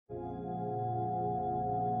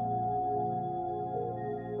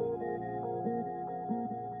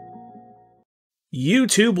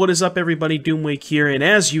YouTube, what is up everybody, Doomwake here, and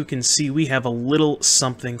as you can see, we have a little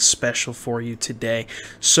something special for you today.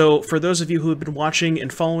 So, for those of you who have been watching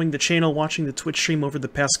and following the channel, watching the Twitch stream over the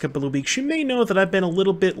past couple of weeks, you may know that I've been a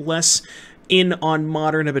little bit less in on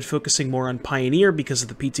Modern. I've been focusing more on Pioneer because of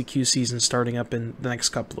the PTQ season starting up in the next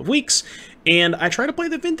couple of weeks, and I try to play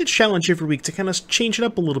the Vintage Challenge every week to kind of change it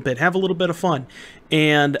up a little bit, have a little bit of fun.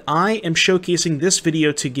 And I am showcasing this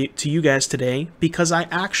video to you guys today because I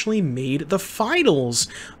actually made the finals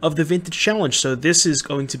of the Vintage Challenge. So this is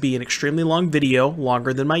going to be an extremely long video,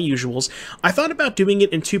 longer than my usuals. I thought about doing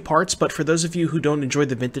it in two parts, but for those of you who don't enjoy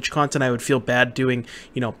the vintage content, I would feel bad doing,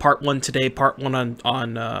 you know, part one today, part one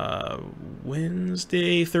on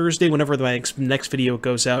Wednesday, Thursday, whenever my next video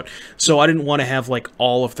goes out. So I didn't want to have like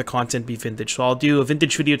all of the content be vintage. So I'll do a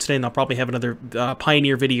vintage video today, and I'll probably have another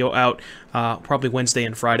Pioneer video out probably Wednesday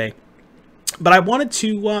and Friday. But I wanted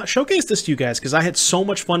to showcase this to you guys because I had so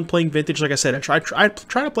much fun playing Vintage. Like I said, I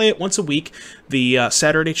try to play it once a week, the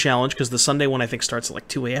Saturday challenge, because the Sunday one I think starts at like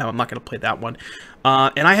 2 a.m. I'm not going to play that one.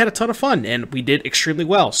 And I had a ton of fun, and we did extremely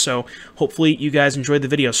well. So hopefully you guys enjoyed the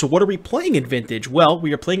video. So what are we playing in Vintage? Well,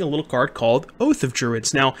 we are playing a little card called Oath of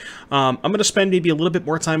Druids. Now, I'm going to spend maybe a little bit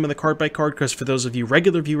more time on the card by card, because for those of you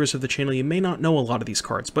regular viewers of the channel, you may not know a lot of these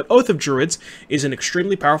cards. But Oath of Druids is an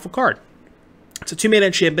extremely powerful card. It's a 2-mana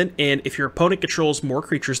enchantment, and if your opponent controls more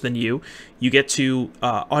creatures than you, you get to,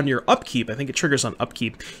 on your upkeep, I think it triggers on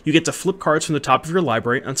upkeep, you get to flip cards from the top of your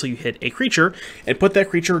library until you hit a creature, and put that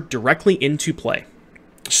creature directly into play.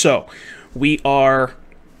 So, we are...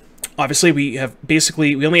 Obviously, we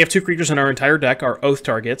only have 2 creatures in our entire deck, our Oath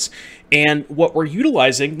targets, and what we're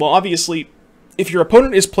utilizing, well, obviously... If your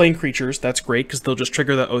opponent is playing creatures, that's great, because they'll just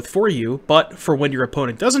trigger the Oath for you, but for when your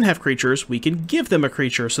opponent doesn't have creatures, we can give them a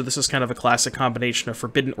creature, so this is kind of a classic combination of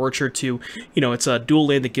Forbidden Orchard to, you know, it's a dual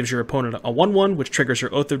land that gives your opponent a 1/1, which triggers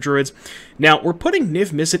your Oath of Druids. Now, we're putting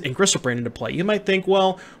Niv Mizzet and Gristlebrand into play. You might think,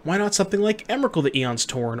 well, why not something like Emrakul the Aeon's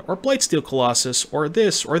Torn, or Blightsteel Colossus, or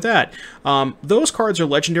this, or that? Those cards are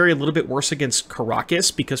legendary, a little bit worse against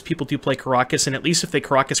Karakas, because people do play Karakas, and at least if they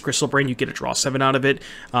Karakas Gristlebrand, you get a draw 7 out of it.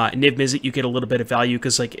 Niv Mizzet, you get a little bit of value,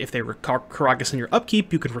 because like if they were Karakas in your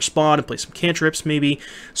upkeep, you can respond and play some cantrips maybe.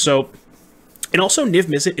 So, and also Niv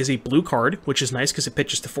Mizzet is a blue card, which is nice because it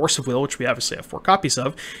pitches to Force of Will, which we obviously have 4 copies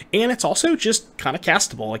of, and it's also just kind of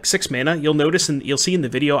castable, like 6 mana. You'll notice, and you'll see in the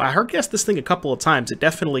video, I heard guess this thing a couple of times. It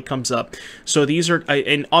definitely comes up. So these are,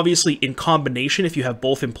 and obviously in combination, if you have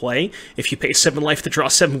both in play, if you pay 7 life to draw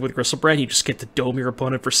 7 with Gristlebrand, you just get to dome your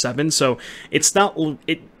opponent for 7. So it's not,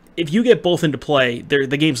 if you get both into play,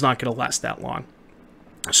 the game's not going to last that long.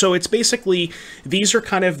 So it's basically, these are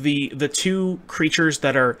kind of the 2 creatures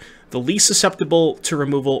that are the least susceptible to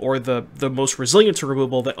removal, or the most resilient to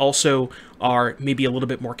removal, that also are maybe a little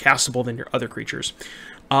bit more castable than your other creatures.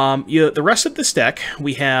 The rest of this deck,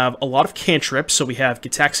 we have a lot of cantrips, so we have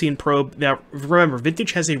Gitaxian Probe. Now, remember,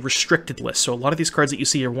 Vintage has a restricted list, so a lot of these cards that you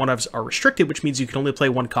see are are restricted, which means you can only play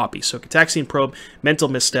 1 copy. So Gitaxian Probe, Mental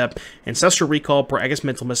Misstep, Ancestral Recall, I guess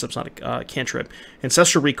Mental Misstep's not a cantrip,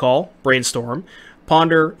 Ancestral Recall, Brainstorm,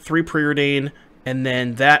 Ponder, 3 Preordain, and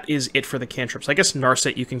then that is it for the cantrips. I guess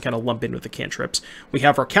Narset you can kind of lump in with the cantrips. We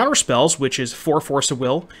have our counter spells, which is 4 Force of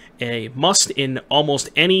Will, a must in almost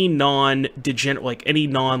any non-degenerate, like any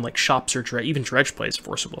like Shops or Dredge, even Dredge plays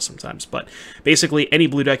Force of Will sometimes, but basically any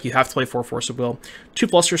blue deck you have to play 4 Force of Will, 2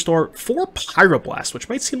 Flusterstorm, 4 Pyroblast, which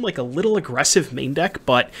might seem like a little aggressive main deck,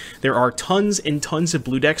 but there are tons and tons of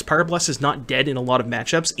blue decks. Pyroblast is not dead in a lot of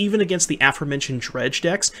matchups. Even against the aforementioned Dredge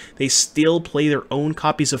decks, they still play their own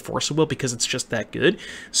copies of Force of Will because it's just that good.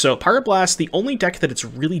 So Pyroblast, the only deck that it's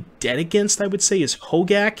really dead against, I would say, is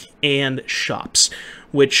Hogak and Shops,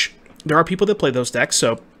 which there are people that play those decks,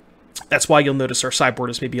 so that's why you'll notice our sideboard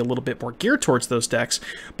is maybe a little bit more geared towards those decks.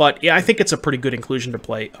 But yeah, I think it's a pretty good inclusion to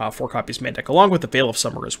play 4 copies main deck, along with the Veil of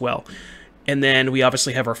Summer as well. And then we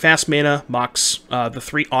obviously have our fast mana Mox, the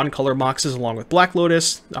 3 on-color Moxes along with Black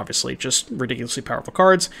Lotus, obviously just ridiculously powerful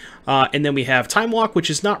cards. And then we have Time Walk, which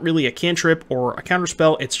is not really a cantrip or a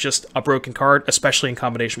counterspell, it's just a broken card, especially in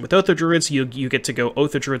combination with Oath of Druids. You get to go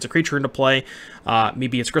Oath of Druids, a creature into play.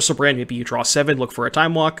 Maybe it's Gristlebrand, maybe you draw 7, look for a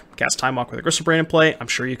Time Walk, cast Time Walk with a Gristlebrand in play. I'm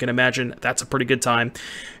sure you can imagine that's a pretty good time.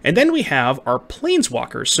 And then we have our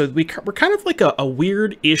Planeswalkers. So we're kind of like a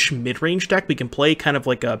weird-ish mid-range deck. We can play kind of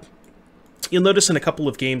like a... You'll notice in a couple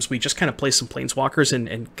of games, we just kind of play some Planeswalkers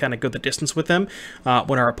and kind of go the distance with them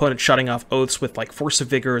when our opponent's shutting off Oaths with like Force of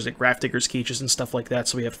Vigors and Grafdigger's Cages and stuff like that.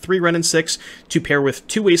 So we have 3 Wrenn and 6 to pair with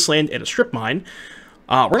 2 Wasteland and a Strip Mine.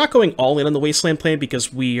 We're not going all in on the Wasteland plan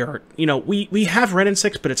because we are, you know, we have Ren and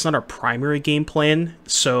 6, but it's not our primary game plan,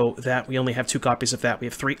 so that we only have 2 copies of that. We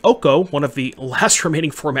have 3 Oko, one of the last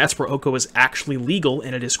remaining formats where Oko is actually legal,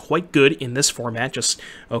 and it is quite good in this format. Just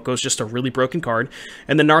Oko is just a really broken card.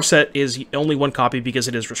 And the Narset is only 1 copy because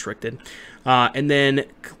it is restricted. And then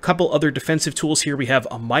a couple other defensive tools here. We have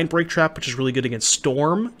a Mindbreak Trap, which is really good against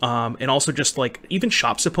Storm, and also just like even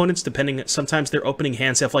Shop's opponents, depending, sometimes their opening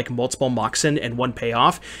hands have like multiple Moxen and 1 payoff,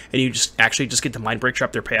 and you just actually just get to Mindbreak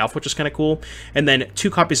Trap their payoff, which is kind of cool. And then 2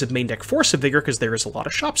 copies of main deck Force of Vigor, because there is a lot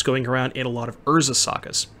of Shops going around and a lot of Urza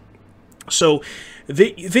Sagas. So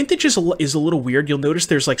the Vintage is a little weird. You'll notice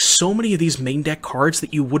there's like so many of these main deck cards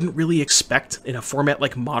that you wouldn't really expect in a format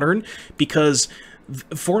like Modern, because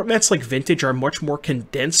formats like Vintage are much more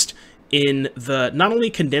condensed in the, not only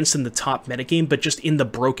condensed in the top metagame, but just in the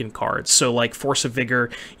broken cards. So like Force of Vigor,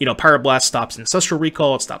 you know, Pyroblast stops Ancestral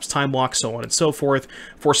Recall, it stops Time Walk, so on and so forth.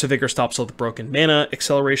 Force of Vigor stops all the broken mana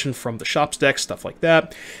acceleration from the Shops deck, stuff like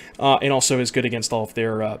that. And also is good against all of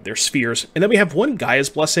their spheres. And then we have 1 Gaia's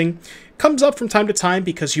Blessing. Comes up from time to time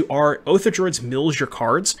because you are, Oath of Druids mills your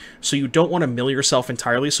cards, so you don't want to mill yourself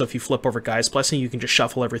entirely, so if you flip over Gaia's Blessing, you can just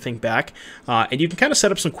shuffle everything back. And you can kind of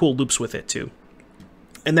set up some cool loops with it too.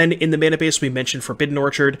 And then in the mana base, we mentioned Forbidden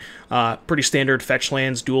Orchard, pretty standard fetch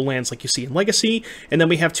lands, dual lands like you see in Legacy. And then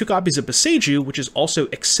we have 2 copies of Boseiju, which is also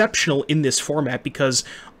exceptional in this format because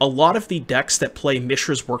a lot of the decks that play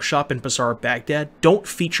Mishra's Workshop and Bazaar of Baghdad don't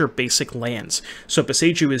feature basic lands. So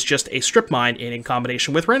Boseiju is just a strip mine, and in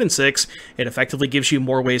combination with Ren and 6, it effectively gives you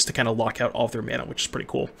more ways to kind of lock out all of their mana, which is pretty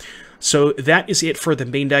cool. So that is it for the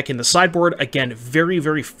main deck. In the sideboard, again, very,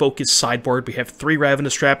 very focused sideboard. We have 3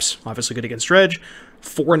 Ravenous Traps, obviously good against Dredge,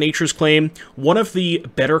 4 Nature's Claim. One of the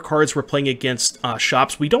better cards we're playing against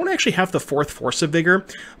Shops, we don't actually have the 4th Force of Vigor,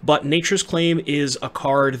 but Nature's Claim is a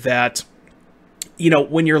card that, you know,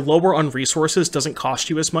 when you're lower on resources, doesn't cost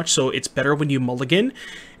you as much, so it's better when you mulligan,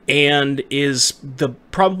 and is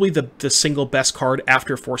probably the single best card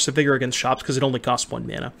after Force of Vigor against Shops because it only costs 1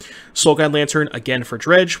 mana. Soulguide Lantern, again for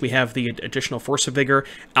Dredge, we have the additional Force of Vigor.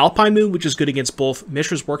 Alpine Moon, which is good against both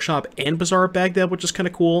Mishra's Workshop and Bazaar of Baghdad, which is kind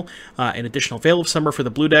of cool. An additional Veil of Summer for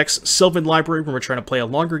the blue decks. Sylvan Library when we're trying to play a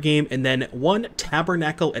longer game. And then 1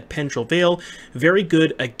 Tabernacle at Pendril Vale, very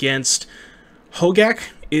good against Hogak,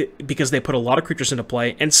 because they put a lot of creatures into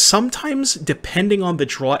play, and sometimes, depending on the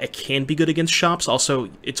draw, it can be good against Shops. Also,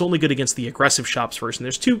 it's only good against the aggressive Shops version.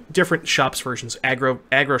 There's 2 different Shops versions,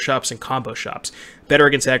 aggro Shops and combo Shops. Better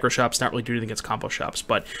against aggro Shops, not really good against combo Shops,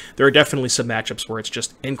 but there are definitely some matchups where it's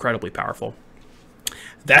just incredibly powerful.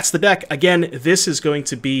 That's the deck. Again, this is going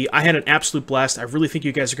to be, I had an absolute blast. I really think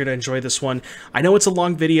you guys are going to enjoy this one. I know it's a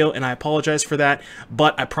long video, and I apologize for that,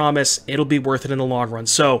 but I promise it'll be worth it in the long run.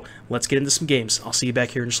 So, let's get into some games. I'll see you back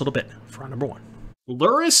here in just a little bit for round number 1.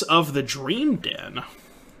 Luris of the Dream Den.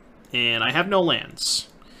 And I have no lands.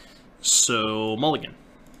 So, mulligan.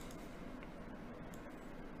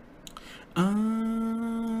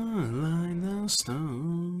 Align the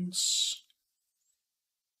stones.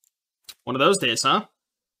 One of those days, huh?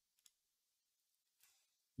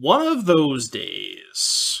 One of those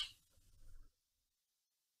days.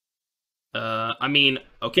 I mean,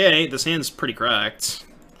 okay, this hand's pretty cracked.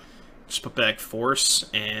 Just put back Force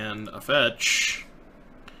and a fetch.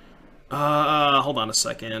 Hold on a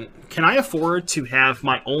second. Can I afford to have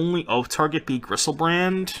my only Oath target be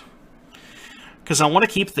Gristlebrand? Because I want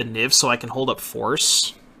to keep the Niv so I can hold up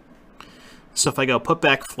Force. So if I go put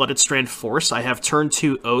back Flooded Strand Force, I have turn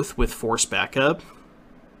 2 Oath with Force backup.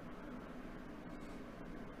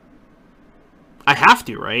 I have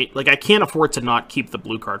to, right? Like, I can't afford to not keep the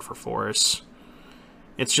blue card for Force.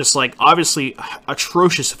 It's just, like, obviously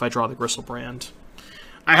atrocious if I draw the Gristlebrand.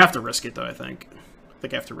 I have to risk it, though, I think. I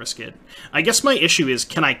think I have to risk it. I guess my issue is,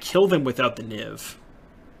 can I kill them without the Niv?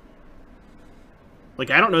 Like,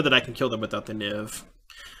 I don't know that I can kill them without the Niv.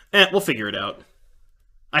 We'll figure it out.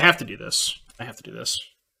 I have to do this. I have to do this.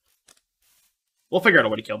 We'll figure out a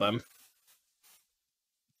way to kill them.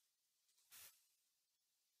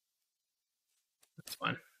 That's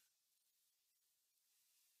fine.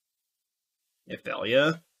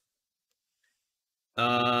 Ifelia.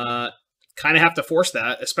 Kind of have to force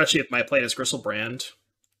that, especially if my play is Gristlebrand.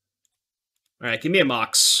 Alright, give me a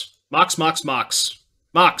Mox. Mox, Mox, Mox.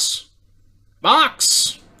 Mox!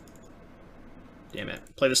 Mox! Damn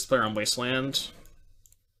it. Play this player on Wasteland.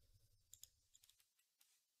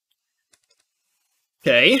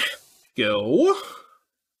 Okay. Go.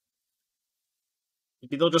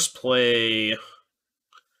 Maybe they'll just play...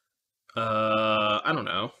 I don't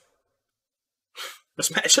know. This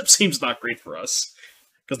matchup seems not great for us.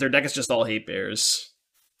 Because their deck is just all hate bears.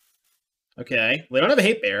 Okay. They don't have a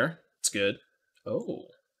hate bear. It's good. Oh.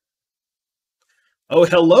 Oh,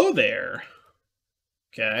 hello there.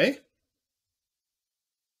 Okay.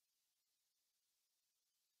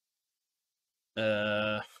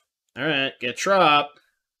 Alright, get Trop.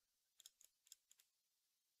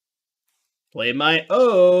 Play my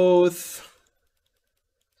Oath.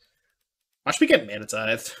 Watch me get Mana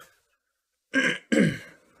Tithed.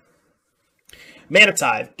 Mana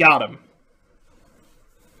Tithe, got him.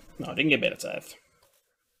 No, didn't get Mana Tithe.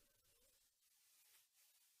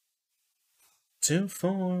 To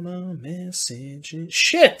form a message.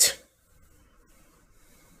 Shit!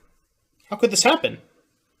 How could this happen?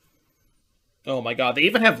 Oh my god, they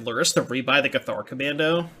even have Luris to rebuy the Cathar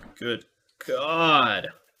Commando? Good god.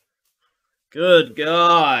 Good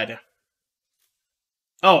god.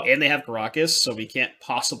 Oh, and they have Caracas, so we can't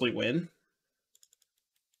possibly win.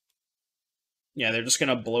 Yeah, they're just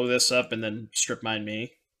gonna blow this up and then strip mine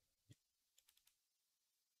me.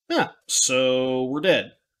 Huh, so we're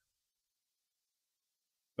dead.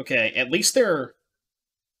 Okay, at least they're...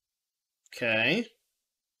 Okay.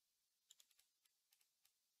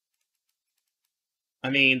 I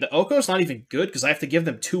mean, the Oko's not even good because I have to give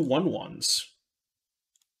them 2 1/1s.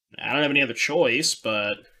 I don't have any other choice,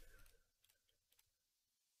 but...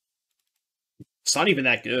 It's not even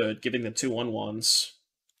that good, giving them 2 1/1s.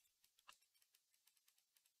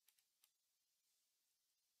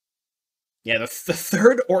 Yeah, the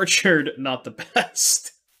third Orchard, not the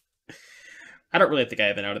best. I don't really think I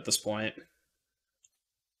have an out at this point. I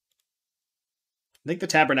think the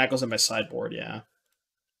Tabernacle's on my sideboard, yeah.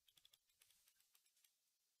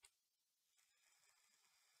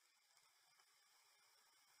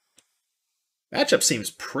 Matchup seems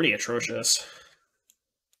pretty atrocious.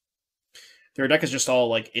 Their deck is just all,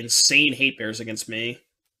 like, insane hate bears against me.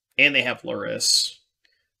 And they have Luris.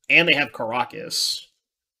 And they have Caracas.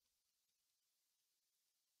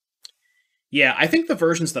 Yeah, I think the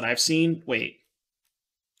versions that I've seen... Wait.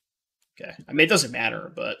 Okay. I mean, it doesn't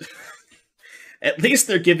matter, but... At least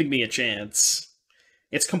they're giving me a chance.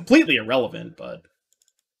 It's completely irrelevant, but...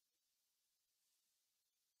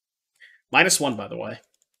 -1, by the way.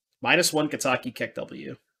 -1 Kataki Keck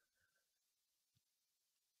W.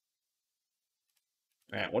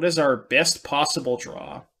 Alright, what is our best possible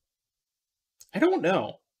draw? I don't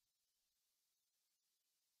know.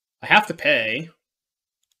 I have to pay.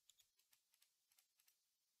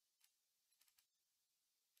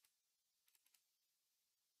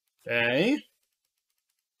 Okay.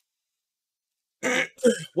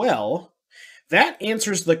 Well, that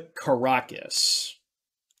answers the Caracas.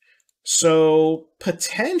 So,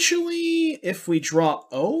 potentially, if we draw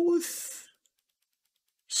Oath,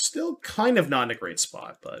 still kind of not in a great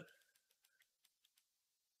spot, but...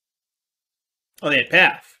 Oh, they had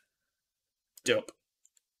Path. Dope.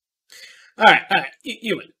 Alright,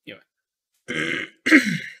 you win, you win.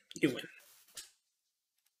 You win.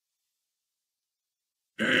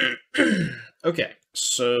 Okay,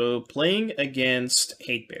 so playing against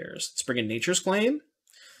Hate Bears. Let's bring in Nature's Claim.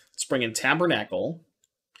 Let's bring in Tabernacle.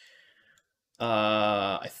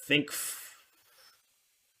 I think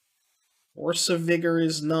Force of Vigor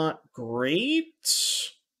is not great.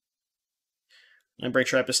 Mindbreak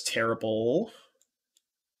Trap is terrible.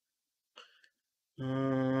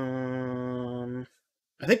 I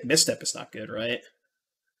think Misstep is not good, right?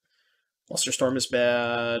 Luster Storm is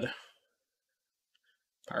bad.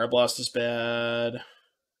 Pyroblast is bad.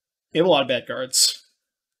 We have a lot of bad cards.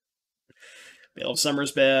 Veil of Summer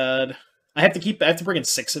is bad. I have to bring in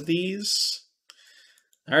 6 of these.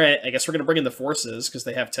 Alright, I guess we're gonna bring in the Forces, because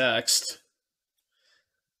they have text.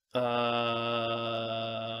 Yeah,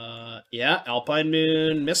 Alpine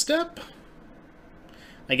Moon, Misstep?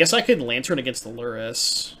 I guess I could Lantern against the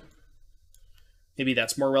Luris. Maybe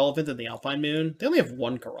that's more relevant than the Alpine Moon. They only have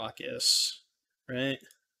 1 Caracas, right?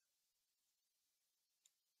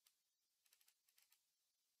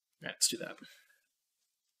 Alright, let's do that.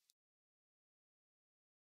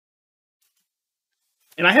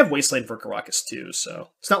 And I have Wasteland for Caracas too,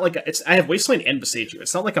 so it's not like I have Wasteland and Besage You.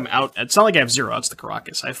 It's not like I'm out. It's not like I have 0 outs to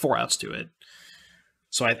Caracas. I have 4 outs to it,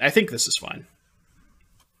 so I think this is fine.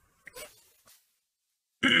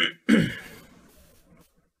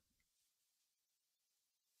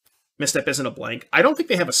 Misstep isn't a blank. I don't think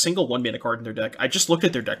they have a single 1-mana card in their deck. I just looked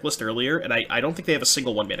at their deck list earlier, and I don't think they have a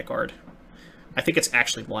single 1-mana card. I think it's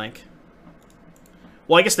actually blank.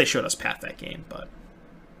 Well, I guess they showed us Path that game, but...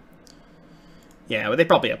 Yeah, but they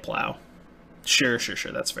probably have Plow. Sure,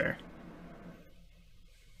 that's fair.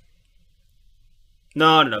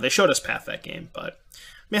 No, they showed us Path that game, but... I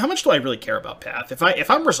mean, how much do I really care about Path? If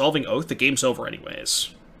I'm resolving Oath, the game's over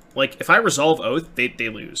anyways. Like, if I resolve Oath, they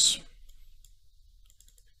lose.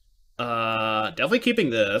 Definitely keeping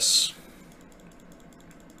this.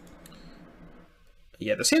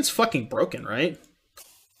 Yeah, this hand's fucking broken, right?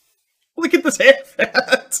 Look at this hand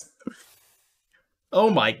fat. Oh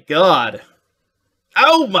my god.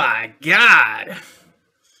 Oh my god.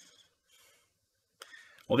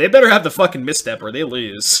 Well, they better have the fucking misstep or they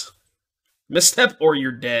lose. Misstep or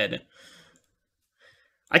you're dead.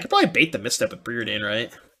 I could probably bait the misstep with Preordain,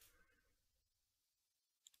 right?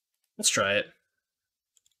 Let's try it.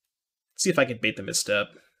 See if I can bait the misstep.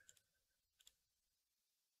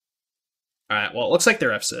 Alright, well, it looks like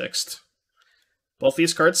they're F6'd. Both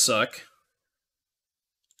these cards suck.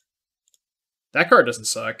 That card doesn't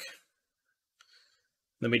suck.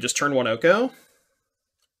 Then we just turn one Oko.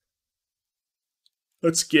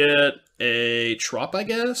 Let's get a Trop, I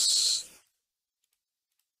guess.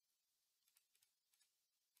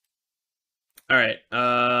 Alright,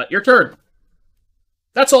 your turn.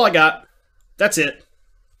 That's all I got. That's it.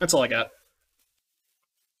 That's all I got.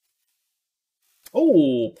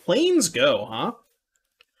 Oh, Plains Go, huh? A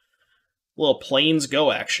little Plains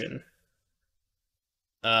Go action.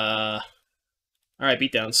 Alright,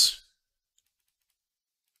 beatdowns.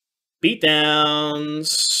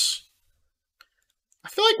 Beatdowns. I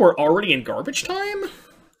feel like we're already in garbage time?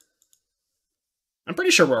 I'm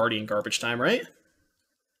pretty sure we're already in garbage time, right?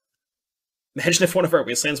 Imagine if one of our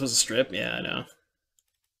wastelands was a strip. Yeah, I know.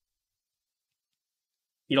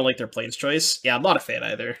 You don't like their Plains choice? Yeah, I'm not a fan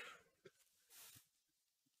either.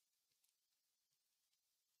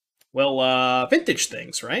 Well, vintage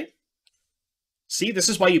things, right? See, this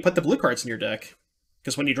is why you put the blue cards in your deck.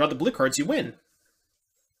 Because when you draw the blue cards, you win.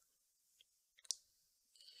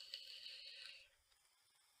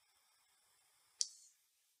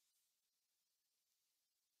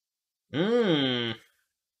 I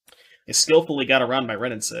skillfully got around my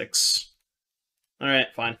Ren and 6. Alright,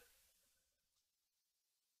 fine.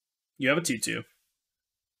 You have a 2-2.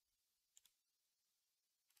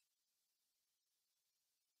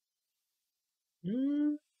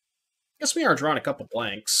 Guess we are drawing a couple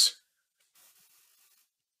blanks.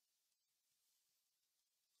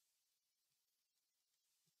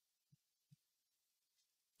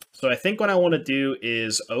 So I think what I want to do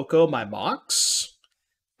is Oko my Mox,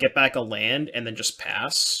 get back a land, and then just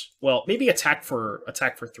pass. Well, maybe attack for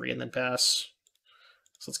 3 and then pass.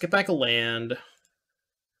 So let's get back a land.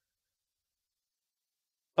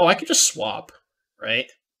 Oh, I could just swap, right?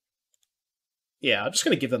 Yeah, I'm just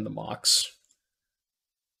going to give them the Mox.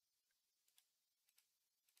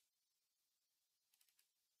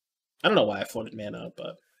 I don't know why I floated mana,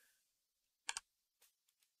 but...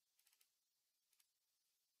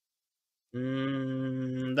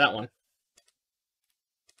 that one.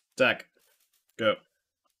 Attack. Go.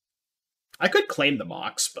 I could claim the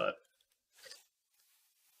Mox, but...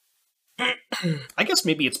 I guess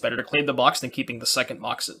maybe it's better to claim the Mox than keeping the second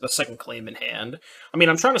Mox, the second claim in hand. I mean,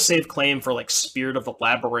 I'm trying to save claim for, like, Spirit of the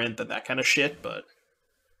Labyrinth and that kind of shit, but...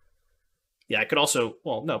 Yeah, I could also...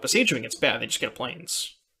 Well, no, Besieging, it's bad. They just get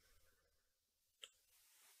Plains.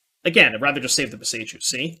 Again, I'd rather just save the Besiju,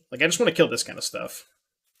 see? Like, I just want to kill this kind of stuff.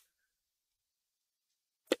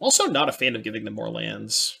 Also not a fan of giving them more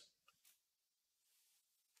lands.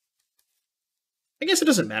 I guess it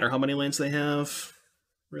doesn't matter how many lands they have,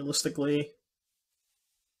 realistically.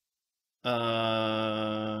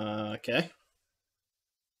 Okay.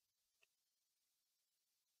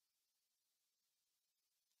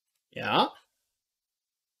 Yeah.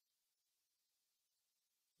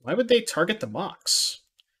 Why would they target the Mox?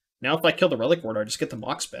 Now if I kill the Relic Ward, I just get the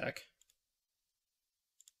Mox back.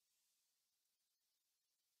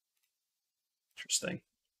 Interesting.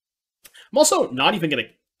 I'm also not even going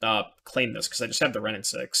to claim this, because I just have the Ren and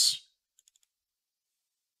 6.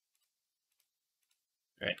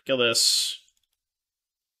 Alright, kill this.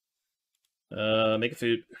 Make a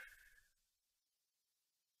food.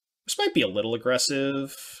 This might be a little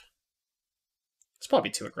aggressive. It's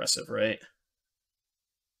probably too aggressive, right?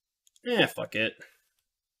 Eh, fuck it.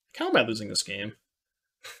 How am I losing this game?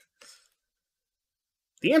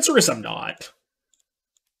 The answer is I'm not.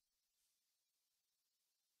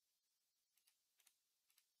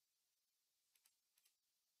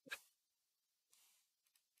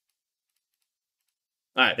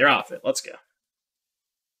 Alright, they're off it. Let's go.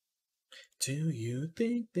 Do you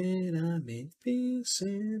think that I make this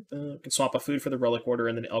simple? Can swap a food for the Relic Order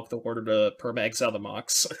and then elk the order to perma-exile the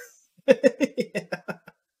Mox. Yeah.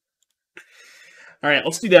 Alright,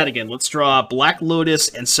 let's do that again. Let's draw Black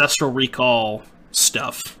Lotus, Ancestral Recall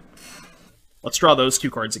stuff. Let's draw those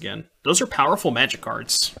 2 cards again. Those are powerful Magic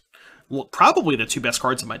cards. Well, probably the 2 best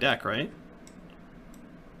cards in my deck, right?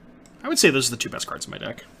 I would say those are the 2 best cards in my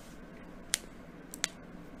deck.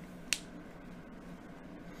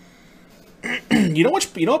 You know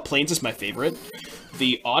what planes is my favorite?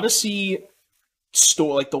 The Odyssey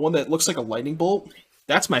store, like the one that looks like a lightning bolt.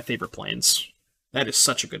 That's my favorite planes. That is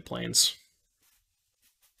such a good planes.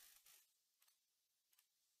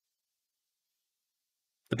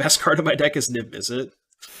 The best card of my deck is Niv Visit.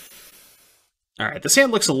 Alright, this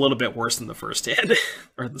hand looks a little bit worse than the first hand.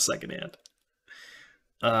 Or the second hand.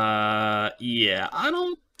 Yeah, I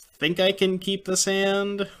don't think I can keep this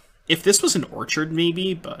hand. If this was an Orchard,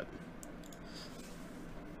 maybe, but...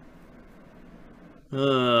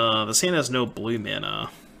 this hand has no blue mana.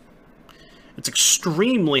 It's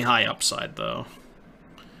extremely high upside, though.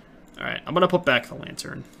 Alright, I'm gonna put back the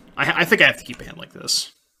Lantern. I think I have to keep a hand like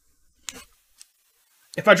this.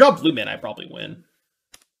 If I draw blue mana, I probably win.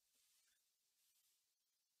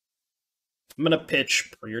 I'm gonna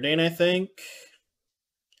pitch Preordain, I think.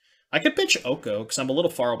 I could pitch Oko, because I'm a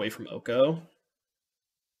little far away from Oko.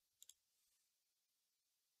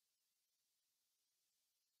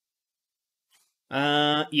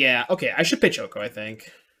 Yeah, okay, I should pitch Oko, I think.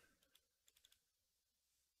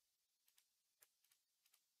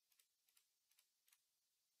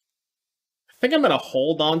 I think I'm gonna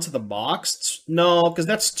hold on to the Mox. No, because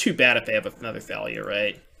that's too bad if they have another Thalia,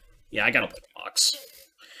 right? Yeah, I gotta play the Mox.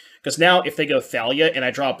 Because now, if they go Thalia and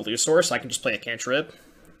I draw a blue source, I can just play a cantrip.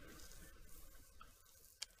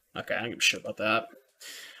 Okay, I don't give a shit about that.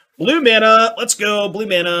 Blue mana! Let's go! Blue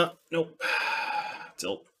mana! Nope.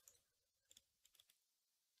 Tilt.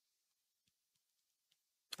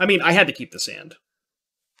 I mean, I had to keep this hand.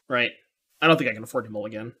 Right? I don't think I can afford to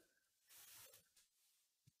mulligan.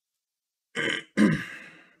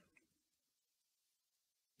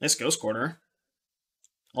 Nice Ghost Corner.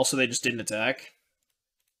 Also, they just didn't attack.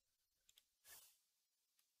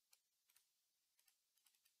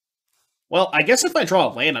 Well, I guess if I draw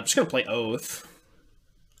a land, I'm just going to play Oath.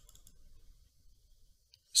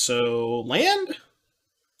 So, land?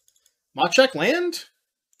 Mod check land?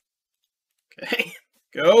 Okay,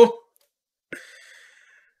 go.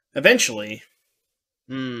 Eventually.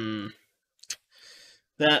 That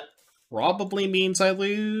probably means I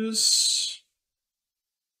lose.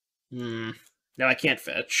 No, I can't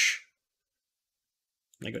fetch.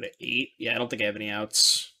 I go to 8. Yeah, I don't think I have any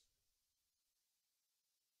outs.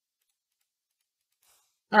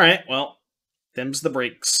 Alright, well, them's the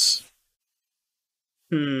breaks.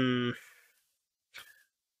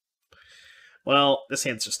 Well, this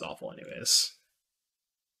hand's just awful anyways.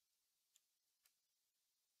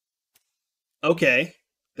 Okay,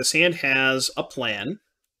 this hand has a plan.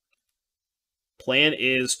 Plan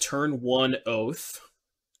is turn 1 Oath.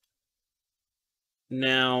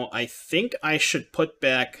 Now, I think I should put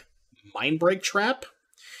back Mindbreak Trap,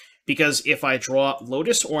 because if I draw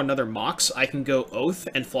Lotus or another Mox, I can go Oath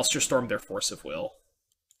and Flusterstorm their Force of Will.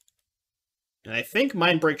 And I think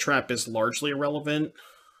Mindbreak Trap is largely irrelevant.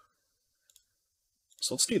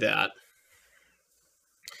 So let's do that.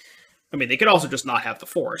 I mean, they could also just not have the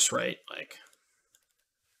Force, right? Like,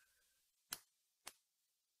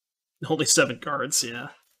 only 7 cards, yeah.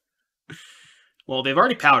 Well, they've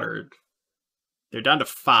already powdered. They're down to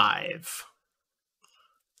 5.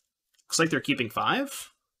 Looks like they're keeping 5.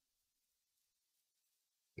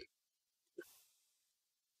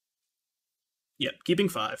 Yep, keeping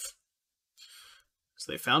 5.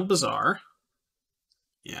 So they found Bazaar.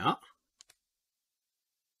 Yeah.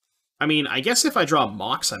 I mean, I guess if I draw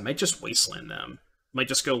Mox, I might just Wasteland them. Might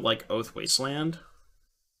just go, like, Oath Wasteland.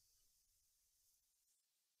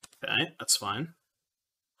 Okay, that's fine.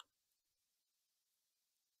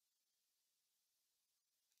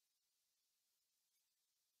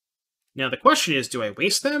 Now, the question is, do I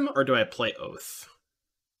waste them, or do I play Oath?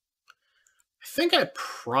 I think I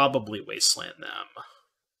probably Wasteland them.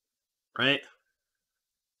 Right?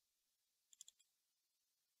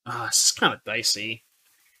 This is kind of dicey.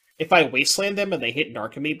 If I Wasteland them and they hit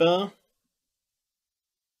Narcomoeba...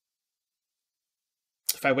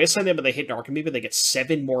 If I Wasteland them and they hit Narcomoeba, they get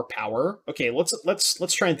 7 more power. Okay, let's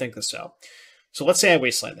try and think this out. So let's say I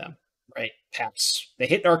Wasteland them, right? Pass. They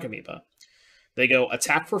hit Narcomoeba. They go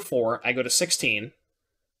attack for 4. I go to 16.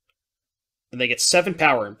 And they get 7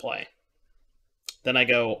 power in play. Then I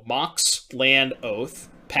go Mox, land, Oath,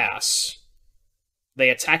 pass. They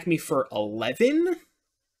attack me for 11.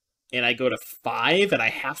 And I go to 5, and I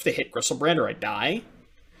have to hit Gristlebrand or I die.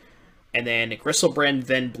 And then Gristlebrand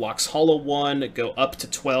then blocks Hollow 1, go up to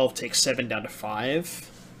 12, take 7 down to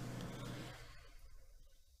 5.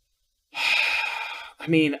 I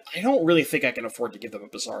mean, I don't really think I can afford to give them a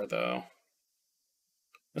Bazaar, though.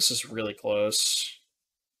 This is really close.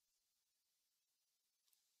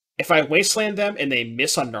 If I Wasteland them and they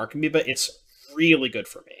miss on Narcomoeba, it's really good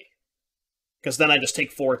for me. Because then I just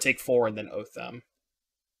take 4, and then Oath them.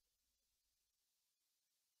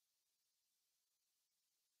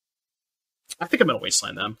 I think I'm going to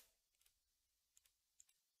Wasteland them.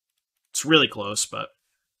 It's really close, but...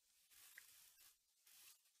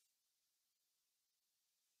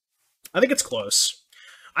 I think it's close.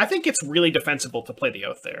 I think it's really defensible to play the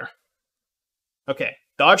Oath there. Okay,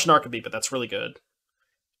 dodge Narcobeat, but that's really good.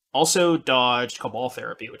 Also dodged Cabal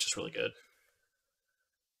Therapy, which is really good.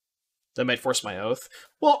 That might force my Oath.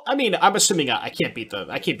 Well, I mean, I'm assuming I can't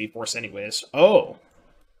beat Force anyways. Oh.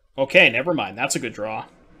 Okay, never mind. That's a good draw.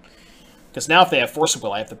 Because now if they have Force of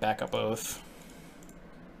Will, I have to back up Oath.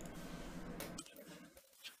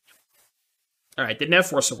 Alright, didn't have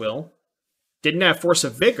Force of Will. Didn't have Force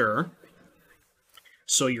of Vigor.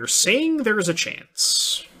 So you're saying there's a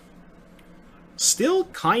chance. Still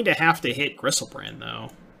kind of have to hit Gristlebrand, though.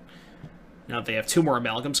 Now they have 2 more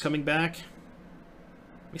Amalgams coming back.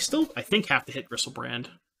 We still, I think, have to hit Gristlebrand.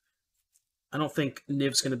 I don't think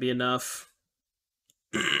Niv's going to be enough.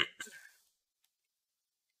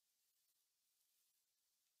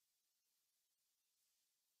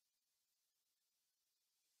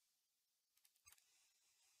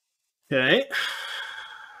 Okay.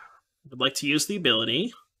 Would like to use the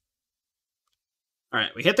ability.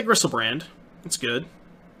 Alright, we hit the Gristlebrand. That's good.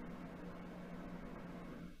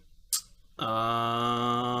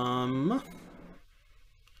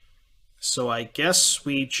 So I guess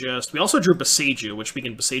we also drew Boseiju, which we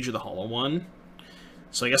can Boseiju the Hollow One.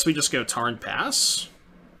 So I guess we just go Tarn Pass.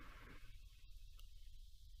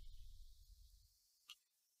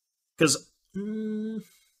 Because...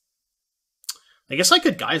 I guess I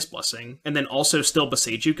could Gaia's Blessing, and then also still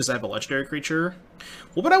Boseiju because I have a legendary creature.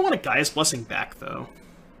 What would I want a Gaia's Blessing back, though?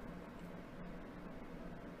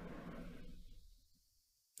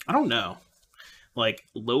 I don't know. Like,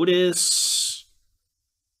 Lotus...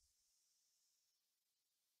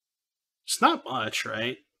 It's not much,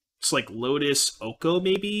 right? It's like Lotus, Oko,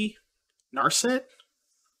 maybe? Narset?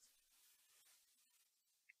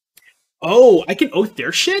 Oh, I can Oath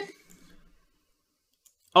their shit?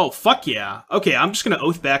 Oh, fuck yeah. Okay, I'm just gonna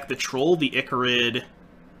Oath back the Troll, the Icarid.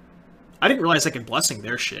 I didn't realize I could Blessing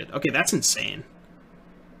their shit. Okay, that's insane.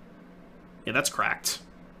 Yeah, that's cracked.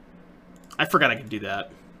 I forgot I could do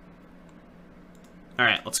that.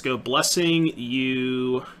 Alright, let's go Blessing,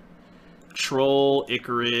 you... Troll,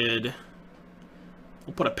 Icarid...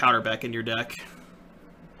 We'll put a Powder back in your deck.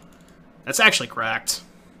 That's actually cracked.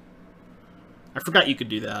 I forgot you could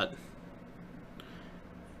do that.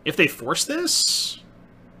 If they force this...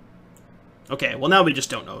 Okay, well now we just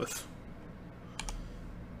don't Oath.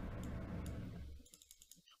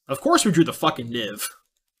 Of course we drew the fucking Niv.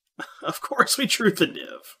 Of course we drew the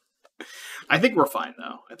Niv. I think we're fine,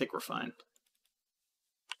 though. I think we're fine.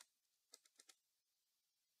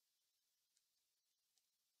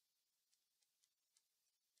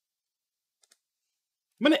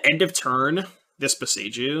 I'm gonna end of turn this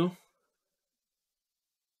Boseiju.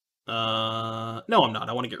 No, I'm not.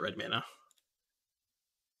 I want to get red mana.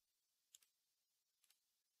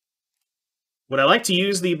 Would I like to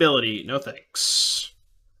use the ability? No thanks.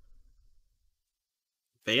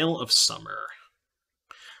 Veil of Summer.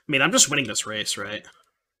 I mean, I'm just winning this race, right?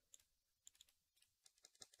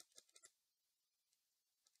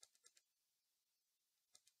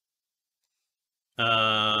 Go.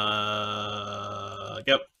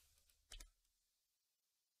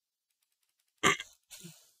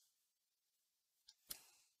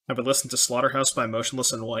 Have I listened to Slaughterhouse by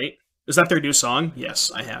Motionless in White? Is that their new song?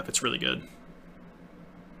 Yes, I have. It's really good.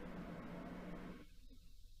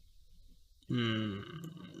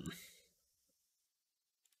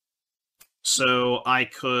 So I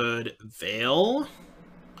could Veil.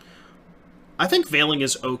 I think Veiling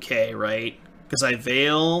is okay, right? Because I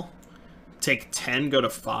Veil, take 10, go to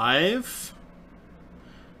 5.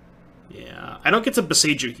 Yeah, I don't get to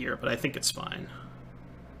Boseiju here, but I think it's fine.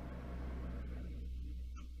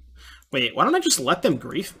 Wait, why don't I just let them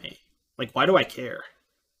grief me? Like, why do I care?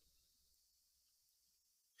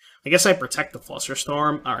 I guess I protect the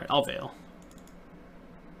Flusterstorm. Alright, I'll Veil.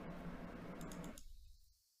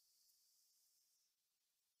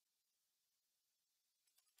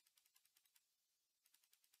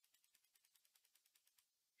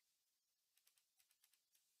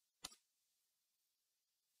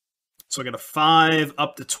 So I get a 5,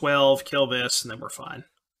 up to 12, kill this, and then we're fine.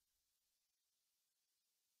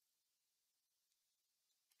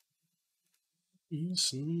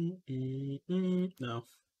 No.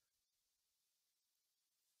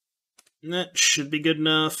 That should be good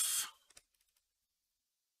enough.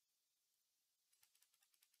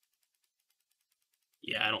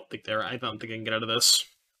 Yeah, I don't think I can get out of this.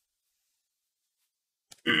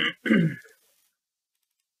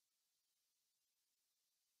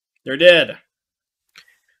 They're dead.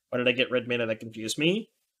 Why did I get red mana? That confused me.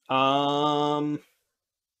 I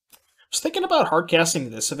was thinking about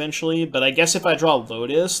hardcasting this eventually, but I guess if I draw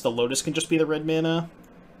Lotus, the Lotus can just be the red mana.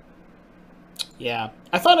 Yeah,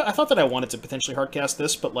 I thought that I wanted to potentially hardcast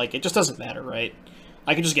this, but like it just doesn't matter, right?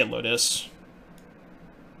 I can just get Lotus.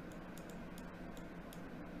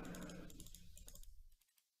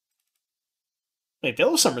 Wait,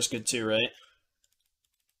 Veil of Summer's good too, right?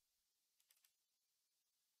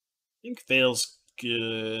 I think Veil's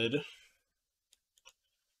good.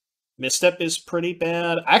 Misstep is pretty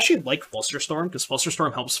bad. I actually like Flusterstorm, because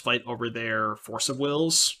Flusterstorm helps fight over their Force of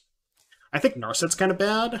Wills. I think Narset's kind of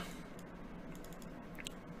bad.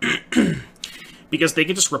 Because they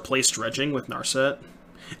can just replace Dredging with Narset.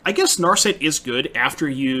 I guess Narset is good after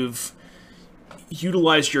you've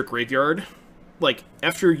utilized your graveyard. Like,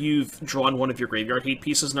 after you've drawn one of your graveyard hate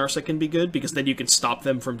pieces, Narset can be good, because then you can stop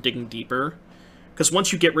them from digging deeper. Because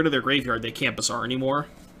once you get rid of their graveyard, they can't Bazaar anymore.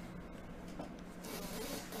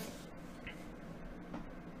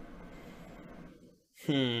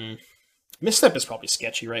 Misstep is probably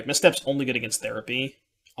sketchy, right? Misstep's only good against Therapy.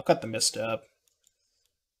 I'll cut the Misstep.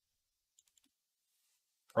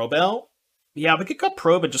 Probe out? Yeah, we could cut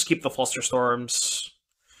Probe and just keep the Flusterstorms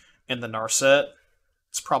and the Narset.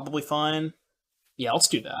 It's probably fine. Yeah, let's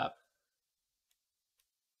do that.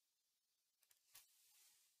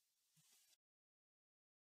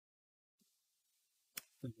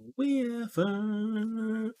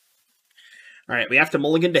 Alright, we have to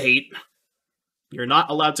mulligan to hate. You're not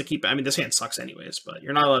allowed to keep... I mean, this hand sucks anyways, but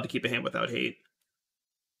you're not allowed to keep a hand without hate.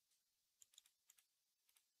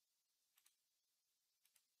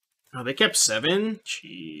 Oh, they kept 7?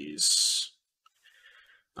 Jeez.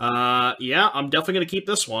 Yeah, I'm definitely going to keep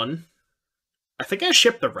this one. I think I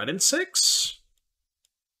shipped the red in 6.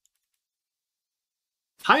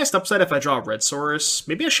 Highest upside if I draw a red source.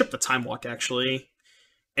 Maybe I ship the Time Walk, actually.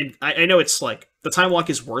 And I know it's, like, the Time Walk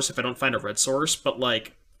is worse if I don't find a red source, but,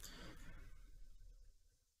 like...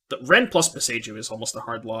 The Ren plus Beseiju is almost a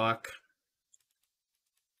hard lock.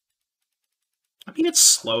 I mean, it's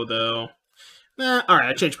slow, though. Nah, alright,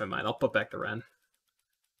 I changed my mind. I'll put back the Ren.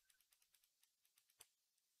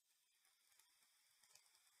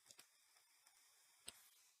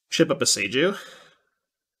 Ship up Beseiju.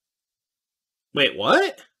 Wait,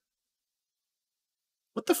 what?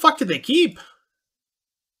 What the fuck did they keep?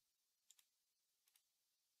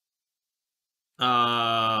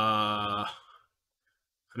 I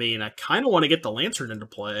mean, I kind of want to get the Lantern into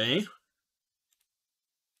play.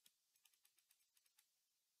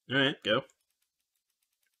 Alright, go.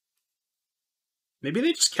 Maybe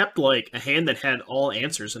they just kept, like, a hand that had all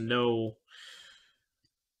answers and no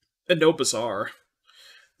Bazaar.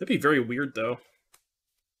 That'd be very weird, though.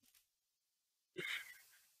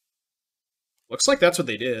 Looks like that's what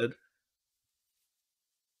they did.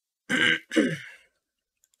 They're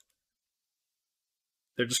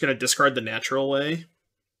just going to discard the natural way.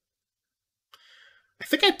 I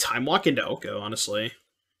think I'd Time Walk into Oko, honestly.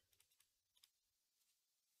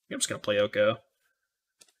 I'm just going to play Oko.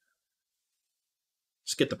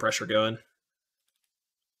 Just get the pressure going.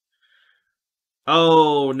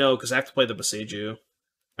 Oh, no, because I have to play the Beseiju.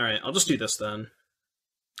 Alright, I'll just do this then.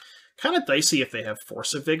 Kind of dicey if they have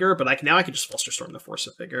Force of Vigor, but now I can just Flusterstorm the Force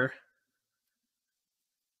of Vigor.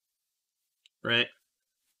 Right?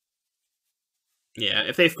 Yeah,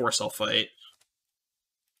 if they force, I'll fight.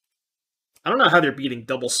 I don't know how they're beating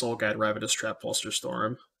Double Soul Guide, Ravenous Trap,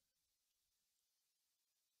 Flusterstorm.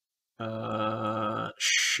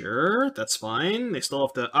 Sure, that's fine. They still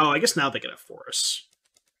have to... Oh, I guess now they can have Force.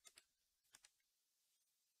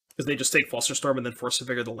 Because they just take Flusterstorm and then Force of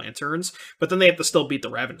Vigor the Lanterns, but then they have to still beat the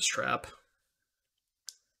Ravenous Trap.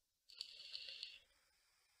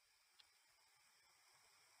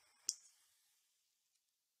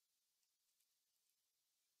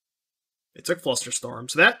 They took Flusterstorm,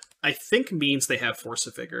 so that, I think, means they have Force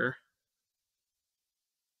of Vigor.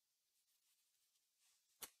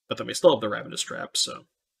 But then we still have the Ravenous Trap, so...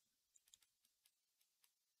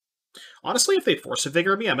 Honestly, if they Force of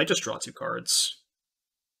Vigor me, I might just draw 2 cards.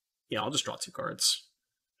 Yeah, I'll just draw 2 cards.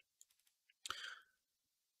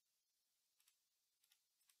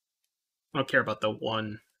 I don't care about the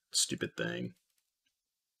one stupid thing.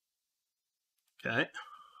 Okay.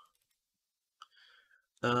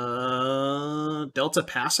 Delta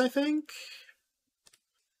Pass, I think?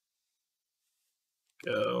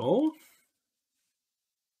 Go.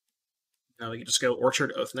 Now we can just go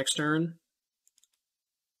Orchard Oath next turn.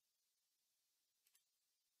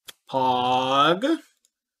 Pog.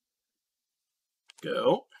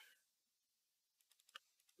 Go.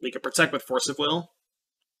 We can protect with Force of Will.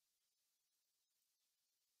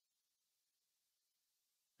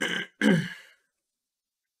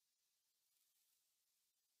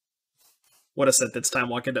 What is it? That's Time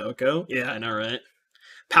Walk into Oko? Yeah, I know, right?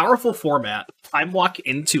 Powerful format. Time Walk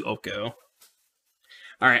into Oko.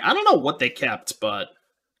 Alright, I don't know what they kept, but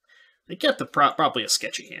they kept probably a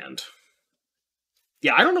sketchy hand.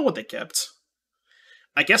 Yeah, I don't know what they kept.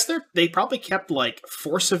 I guess they probably kept, like,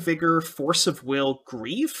 Force of Vigor, Force of Will,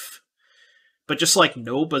 Grief, but just, like,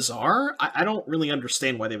 no Bazaar? I don't really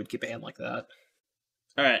understand why they would keep a hand like that.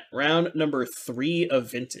 Alright, round number 3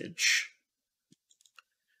 of Vintage.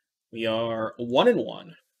 We are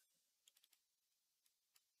 1-1.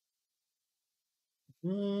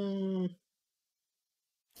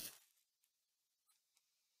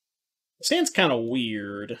 This hand's kind of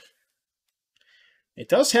weird. It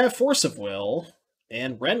does have Force of Will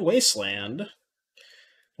and Ren Wasteland.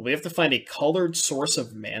 We have to find a colored source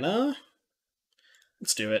of mana.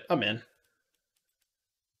 Let's do it. I'm in. How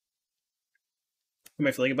am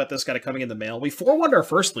I feeling about this? Got it coming in the mail. We 4-1'd our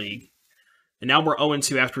first league, and now we're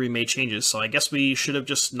 0-2 after we made changes, so I guess we should have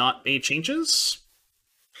just not made changes?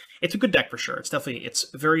 It's a good deck for sure. It's definitely, it's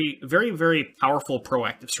very, very, very powerful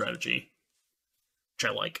proactive strategy, which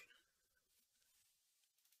I like.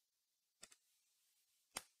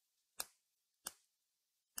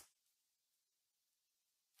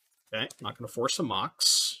 Okay, not going to force a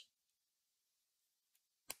Mox.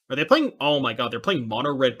 Are they playing... Oh my god, they're playing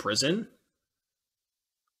Mono Red Prison?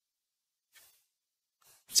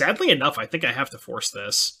 Sadly enough, I think I have to force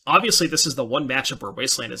this. Obviously, this is the one matchup where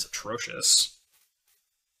Wasteland is atrocious.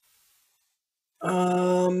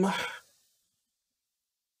 I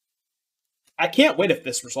can't wait if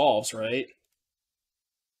this resolves, right?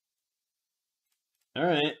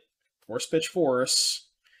 Alright. Force pitch Force.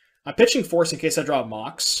 I'm pitching Force in case I draw a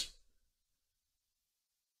Mox.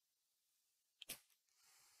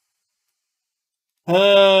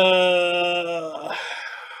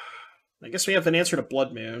 I guess we have an answer to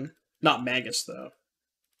Blood Moon. Not Magus, though.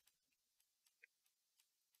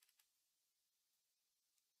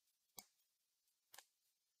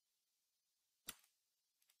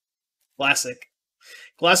 Classic.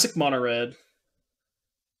 Classic Mono Red.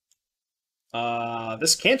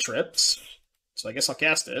 This cantrips, so I guess I'll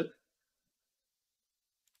cast it.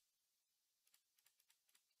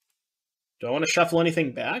 Do I want to shuffle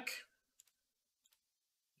anything back?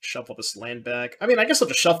 Shuffle this land back. I mean, I guess I'll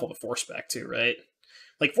just shuffle the Force back too, right?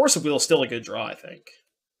 Like, Force of Will is still a good draw, I think.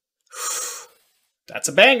 That's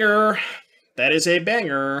a banger! That is a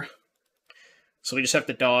banger. So we just have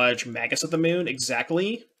to dodge Magus of the Moon,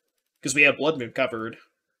 exactly. Because we have Blood Moon covered.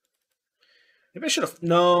 Maybe I should have...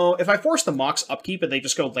 No, if I force the Mox upkeep and they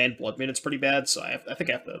just go land Blood Moon, it's pretty bad, so I think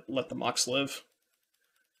I have to let the Mox live.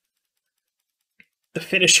 The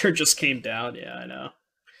finisher just came down, yeah, I know.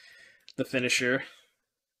 The finisher.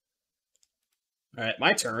 Alright,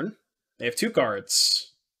 my turn. They have 2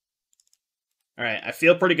 cards. Alright, I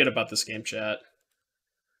feel pretty good about this game, chat.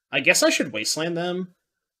 I guess I should Wasteland them.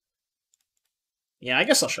 Yeah, I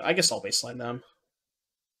guess I'll Wasteland them.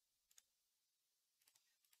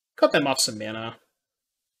 Cut them off some mana.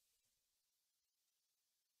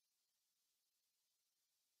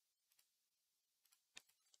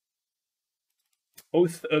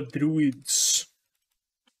 Oath of Druids.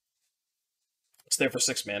 It's there for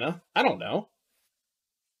 6 mana. I don't know.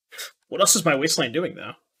 What else is my Wasteland doing,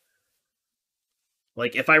 though?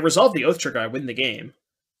 Like, if I resolve the Oath trigger, I win the game.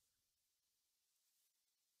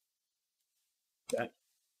 Okay.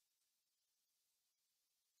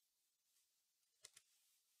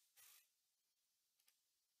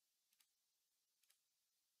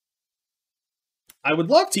 I would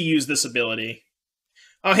love to use this ability.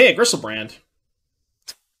 Oh, hey, a Gristlebrand.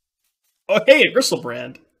 Oh, hey, a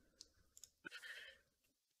Gristlebrand.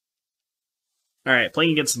 Alright,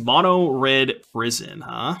 playing against Mono Red Prison,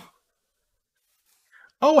 huh?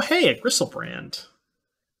 Oh, hey, a Gristlebrand.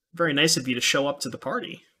 Very nice of you to show up to the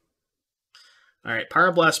party. Alright,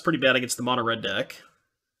 Pyroblast's pretty bad against the Mono Red deck.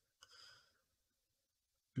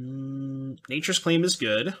 Nature's Claim is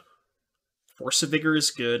good. Force of Vigor is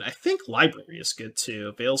good. I think Library is good,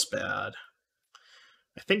 too. Veil's bad.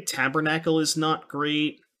 I think Tabernacle is not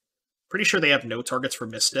great. Pretty sure they have no targets for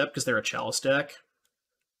Misstep because they're a Chalice deck.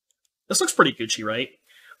 This looks pretty Gucci, right?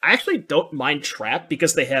 I actually don't mind Trap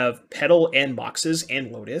because they have Petal and Moxes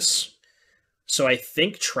and Lotus. So I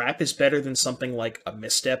think Trap is better than something like a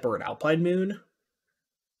Misstep or an Alpine Moon.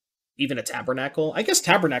 Even a Tabernacle. I guess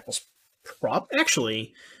Tabernacle's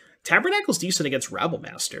actually, Tabernacle's decent against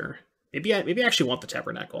Rabblemaster. Maybe I actually want the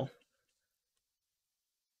Tabernacle.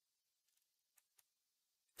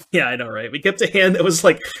 Yeah, I know, right? We kept a hand that was,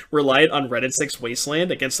 like, reliant on Red and 6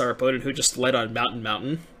 Wasteland against our opponent who just led on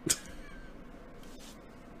Mountain.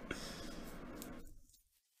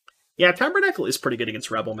 Yeah, Tabernacle is pretty good against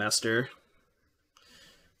Rebel Master.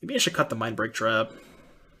 Maybe I should cut the Mindbreak Trap.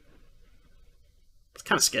 It's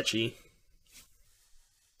kind of sketchy.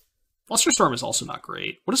 Flusterstorm is also not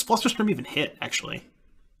great. What does Flusterstorm even hit, actually?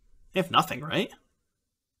 They have nothing, right?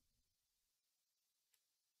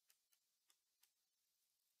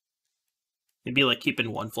 Maybe, like,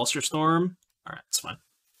 keeping one Flusterstorm? Alright, it's fine.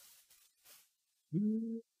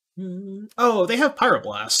 Oh, they have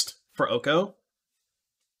Pyroblast for Oko.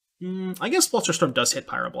 I guess Flusterstorm does hit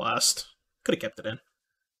Pyroblast. Could have kept it in.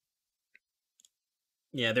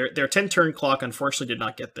 Yeah, their 10-turn clock unfortunately did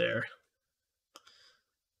not get there.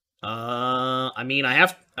 I mean, I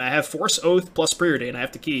have Force Oath plus Preordain I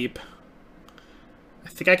have to keep. I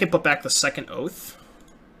think I can put back the second Oath.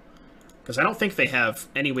 Because I don't think they have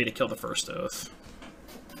any way to kill the first Oath.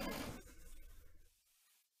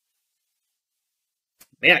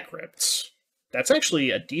 Mana Crypt. That's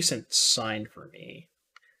actually a decent sign for me.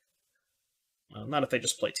 Well, not if they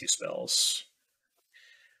just play 2 spells.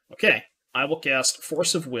 Okay, I will cast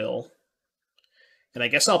Force of Will. And I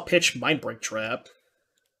guess I'll pitch Mindbreak Trap.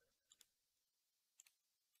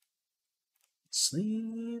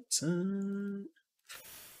 Sleep time.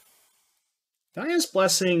 Gaea's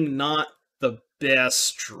Blessing, not the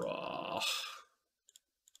best draw.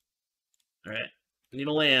 Alright, need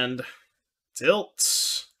a land.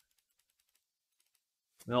 Tilt.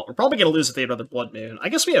 Well, we're probably going to lose if they have another Blood Moon. I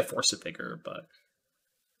guess we have Force of Vigor, but...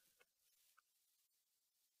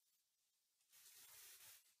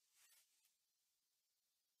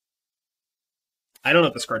 I don't know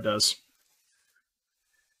what this card does.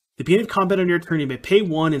 At the beginning of combat on your turn, you may pay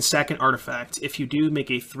 1 and sack an artifact. If you do,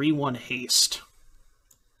 make a 3/1 haste.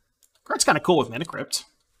 Card's kind of cool with Mana Crypt.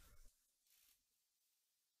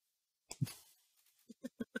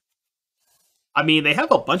 I mean, they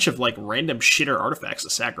have a bunch of, like, random shitter artifacts to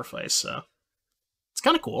sacrifice, so... It's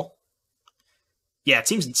kind of cool. Yeah, it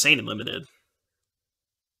seems insane and limited.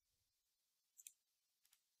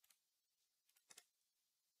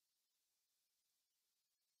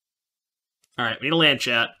 Alright, we need a land,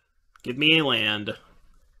 chat. Give me a land.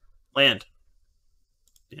 Land.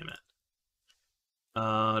 Damn it.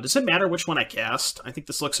 Does it matter which one I cast? I think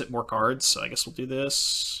this looks at more cards, so I guess we'll do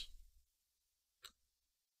this.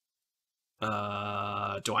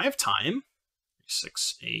 Do I have time?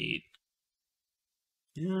 6, 8.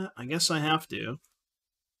 Yeah, I guess I have to.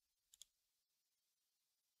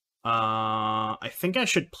 I think I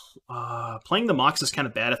should... playing the Mox is kind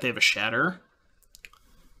of bad if they have a Shatter.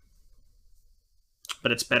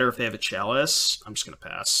 But it's better if they have a Chalice. I'm just going to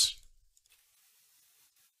pass.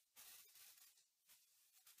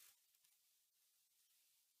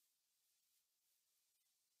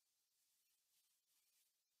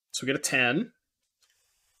 So we get a 10.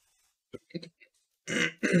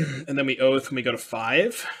 And then we Oath when we go to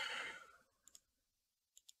 5.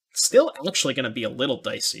 Still actually going to be a little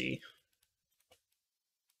dicey.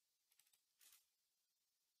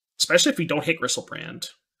 Especially if we don't hit Gristlebrand.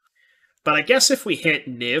 But I guess if we hit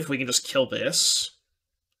Niv, we can just kill this.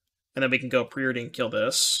 And then we can go Preordain and kill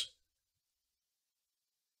this.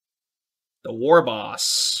 The War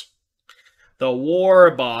Boss. The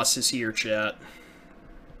War Boss is here, chat.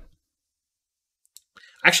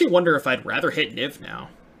 I actually wonder if I'd rather hit Niv now.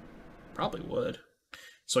 Probably would.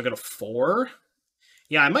 So I go to 4.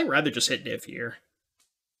 Yeah, I might rather just hit Niv here.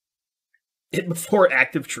 Hit before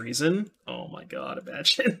Active Treason? Oh my god,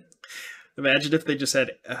 imagine. Imagine if they just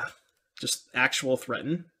had just actual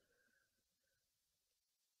threaten.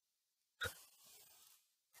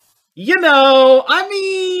 You know, I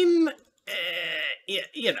mean...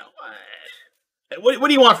 you know... what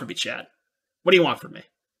do you want from me, Chad? What do you want from me?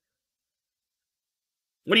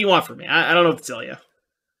 What do you want from me? I don't know what to tell you.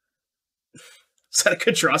 Is that a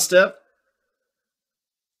good draw step?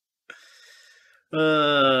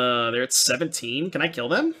 They're at 17. Can I kill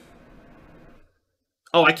them?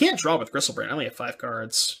 Oh, I can't draw with Gristlebrand. I only have 5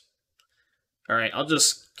 cards. Alright, I'll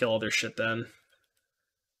just kill all their shit then.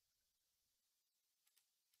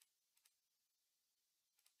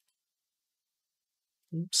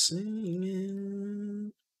 Keep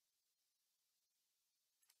singing.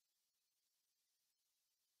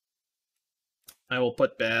 I will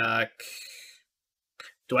put back...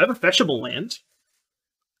 Do I have a fetchable land?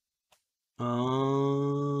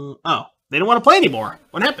 Oh, they don't want to play anymore.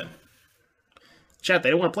 What happened? Chat, they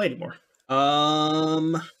don't want to play anymore.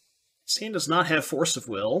 This hand does not have Force of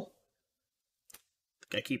Will. I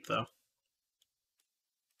think I keep, though.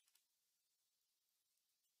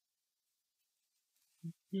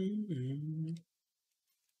 This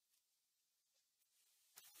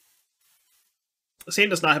hand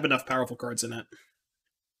does not have enough powerful cards in it.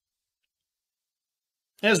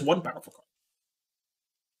 It has one powerful card.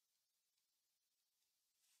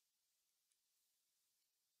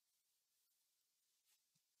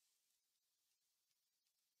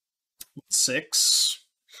 Six.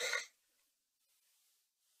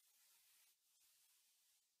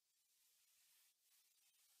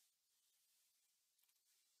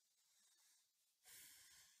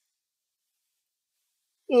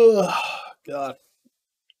 Ugh, God.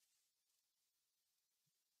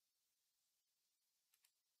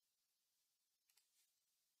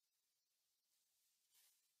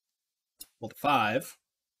 Well, the 5.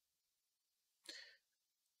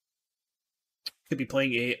 Could be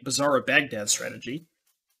playing a Bizarro Baghdad strategy.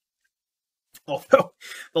 Although,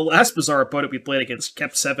 the last Bizarro opponent we played against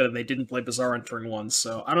kept 7 and they didn't play Bizarro on turn 1,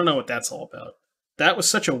 so I don't know what that's all about. That was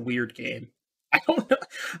such a weird game. I don't know.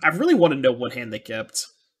 I really want to know what hand they kept.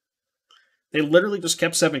 They literally just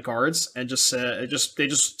kept 7 cards and just said, they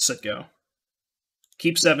just said go.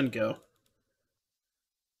 Keep 7, go.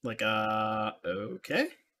 Like, okay.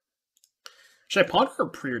 Should I ponder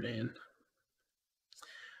or preordain?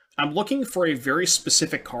 I'm looking for a very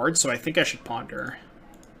specific card, so I think I should ponder.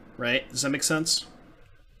 Right? Does that make sense?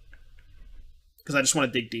 Because I just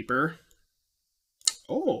want to dig deeper.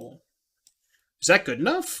 Oh. Is that good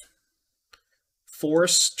enough?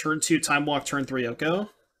 Force, turn 2, Time Walk, turn 3, Oko.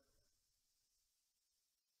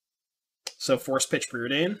 So Force, Pitch,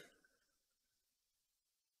 Preordain.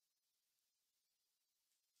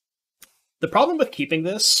 The problem with keeping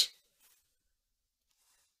this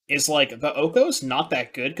is, like, the Oko's not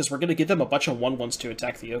that good, because we're going to give them a bunch of 1/1s to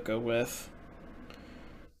attack the Oko with.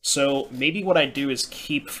 So maybe what I do is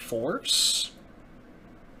keep Force,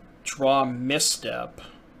 draw Misstep,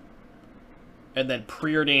 and then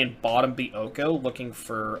preordain bottom the Oko, looking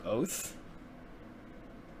for Oath.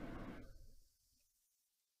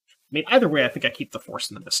 I mean, either way, I think I keep the Force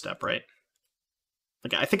and the Misstep, right?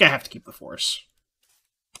 Like, I think I have to keep the Force.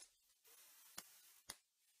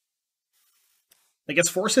 I guess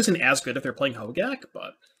Force isn't as good if they're playing Hogak,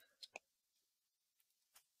 but...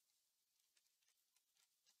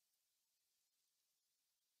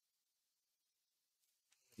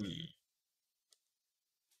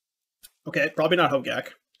 Okay, probably not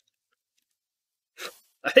Hogak.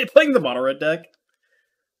 Are they playing the mono red deck?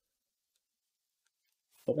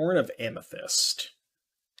 Thorn of Amethyst.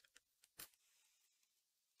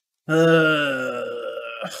 I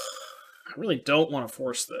really don't want to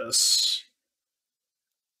force this.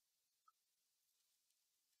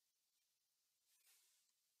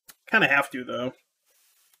 Kind of have to, though.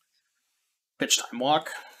 Pitch Time Walk.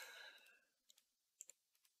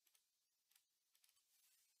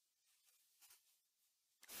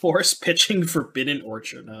 Force pitching Forbidden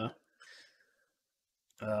Orchard, huh?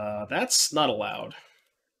 That's not allowed.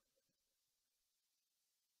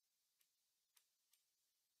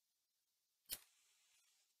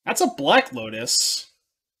 That's a Black Lotus.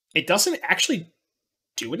 It doesn't actually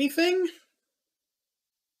do anything?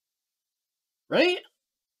 Right?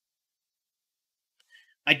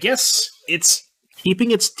 I guess it's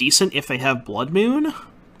keeping it's decent if they have Blood Moon.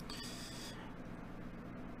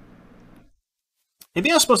 Maybe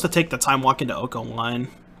I was supposed to take the Time Walk into Oko line.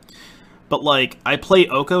 But, like, I play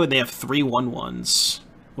Oko and they have 3 1/1s,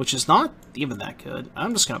 which is not even that good.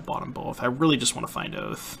 I'm just going to bottom both. I really just want to find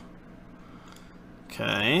Oath.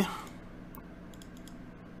 Okay.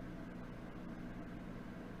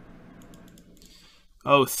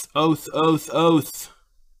 Oath, Oath, Oath, Oath.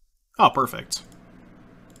 Oh, perfect.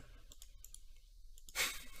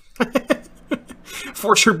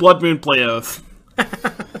 Force your Blood Moon, play Oath.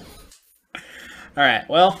 Alright,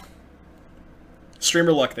 well.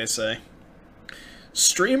 Streamer luck, they say.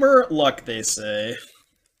 Streamer luck, they say.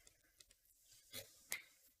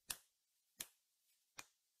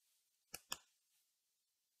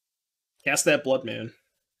 Cast that Blood Moon.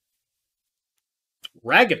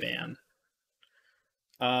 Ragavan.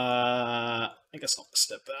 I guess I'll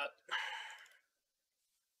step that.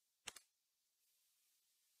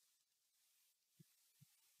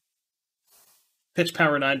 Pitch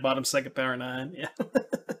power 9, bottom second power 9. Yeah.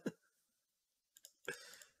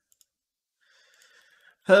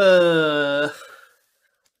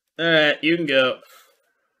 Alright, you can go.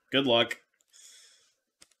 Good luck.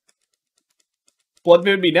 Blood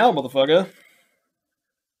Moon me now, motherfucker.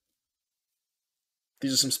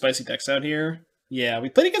 These are some spicy decks out here. Yeah, we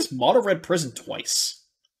played against Mono Red Prison twice.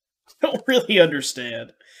 I don't really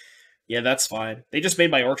understand. Yeah, that's fine. They just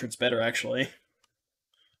made my orchards better, actually.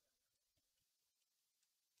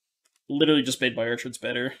 Literally just made my Orchards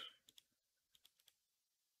better.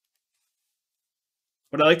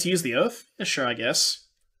 Would I like to use the Oath? Yeah, sure, I guess.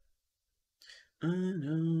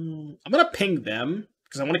 No. I'm gonna ping them,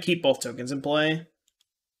 because I want to keep both tokens in play.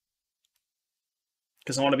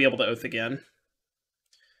 Because I want to be able to Oath again.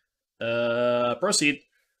 Proceed.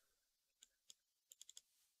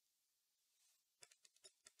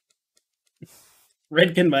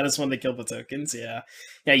 Red can -1 to kill the tokens, yeah.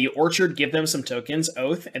 Yeah, you Orchard, give them some tokens,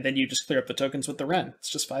 Oath, and then you just clear up the tokens with the Wren. It's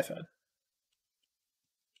just 5-head.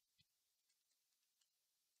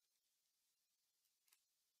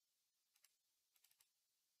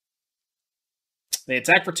 They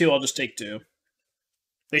attack for 2, I'll just take 2.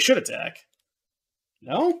 They should attack.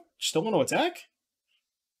 No? Still want to attack?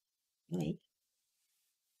 Alright.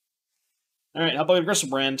 Alright, how about Aggressive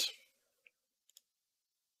Brand?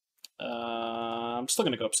 I'm still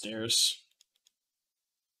gonna go upstairs.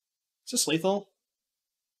 Is this lethal?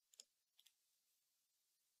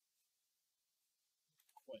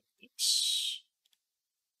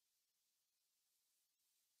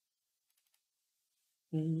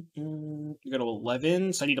 You go to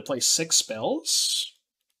 11, so I need to play 6 spells.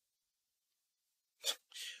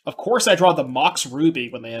 Of course I draw the Mox Ruby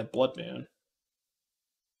when they have Blood Moon.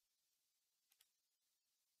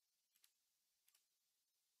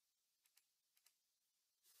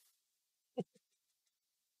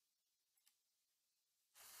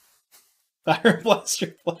 Fire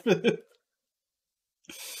Blaster Blood Moon.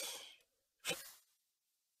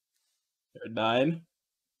 9.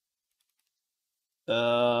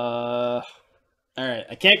 Alright,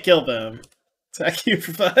 I can't kill them. Attack you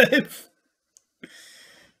for 5.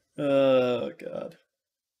 Oh, God.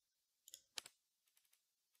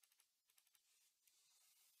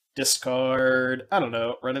 Discard. I don't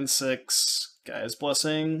know. Run in 6. Guy's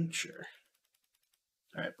Blessing. Sure.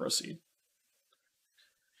 Alright, proceed.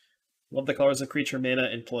 Love the colors of creature mana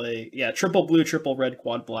in play. Yeah, triple blue, triple red,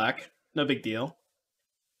 quad black. No big deal.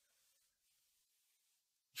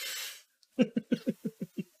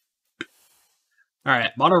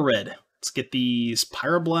 Alright, mono red. Let's get these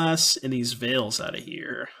Pyroblasts and these Veils out of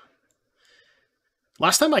here.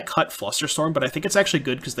 Last time I cut Flusterstorm, but I think it's actually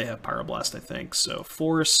good because they have Pyroblast, I think. So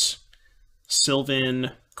Force,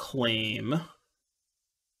 Sylvan, Claim.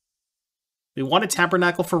 We want a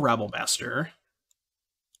Tabernacle for Rabblemaster.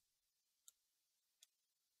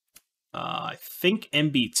 I think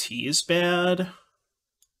MBT is bad. And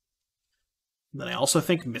then I also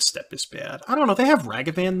think Misstep is bad. I don't know, they have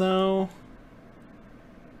Ragavan, though.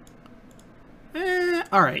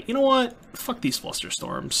 Alright, you know what? Fuck these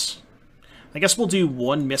Flusterstorms. I guess we'll do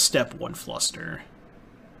 1 Misstep, 1 Fluster.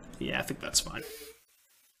 Yeah, I think that's fine.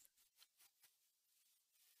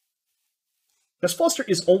 This Fluster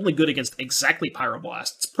is only good against exactly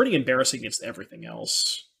Pyroblast. It's pretty embarrassing against everything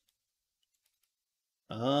else.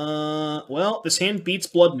 Well, this hand beats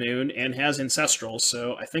Blood Moon and has Ancestral,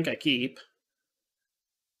 so I think I keep.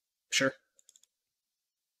 Sure.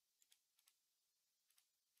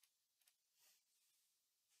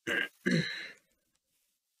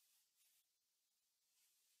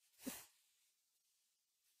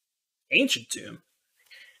 Ancient Tomb.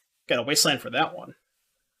 Got a Wasteland for that one.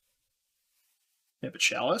 They have a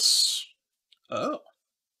Chalice. Oh.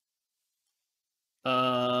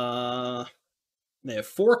 They have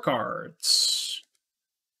 4 cards.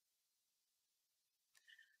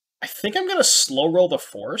 I think I'm gonna slow roll the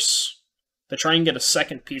Force to try and get a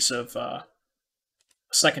second piece of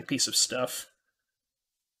stuff.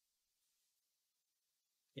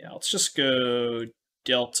 Yeah, let's just go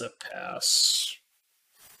Delta Pass.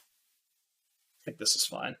 I think this is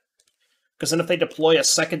fine. Because then if they deploy a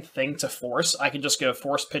second thing to Force, I can just go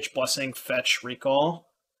Force, Pitch Blessing, Fetch, Recall.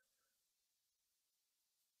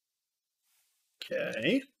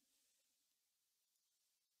 Okay.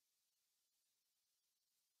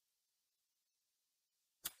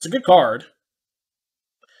 It's a good card.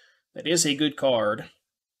 That is a good card.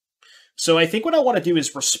 So I think what I want to do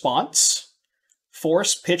is Response,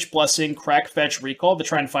 Force, Pitch Blessing, Crack, Fetch, Recall to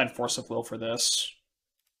try and find Force of Will for this.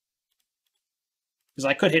 Because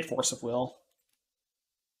I could hit Force of Will.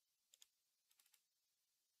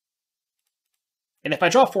 And if I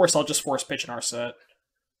draw Force, I'll just Force Pitch an Arset.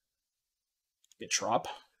 Get Trop.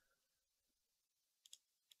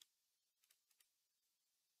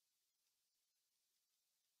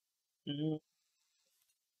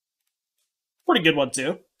 Pretty good one,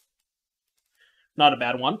 too. Not a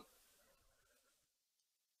bad one.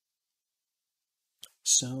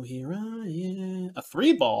 So here I am. A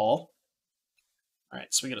 3-ball.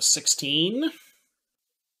 Alright, so we get a 16.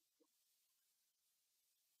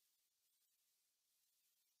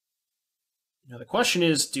 Now the question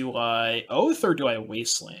is, do I Oath or do I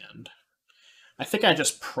Wasteland? I think I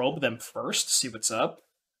just probe them first, see what's up.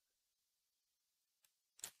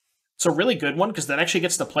 It's a really good one, because that actually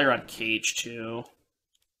gets the player on cage, too.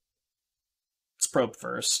 Let's probe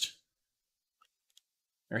first.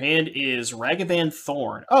 Their hand is Ragavan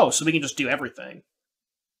Thorn. Oh, so we can just do everything.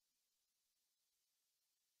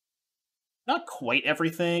 Not quite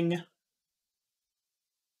everything.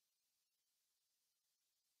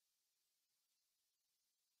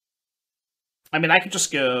 I mean, I could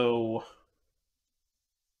just go...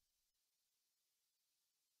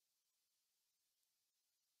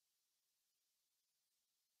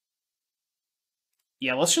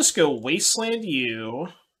 Yeah, let's just go Wasteland you.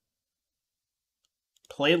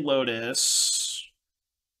 Play Lotus.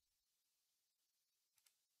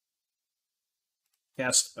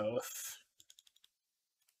 Cast Oath.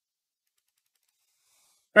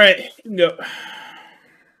 Alright, go.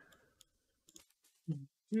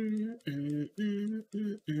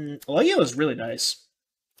 Allegio is really nice.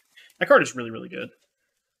 That card is really, really good.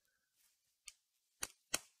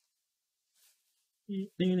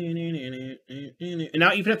 And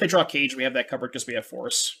now, even if they draw Cage, we have that covered because we have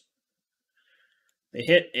Force. They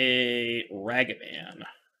hit a Ragavan.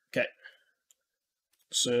 Okay.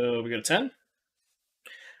 So we go to 10.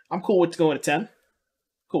 I'm cool with going to 10.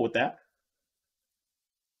 Cool with that.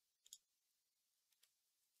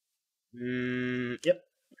 Yep.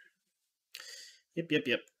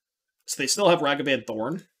 Yep. So they still have Ragavan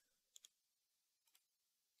Thorn.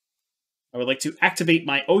 I would like to activate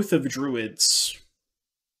my Oath of Druids.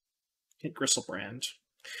 Hit Gristlebrand.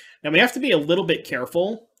 Now we have to be a little bit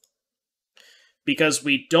careful because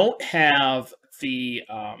we don't have the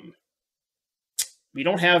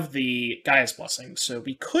Gaia's Blessing, so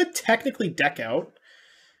we could technically deck out.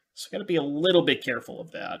 So we got to be a little bit careful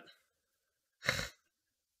of that.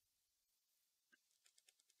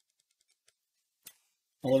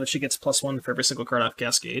 I love that she gets +1 for every single card off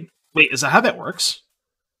Cascade. Wait, is that how that works?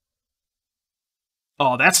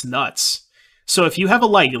 Oh, that's nuts. So if you have a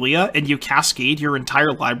Lailia and you cascade your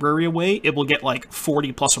entire library away, it will get like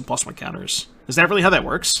 40 +1/+1 counters. Is that really how that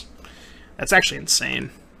works? That's actually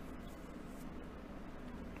insane.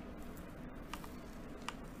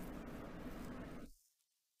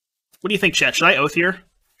 What do you think, chat? Should I Oath here?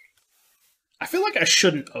 I feel like I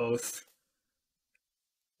shouldn't Oath.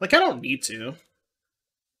 Like, I don't need to.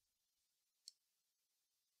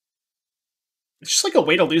 It's just like a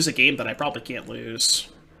way to lose a game that I probably can't lose.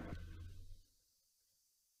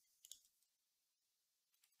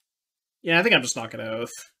 Yeah, I think I'm just not going to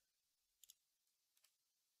Oath.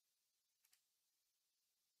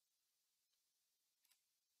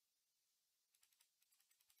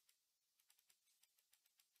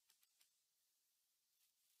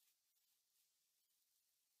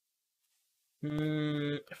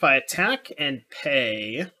 If I attack and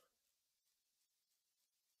pay...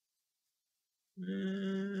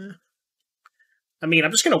 I mean,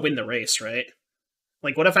 I'm just going to win the race, right?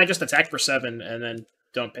 Like, what if I just attack for 7 and then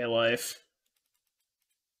don't pay life?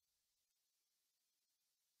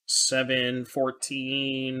 7,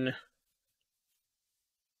 14...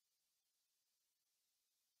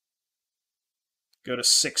 Go to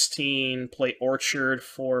 16, play Orchard,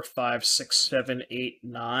 4, 5, 6, 7, 8,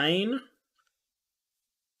 9.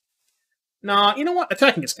 Nah, you know what?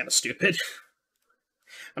 Attacking is kind of stupid.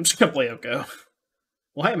 I'm just gonna play Oko.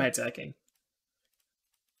 Why am I attacking?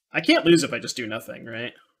 I can't lose if I just do nothing,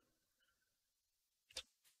 right?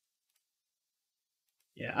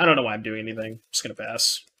 Yeah, I don't know why I'm doing anything. I'm just gonna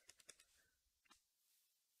pass.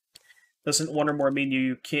 Doesn't one or more mean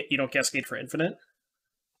you don't cascade for infinite?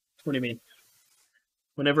 What do you mean?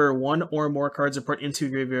 Whenever one or more cards are put into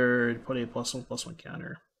graveyard, put a +1/+1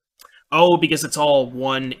 counter. Oh, because it's all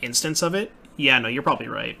one instance of it? Yeah, no, you're probably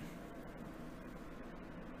right.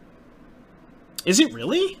 Is it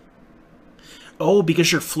really? Oh,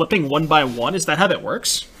 because you're flipping 1 by 1? Is that how that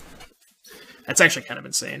works? That's actually kind of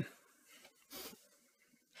insane.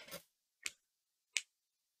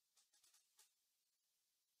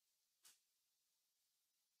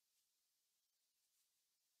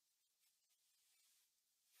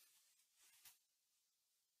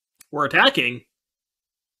 We're attacking.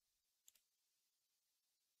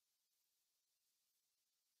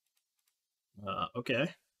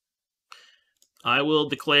 Okay. I will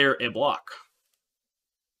declare a block.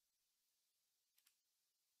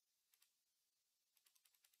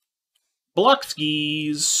 Block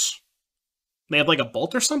skis. They have like a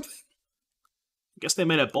bolt or something? I guess they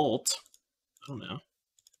made a bolt. I don't know.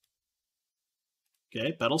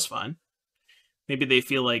 Okay, battle's fine. Maybe they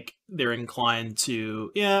feel like they're inclined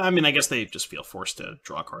to... Yeah, I mean, I guess they just feel forced to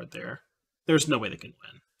draw a card there. There's no way they can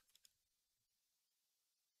win.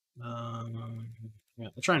 Yeah,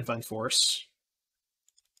 we'll try and find force.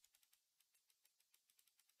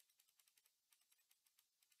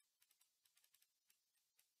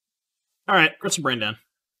 Alright, got some brain down.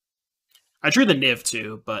 I drew the Niv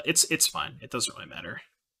too, but it's fine. It doesn't really matter.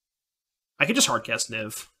 I could just hardcast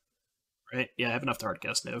Niv. Right? Yeah, I have enough to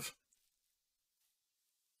hardcast Niv.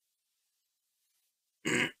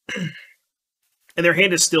 And their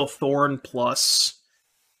hand is still Thorn plus...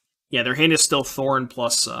 Yeah, their hand is still Thorn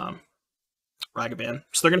plus Ragavan.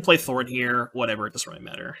 So they're going to play Thorn here. Whatever, it doesn't really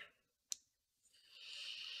matter.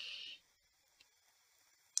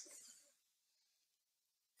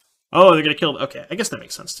 Oh, they're going to kill... Okay, I guess that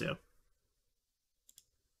makes sense too.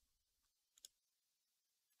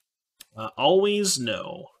 Always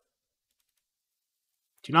no.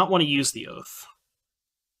 Do not want to use the Oath.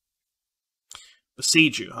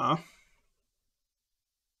 Besiege you, huh?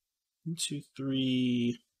 1, 2,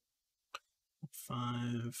 3,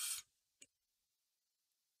 5.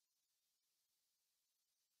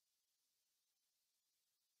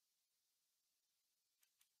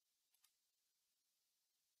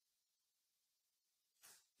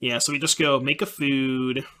 Yeah, so we just go make a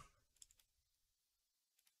food,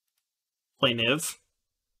 play Niv.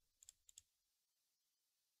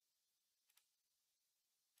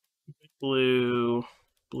 Blue,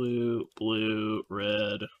 blue, blue,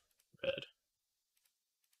 red, red.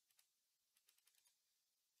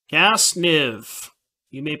 Cast Niv.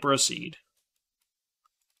 You may proceed.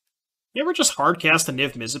 You ever just hardcast a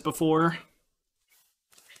Niv Mizzet before?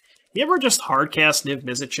 You ever just hardcast Niv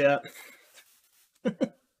Mizzet, chat?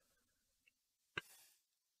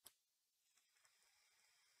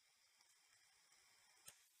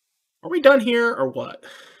 Are we done here, or what?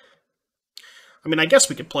 I mean, I guess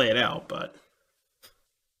we could play it out, but...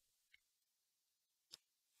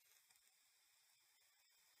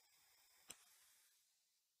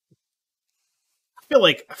 I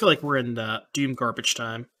feel like we're in Doom garbage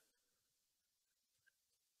time.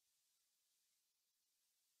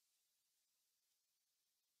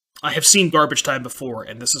 I have seen garbage time before,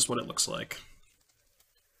 and this is what it looks like.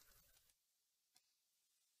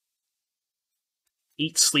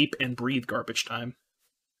 Eat, sleep, and breathe garbage time.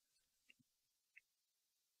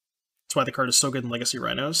 That's why the card is so good in Legacy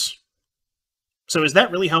Rhinos. So is that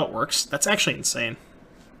really how it works? That's actually insane.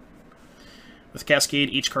 With Cascade,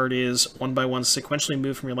 each card is 1 by 1 sequentially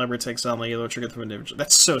moved from your library to exile on yellow trigger through individual.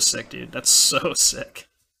 That's so sick, dude. That's so sick.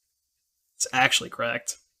 It's actually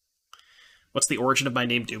cracked. What's the origin of my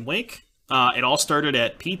name, Doomwake? It all started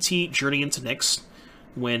at PT Journey into Nyx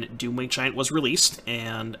when Doomwake Giant was released,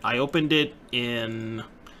 and I opened it in,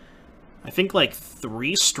 I think, like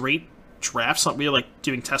 3 straight drafts. We were like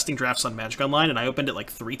doing testing drafts on Magic Online, and I opened it like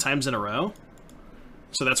 3 times in a row.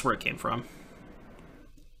 So that's where it came from.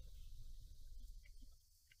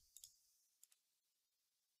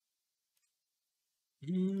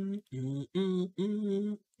 I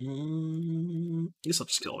guess I'll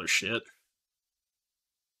just kill all their shit.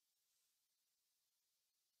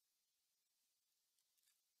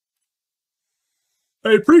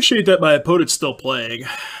 I appreciate that my opponent's still playing.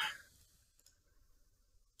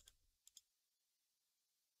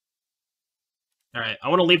 Alright, I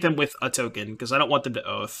want to leave them with a token, because I don't want them to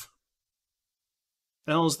Oath.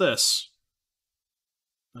 The hell is this?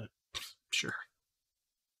 Sure.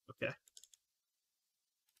 Okay.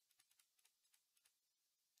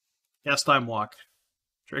 Cast Time Walk.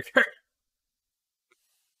 Trigger.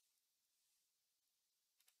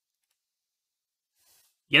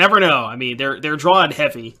 You never know. I mean, they're drawing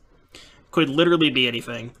heavy. Could literally be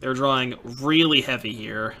anything. They're drawing really heavy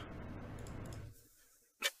here.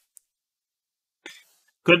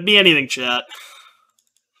 Could be anything, chat.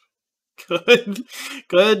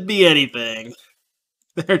 Could be anything.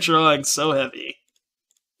 They're drawing so heavy.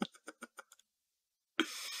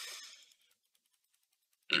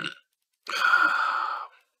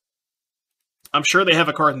 I'm sure they have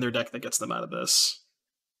a card in their deck that gets them out of this.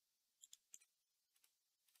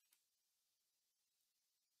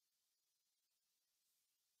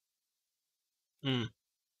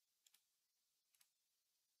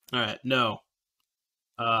 Alright, no.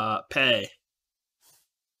 Pay.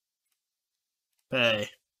 Pay.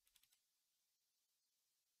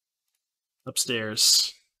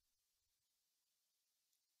 Upstairs.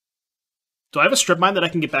 Do I have a strip mine that I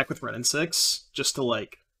can get back with Ren and 6? Just to,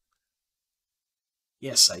 like...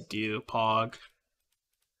 Yes, I do, Pog.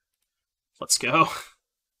 Let's go.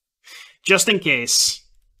 Just in case.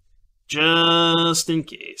 Just in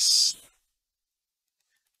case.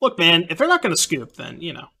 Look, man, if they're not going to scoop, then,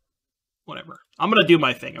 you know, whatever. I'm going to do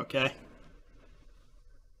my thing, okay?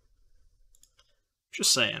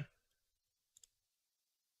 Just saying.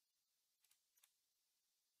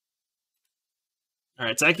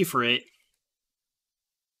 Alright, attack you for 8.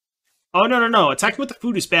 Oh, no. Attacking with the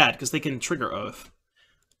food is bad, because they can trigger Oath.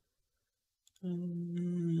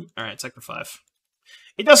 Alright, attack for 5.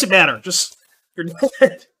 It doesn't matter, just... You're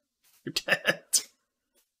dead. You're dead.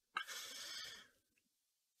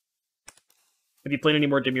 Have you played any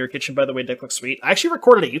more Demure Kitchen, by the way? Deck looks sweet. I actually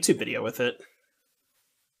recorded a YouTube video with it.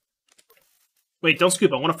 Wait, don't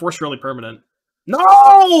scoop. I want to force your only permanent.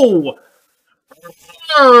 No!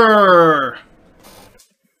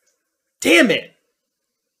 Damn it!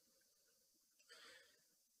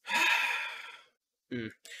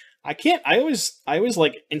 I can't. I always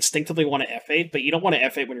like instinctively want to F8, but you don't want to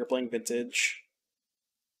F8 when you're playing Vintage.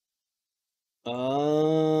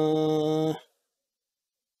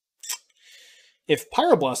 If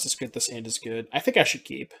Pyroblast is good, this hand is good. I think I should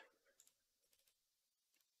keep.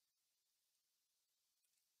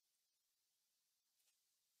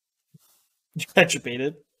 You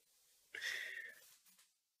debated.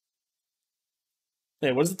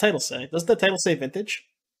 Wait, what does the title say? Doesn't the title say Vintage?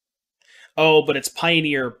 Oh, but it's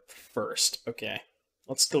Pioneer first. Okay.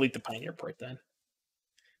 Let's delete the Pioneer part then.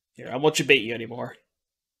 Here, I won't debate you anymore.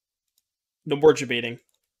 No more debating.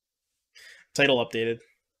 Title updated.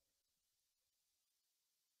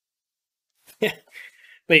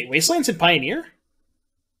 Wait, Wasteland's in Pioneer?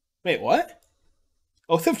 Wait, what?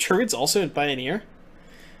 Oath of Druids also in Pioneer?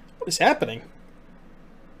 What is happening?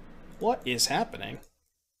 What is happening?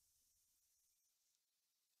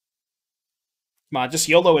 Come on, just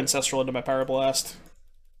YOLO Ancestral into my Pyroblast.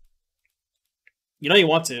 You know you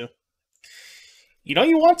want to. You know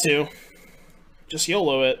you want to. Just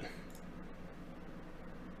YOLO it.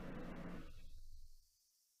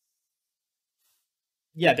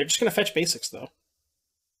 Yeah, they're just going to fetch basics, though.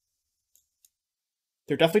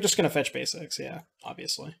 They're definitely just going to fetch basics, yeah,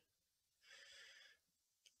 obviously.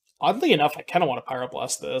 Oddly enough, I kind of want to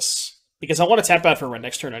Pyroblast this, because I want to tap out for run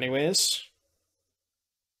next turn anyways.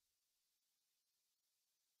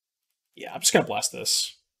 Yeah, I'm just going to blast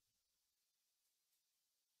this.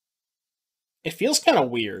 It feels kind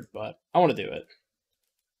of weird, but I want to do it.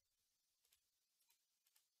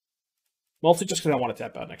 Mostly just because I want to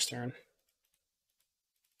tap out next turn.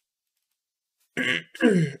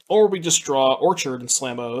 Or we just draw Orchard and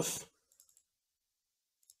slam Oath.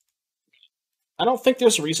 I don't think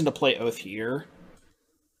there's a reason to play Oath here.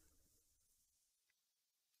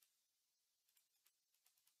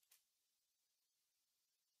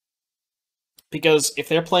 Because if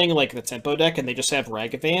they're playing like the tempo deck and they just have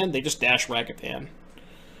Ragavan, they just dash Ragavan.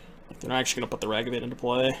 Like, they're not actually going to put the Ragavan into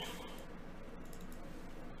play.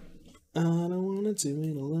 I don't want to do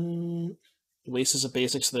it alone. Waste is a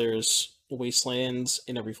basic, so there's Wastelands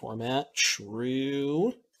in every format.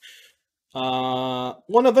 True. Well,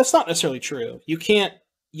 no, that's not necessarily true. You can't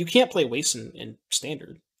play Waste in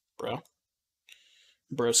Standard, bro.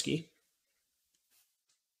 Broski.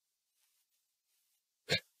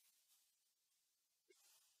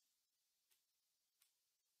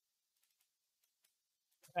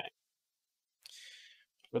 Okay.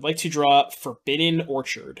 Would like to draw Forbidden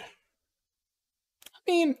Orchard. I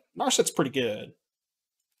mean, Narset's pretty good.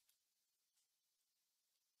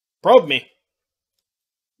 Probe me.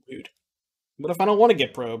 Rude. What if I don't want to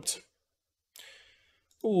get probed?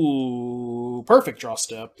 Ooh, perfect draw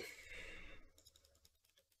step.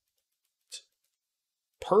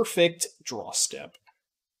 Perfect draw step.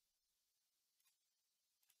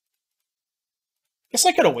 Guess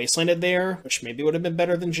I could have Wastelanded there, which maybe would have been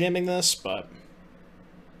better than jamming this, but...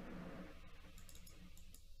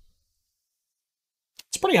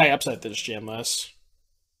 It's pretty high upside to just jam this.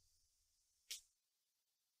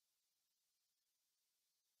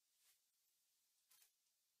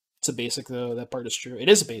 It's a basic, though. That part is true. It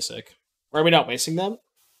is a basic. Or are we not wasting them?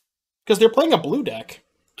 Because they're playing a blue deck.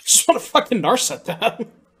 I just want to fucking Narset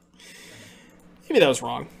them. Maybe that was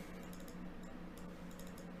wrong.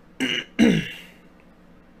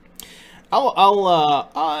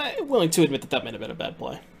 I'm willing to admit that might have been a bad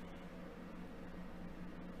play.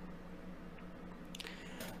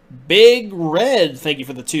 Big Red, thank you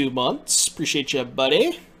for the 2 months. Appreciate you,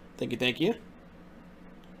 buddy. Thank you, thank you.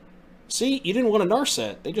 See, you didn't want a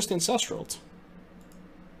Narset. They just Ancestraled.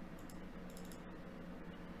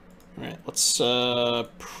 Alright, let's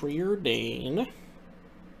preordain.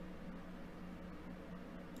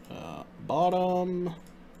 Bottom,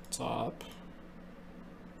 top.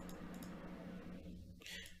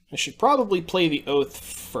 I should probably play the Oath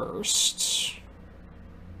first.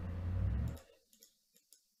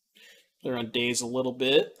 They're on daze a little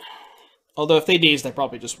bit. Although if they dazed, I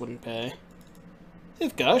probably just wouldn't pay. They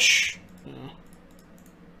have Gush. Yeah.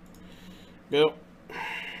 Go.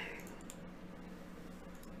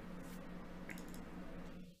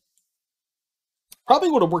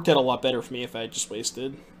 Probably would have worked out a lot better for me if I had just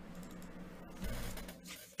wasted.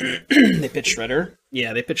 They pitched Shredder.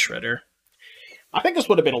 Yeah, they pitched Shredder. I think this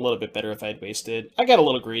would have been a little bit better if I had wasted. I got a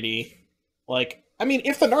little greedy. Like, I mean,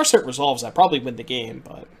 if the Narset resolves, I probably win the game,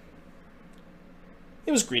 but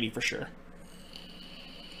it was greedy for sure.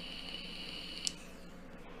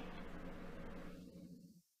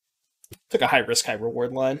 Took a high risk, high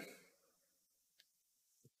reward line.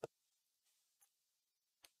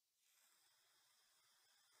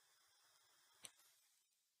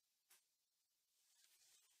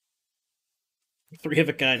 Three of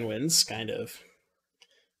a kind wins, kind of.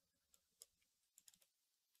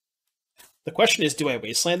 The question is, do I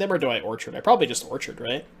Wasteland them or do I Orchard? I probably just Orchard,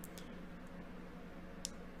 right?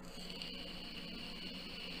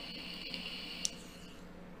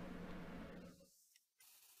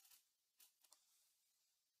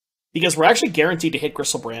 Because we're actually guaranteed to hit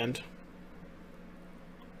Gristlebrand.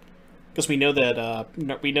 Because we know that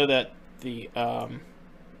we know that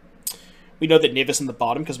Niv is in the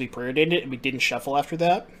bottom because we preordained it and we didn't shuffle after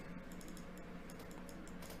that.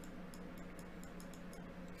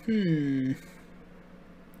 We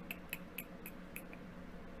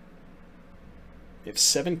have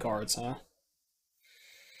 7 cards, huh?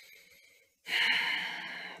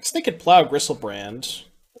 So they could plow Gristlebrand.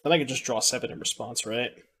 Then I could just draw 7 in response,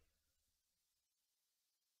 right?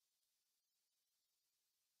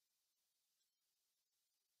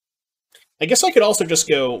 I guess I could also just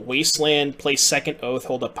go Wasteland, play second Oath,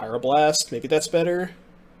 hold up Pyroblast. Maybe that's better.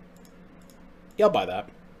 Yeah, I'll buy that.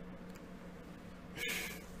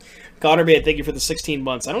 Connor Man, thank you for the 16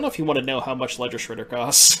 months. I don't know if you want to know how much Ledger Shredder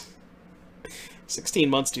costs. 16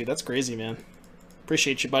 months, dude. That's crazy, man.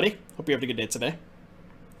 Appreciate you, buddy. Hope you have a good day today.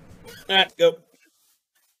 Alright, go.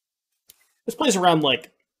 This plays around,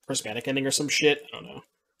 like, Prismatic Ending or some shit. I don't know.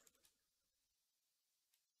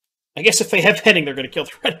 I guess if they have Ending, they're going to kill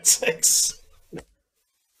the red 6.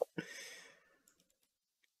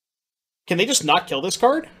 Can they just not kill this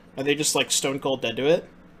card? Are they just, like, stone cold dead to it?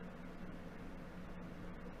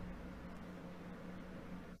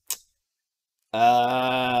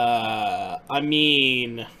 I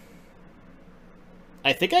mean...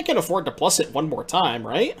 I think I can afford to plus it one more time,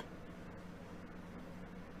 right?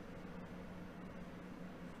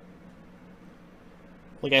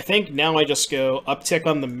 Like, I think now I just go uptick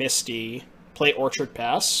on the Misty, play Orchard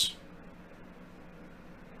Pass.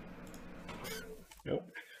 Nope.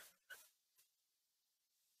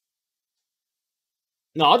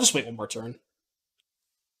 No, I'll just wait one more turn.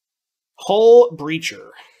 Hull Breacher.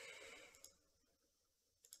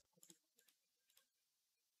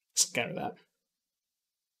 Let's counter that.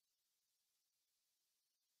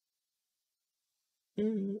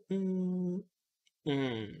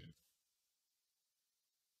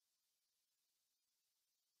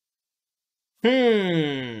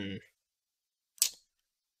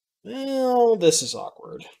 Well, this is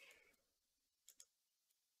awkward.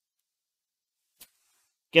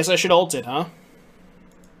 Guess I should ult it, huh?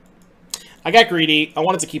 I got greedy. I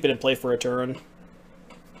wanted to keep it in play for a turn.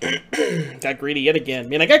 Got greedy yet again.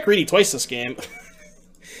 Man, I got greedy twice this game.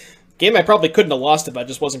 Game I probably couldn't have lost if I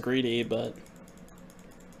just wasn't greedy, but...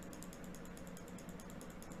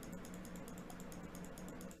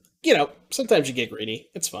 You know, sometimes you get greedy.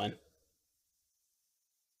 It's fine.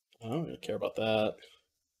 I don't really care about that.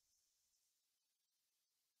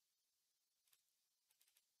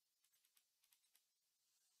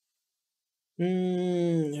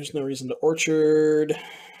 There's no reason to Orchard.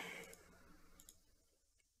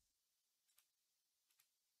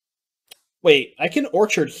 Wait, I can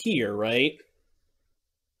Orchard here, right?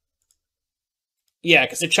 Yeah,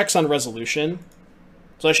 because it checks on resolution.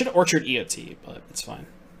 So I should Orchard EOT, but it's fine.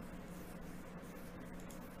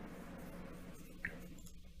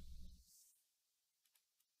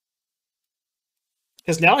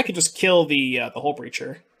 Because now I can just kill the Hull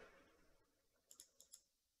Breacher.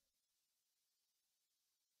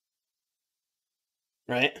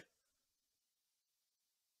 Right?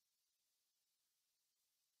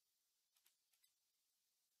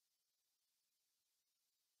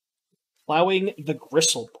 Plowing the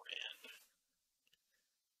Gristlebrand.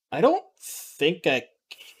 I don't think I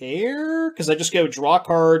care, because I just go draw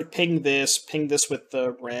card, ping this with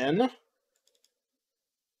the Wren. I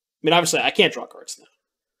mean, obviously, I can't draw cards now.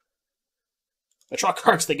 I draw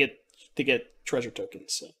cards to get treasure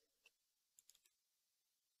tokens. So.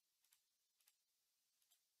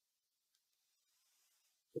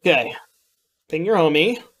 Okay, ping your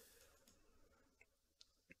homie.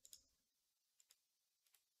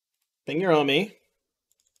 Ping your homie.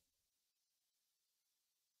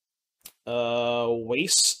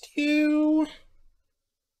 Waste you?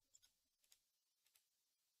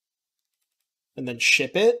 And then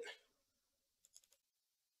ship it?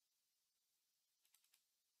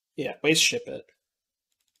 Yeah, waste ship it.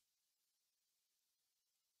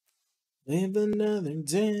 Live another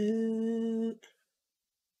day.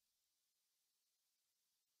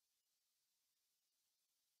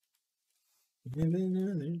 Live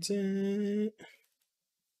another day.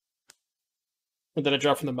 What did I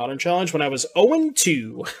drop from the Modern Challenge? When I was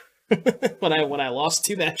 0-2. when I lost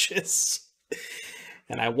 2 matches.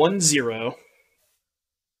 And I won 0.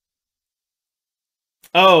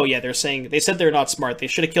 Oh, yeah, they said they're not smart. They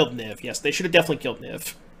should have killed Niv. Yes, they should have definitely killed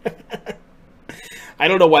Niv. I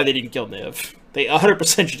don't know why they didn't kill Niv. They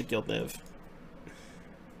 100% should have killed Niv.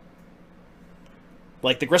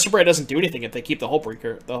 Like, the Gristlebrand doesn't do anything if they keep the Hull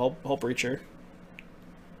Breacher.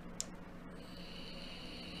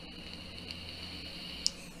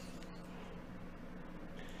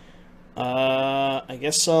 I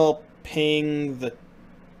guess I'll ping the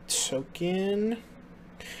token.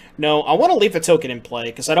 No, I want to leave the token in play,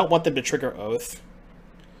 because I don't want them to trigger Oath.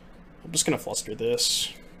 I'm just going to fluster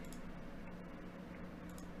this.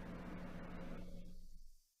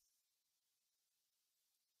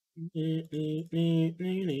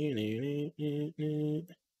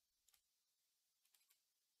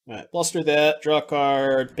 Alright, bluster that, draw a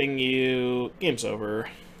card, ping you, game's over.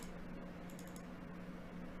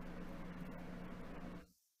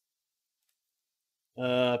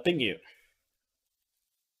 Ping you.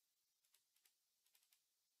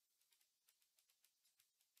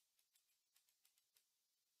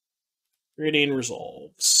 Reading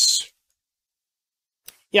resolves.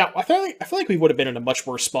 Yeah, I feel like we would have been in a much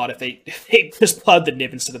worse spot if they just plowed the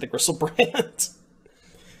Niv instead of the Gristlebrand.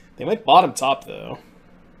 They went bottom top though.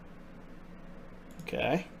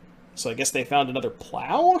 Okay. So I guess they found another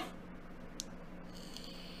plow?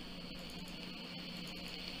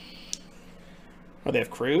 Oh, they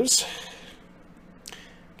have crews?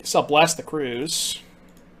 Guess I'll blast the crews.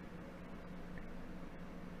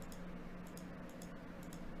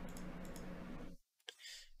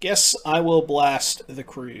 Guess I will blast the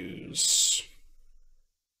crews.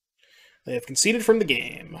 They have conceded from the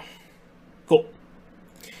game. Cool.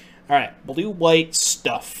 Alright, blue-white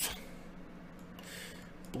stuff.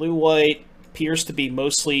 Blue-white appears to be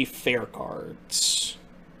mostly fair cards.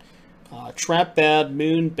 Trap bad,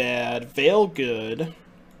 Moon bad, Veil good,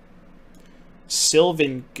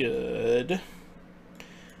 Sylvan good.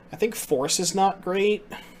 I think Force is not great.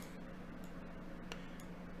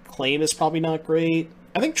 Claim is probably not great.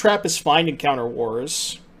 I think Trap is fine in Counter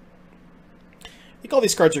Wars. I think all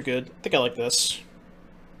these cards are good. I think I like this.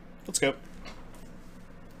 Let's go.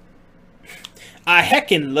 I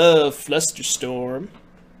heckin' love Flusterstorm.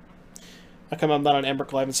 How come I'm not on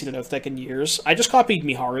Emrakul? I haven't seen an Oath deck in years. I just copied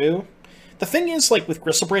Miharu. The thing is, like, with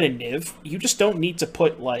Gristlebrand and Niv, you just don't need to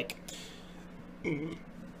put, like...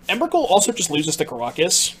 Emrakul also just loses to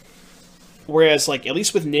Karakas. Whereas, like, at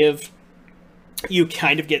least with Niv, you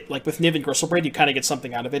kind of get... Like, with Niv and Gristlebrand, you kind of get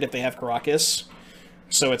something out of it if they have Karakas.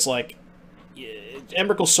 So it's like...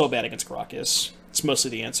 Emrakul's so bad against Karakas. It's mostly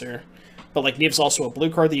the answer. But, like, Niv's also a blue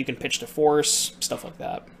card that you can pitch to Force. Stuff like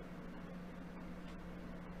that.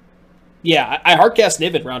 Yeah, I hardcast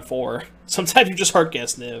Niv in round 4. Sometimes you just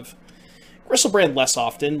hardcast Niv. Gristlebrand less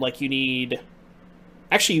often, like you need...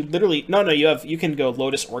 Actually, you literally... No, you can go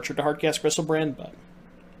Lotus Orchard to hardcast Gristlebrand, but...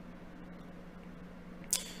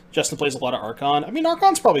 Justin plays a lot of Archon. I mean,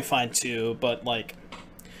 Archon's probably fine too, but, like...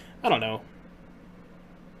 I don't know.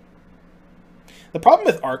 The problem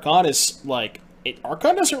with Archon is, like...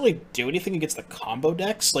 Archon doesn't really do anything against the combo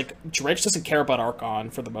decks. Like, Dredge doesn't care about Archon,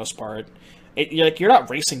 for the most part. You're not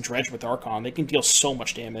racing Dredge with Archon. They can deal so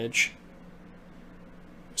much damage.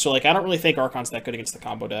 So, like, I don't really think Archon's that good against the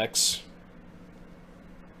combo decks.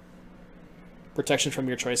 Protection from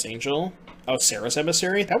your choice Angel. Oh, Sarah's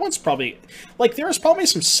Emissary? That one's probably... Like, there's probably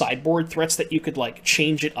some sideboard threats that you could, like,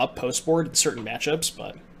 change it up post-board in certain matchups,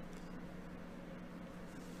 but...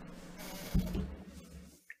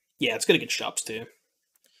 Yeah, it's good against shops, too.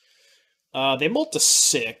 They molt to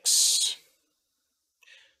 6.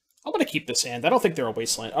 I'm going to keep this hand. I don't think they're a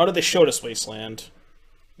Wasteland. Oh, no, they showed us Wasteland.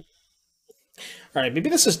 Alright, maybe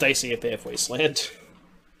this is dicey if they have Wasteland.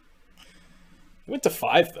 Went to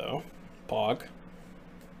 5, though. Pog.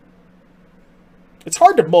 It's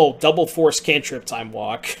hard to mull double force cantrip time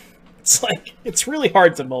walk. It's like, it's really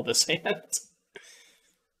hard to mull this hand.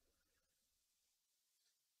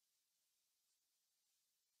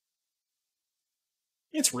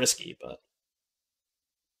 It's risky, but...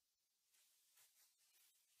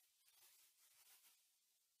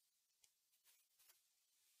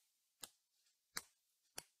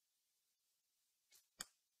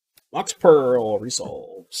 Mox Pearl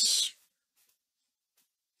resolves.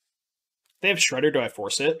 They have Shredder, do I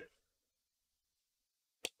force it?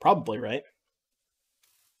 Probably, right?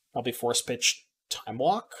 Probably force pitch Time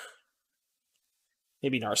Walk.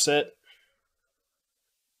 Maybe Narset.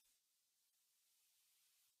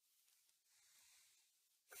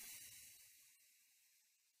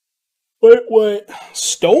 Wait.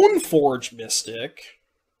 Stoneforge Mystic?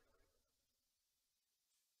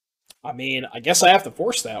 I mean, I guess I have to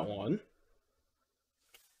force that one.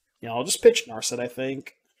 Yeah, I'll just pitch Narset, I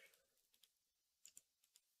think.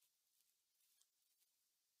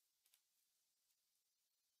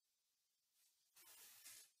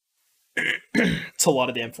 It's a lot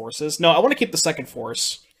of damn forces. No, I want to keep the second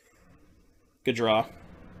force. Good draw.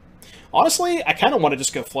 Honestly, I kind of want to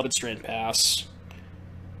just go Flooded Strand Pass.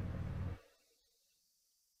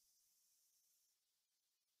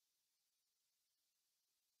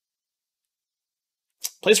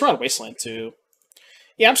 Plays around Wasteland, too.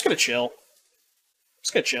 Yeah, I'm just going to chill.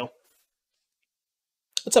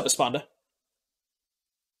 What's up, Esponda?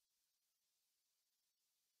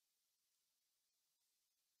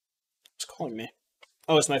 Who's calling me?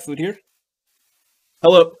 Oh, is my food here?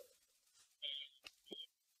 Hello.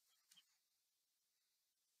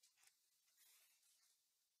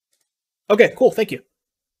 Okay, cool. Thank you.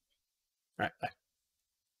 All right, bye.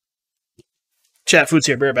 Chat, food's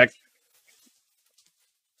here. Be right back.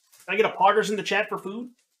 Can I get a poggers in the chat for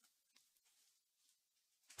food?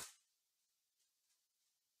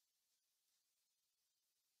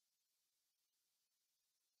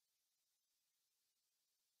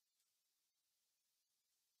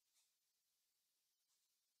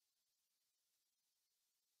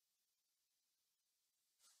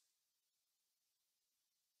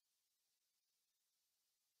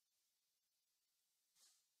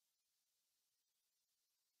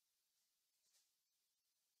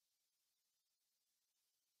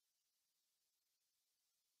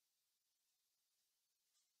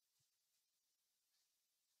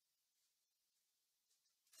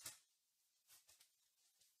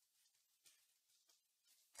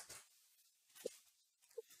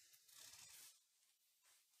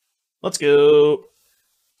 Let's go. All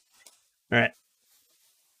right.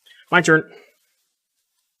 My turn.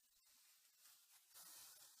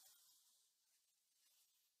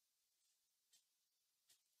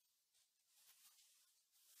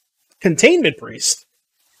 Containment Priest.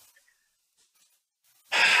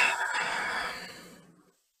 How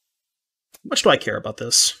much do I care about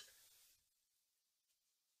this?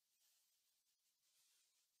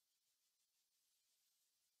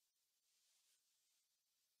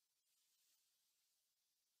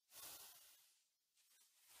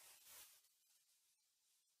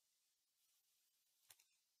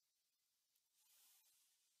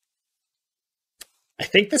 I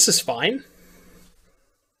think this is fine.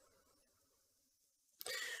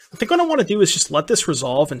 I think what I want to do is just let this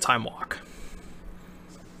resolve and Time Walk.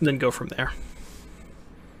 And then go from there.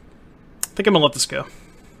 I think I'm going to let this go.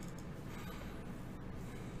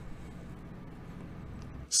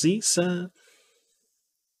 Z-set.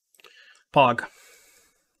 Pog.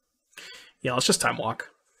 Yeah, let's just Time Walk.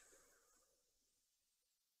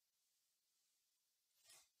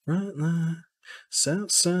 Right line.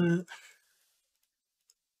 South side.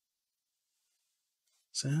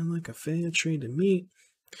 Sound like a fair trade to meet.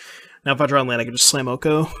 Now if I draw land, I can just slam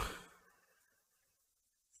Oko.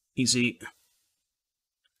 Easy.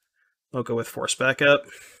 Oko with force backup.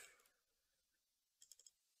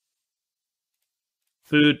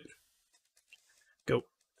 Food. Go.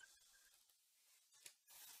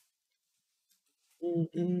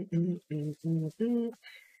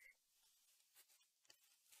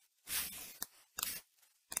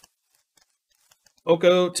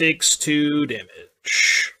 Oko takes 2 damage.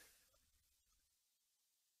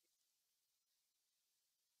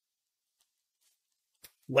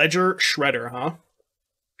 Ledger Shredder, huh?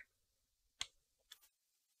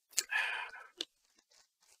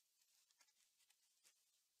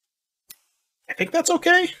 I think that's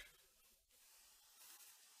okay.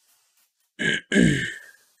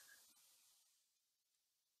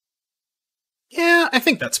 Yeah, I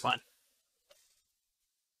think that's fine. I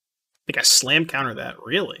think I slam counter that,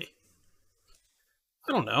 really?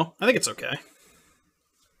 I don't know. I think it's okay.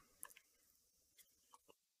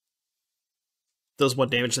 Does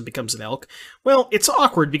what damage that becomes an elk? Well, it's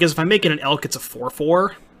awkward because if I make it an elk, it's a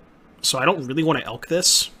 4/4. So I don't really want to elk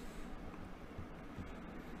this.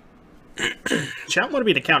 Chat wanted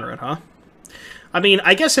me to counter it, huh? I mean,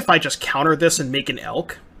 I guess if I just counter this and make an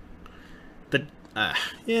elk,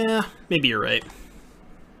 yeah, maybe you're right.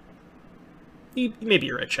 Maybe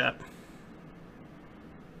you're right, chat.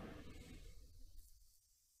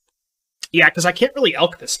 Yeah, because I can't really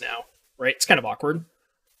elk this now, right? It's kind of awkward.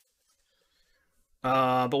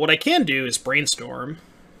 But what I can do is brainstorm.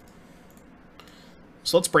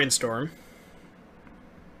 So let's brainstorm.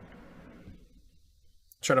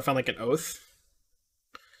 Try to find like an oath.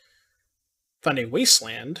 Find a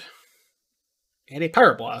wasteland. And a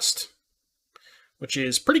pyroblast. Which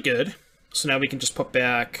is pretty good. So now we can just put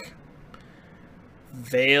back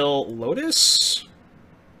Veil Lotus.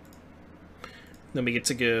 Then we get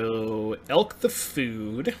to go Elk the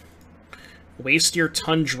Food, Waste Your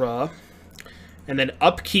Tundra, and then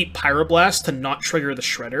upkeep Pyroblast to not trigger the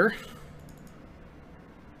Shredder.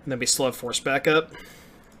 And then we still have Force backup.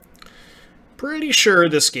 Pretty sure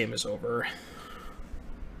this game is over.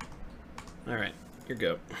 Alright, your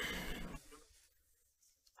go.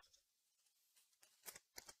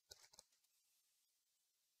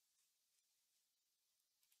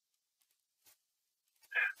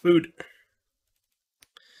 Food.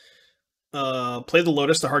 Play the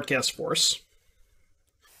Lotus to hardcast Force.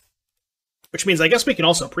 Which means I guess we can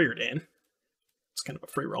also preordain. It's kind of a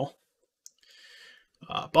free roll.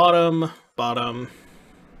 Bottom.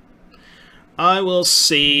 I will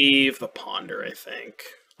save the Ponder, I think.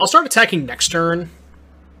 I'll start attacking next turn.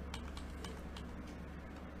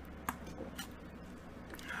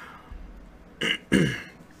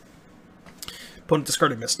 Opponent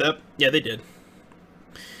discarded Misstep. Yeah, they did.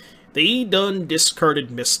 They done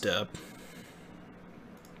discarded Misstep.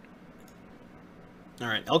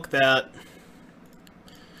 Alright, elk that.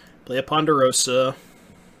 Play a Ponderosa.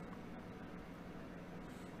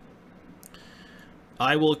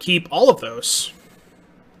 I will keep all of those.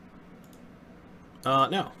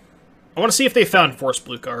 No. I want to see if they found Force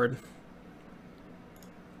Blue card.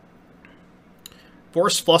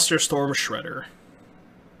 Force Flusterstorm Shredder.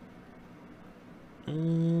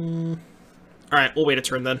 Alright, we'll wait a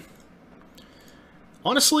turn then.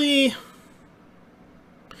 Honestly,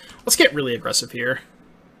 let's get really aggressive here.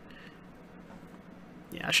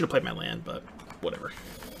 Yeah, I should have played my land, but whatever.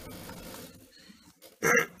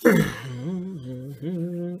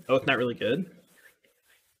 Oh, it's not really good.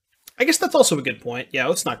 I guess that's also a good point. Yeah,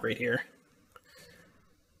 it's not great here.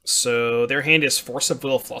 So their hand is Force of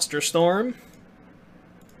Will Flusterstorm.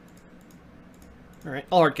 Alright,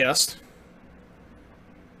 I'll hardcast.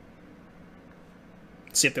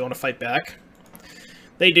 See if they want to fight back.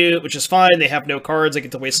 They do, which is fine. They have no cards. I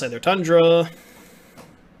get to wasteland their Tundra.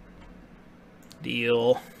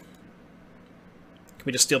 Deal. Can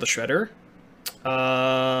we just steal the Shredder?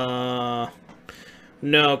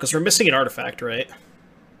 No, because we're missing an artifact, right?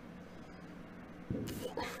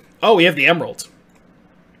 Oh, we have the Emerald.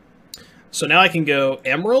 So now I can go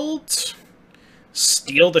Emerald,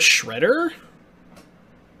 steal the Shredder.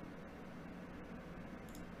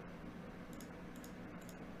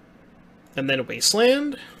 And then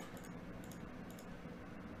Wasteland.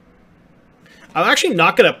 I'm actually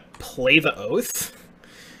not going to play the Oath,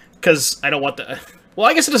 because I don't want the... Well,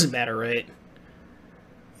 I guess it doesn't matter, right?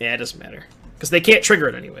 Yeah, it doesn't matter. Because they can't trigger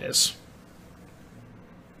it anyways.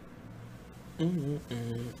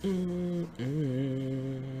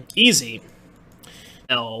 Easy.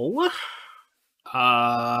 L.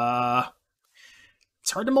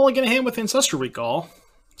 It's hard to mulligan a hand with Ancestral Recall,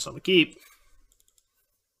 so I'm gonna keep.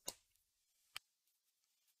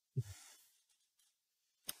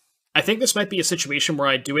 I think this might be a situation where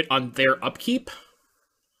I do it on their upkeep.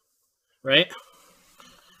 Right?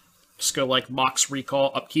 Just go like Mox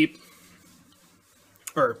Recall upkeep.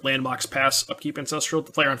 Or land Mox Pass upkeep Ancestral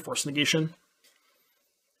to play on Force Negation.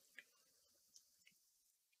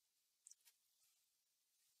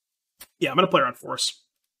 Yeah, I'm going to play around Force.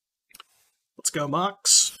 Let's go,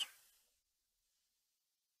 Mox.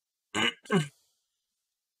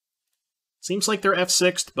 Seems like they're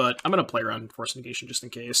F6'd, but I'm going to play around Force Negation just in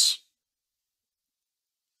case.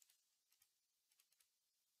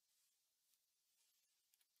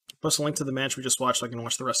 Post a link to the match we just watched so I can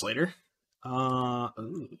watch the rest later.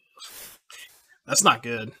 Ooh. That's not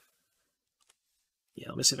good. Yeah,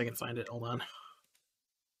 let me see if I can find it. Hold on.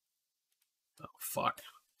 Oh, fuck.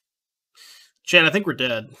 Chat, I think we're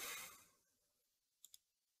dead.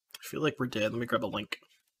 I feel like we're dead. Let me grab a link.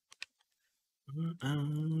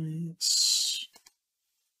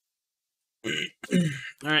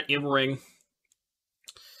 Alright, you have a ring.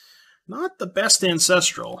 Not the best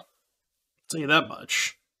Ancestral. I'll tell you that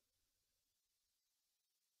much.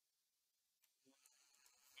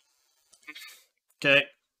 Okay.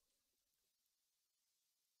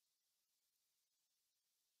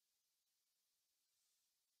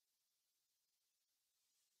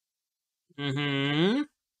 Mm-hmm.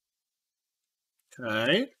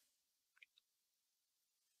 Okay.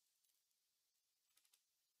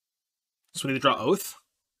 So we need to draw Oath.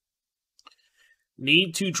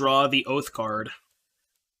 Need to draw the Oath card.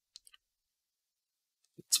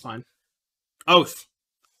 It's fine. Oath.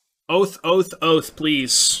 Oath, oath, oath,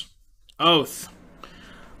 please. Oath.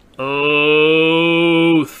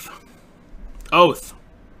 Oath. Oath.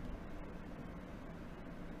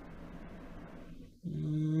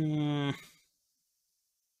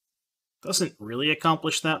 Doesn't really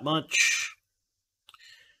accomplish that much.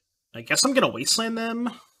 I guess I'm gonna Wasteland them.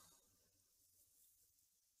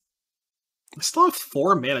 I still have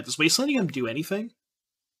 4 mana. Does Wastelanding them do anything?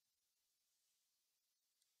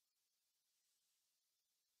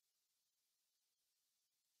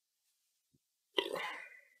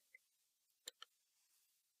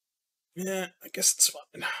 Yeah, I guess it's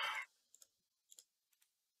fine.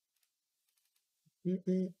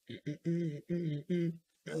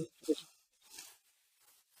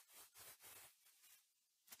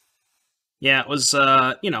 Yeah, it was,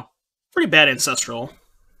 you know, pretty bad Ancestral.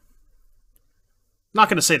 Not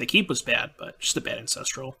gonna say the Keep was bad, but just a bad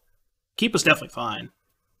Ancestral. Keep was definitely fine. I'm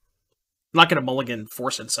not gonna mulligan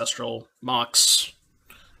Force Ancestral, Mox,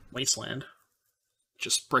 Wasteland.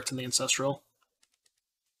 Just bricked in the Ancestral.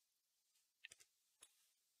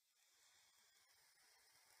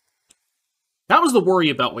 That was the worry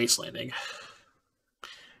about Wastelanding.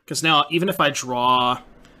 Because now, even if I draw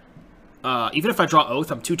Oath,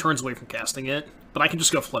 I'm 2 turns away from casting it. But I can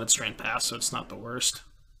just go Flooded Strand Pass, so it's not the worst.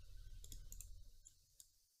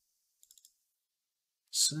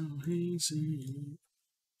 So easy.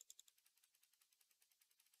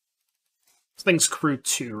 This thing's crew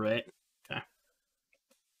 2, right? Okay.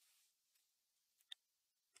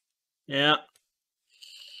 Yeah.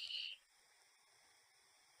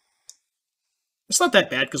 It's not that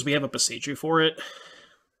bad because we have a Beseiju for it.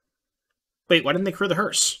 Wait, why didn't they crew the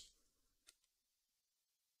hearse?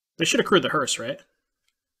 They should have crewed the hearse, right?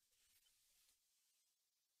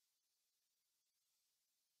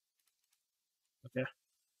 Okay.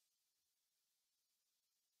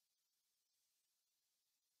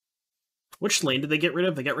 Which lane did they get rid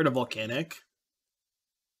of? They got rid of Volcanic.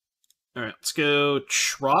 Alright, let's go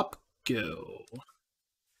Trop Go.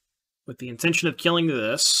 With the intention of killing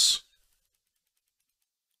this.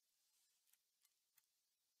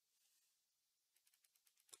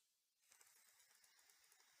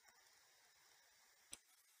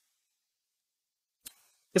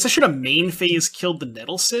 Guess I should have main phase killed the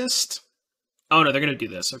Nettle Cyst. Oh no, they're gonna do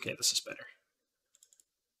this. Okay, this is better.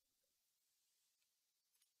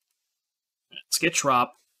 Let's get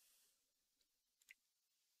Trop.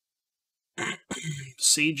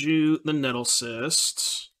 Seiju the Nettle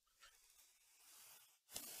Cyst.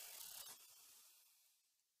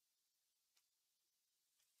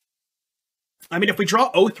 I mean, if we draw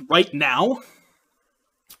Oath right now,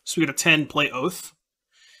 so we get a 10, play Oath.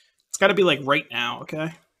 It's got to be like right now,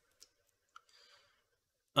 okay?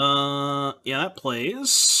 Yeah, that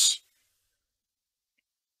plays.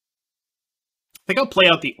 I think I'll play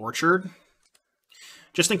out the Orchard.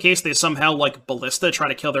 Just in case they somehow, like, Ballista, try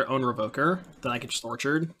to kill their own Revoker, then I can just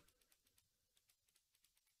Orchard.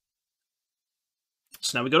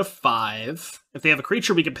 So now we go to 5. If they have a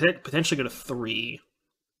creature, we could potentially go to 3.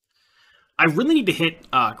 I really need to hit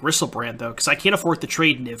Gristlebrand, though, because I can't afford to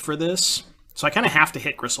trade Niv for this. So I kind of have to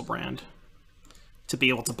hit Gristlebrand to be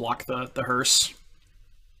able to block the hearse.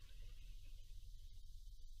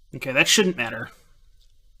 Okay, that shouldn't matter.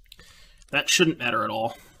 That shouldn't matter at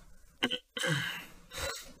all.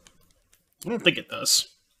 I don't think it does.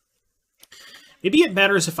 Maybe it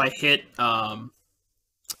matters if I hit... Well,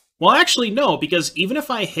 actually, no, because even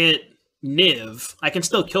if I hit Niv, I can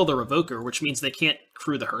still kill the Revoker, which means they can't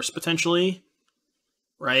crew the hearse, potentially.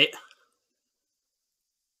 Right?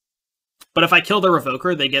 But if I kill the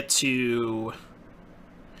Revoker, they get to...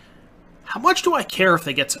 How much do I care if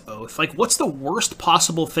they get to Oath? Like, what's the worst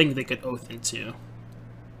possible thing they could Oath into?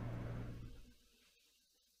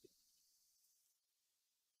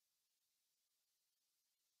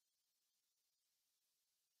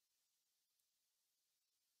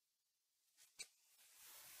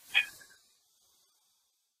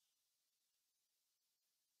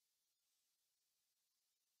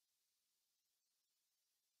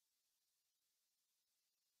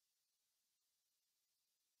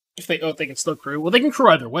 If they Oath, they can still crew. Well, they can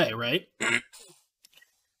crew either way, right?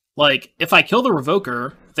 Like, if I kill the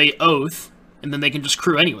Revoker, they Oath, and then they can just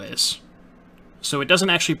crew anyways. So it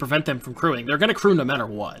doesn't actually prevent them from crewing. They're going to crew no matter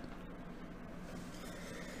what.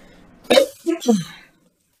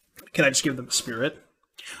 Can I just give them a Spirit?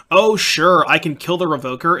 Oh, sure, I can kill the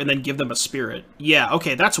Revoker and then give them a Spirit. Yeah,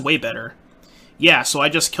 okay, that's way better. Yeah, so I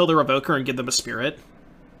just kill the Revoker and give them a Spirit.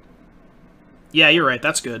 Yeah, you're right,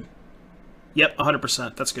 that's good. Yep,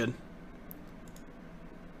 100%. That's good.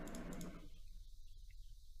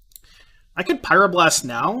 I could Pyroblast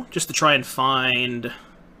now, just to try and find...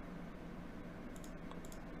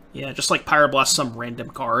 Yeah, just like Pyroblast some random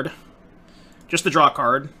card. Just to draw a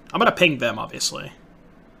card. I'm gonna ping them, obviously.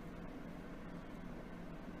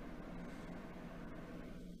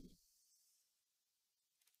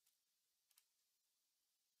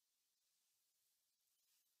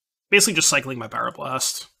 Basically just cycling my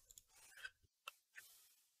Pyroblast.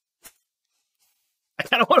 I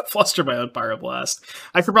kind of want to fluster my own Pyroblast.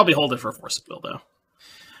 I could probably hold it for Force of Will, though.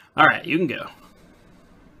 Alright, you can go.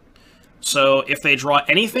 So, if they draw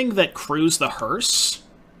anything that crews the hearse...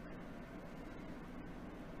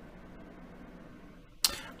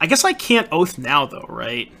 I guess I can't Oath now, though,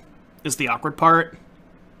 right? Is the awkward part.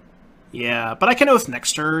 Yeah, but I can Oath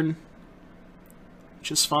next turn.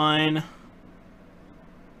 Which is fine.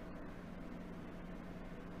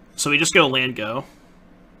 So we just go land go.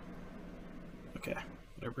 Okay,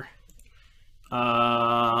 whatever.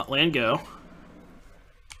 Land go.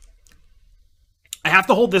 I have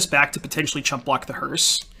to hold this back to potentially chump block the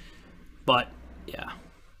hearse. But, yeah.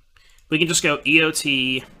 We can just go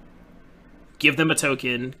EOT, give them a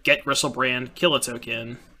token, get Gristlebrand, kill a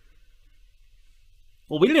token.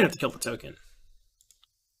 Well, we didn't have to kill the token.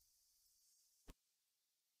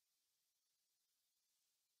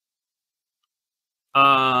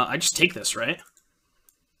 I just take this, right?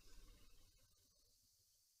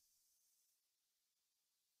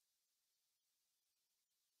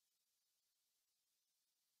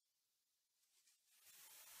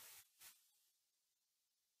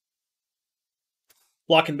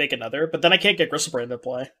 Block and make another, but then I can't get Gristlebrand to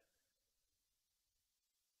play.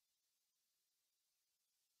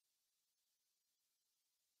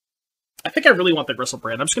 I think I really want the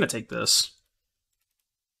Gristlebrand. I'm just going to take this.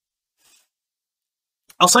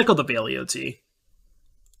 I'll cycle the Bailey OT.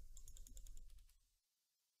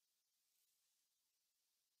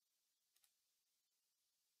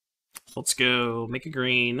 Let's go. Make a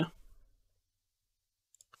green.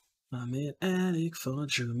 I'm an addict for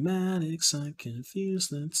dramatics. I confuse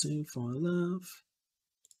the two for love.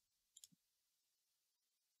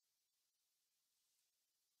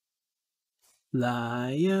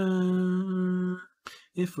 Liar.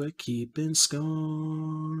 If we're keeping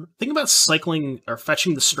score. Think about cycling or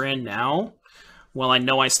fetching the Strand now. While I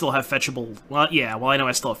know I still have fetchable. Well, yeah, while I know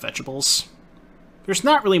I still have fetchables. There's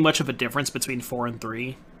not really much of a difference between 4 and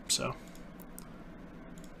 3, so.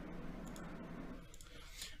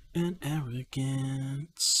 And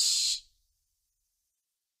arrogance.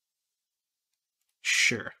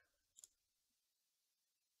 Sure.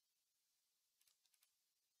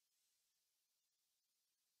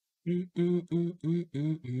 I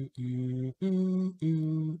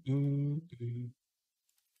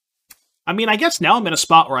mean, I guess now I'm in a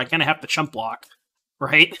spot where I kind of have to chump block,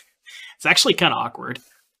 right? It's actually kind of awkward.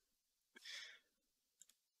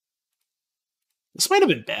 This might have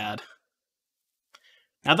been bad.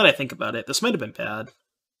 Now that I think about it, this might have been bad.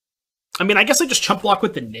 I mean, I guess I just chump block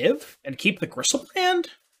with the Niv and keep the Gristlebrand?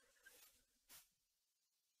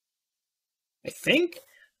 I think?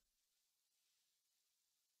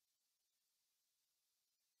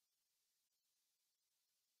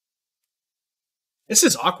 This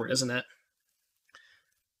is awkward, isn't it?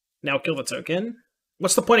 Now kill the token?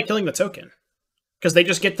 What's the point of killing the token? Because they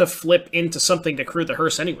just get to flip into something to crew the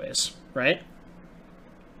hearse anyways, right?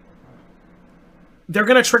 They're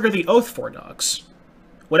going to trigger the Oath 4 dogs.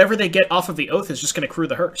 Whatever they get off of the Oath is just going to crew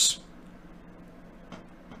the hearse.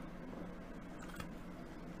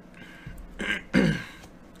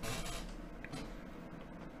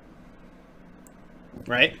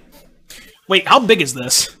 Right? Wait, how big is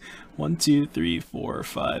this? 1, 2, 3, 4,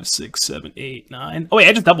 5, 6, 7, 8, 9. Oh wait,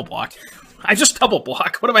 I just double block. I just double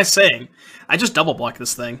block. What am I saying? I just double block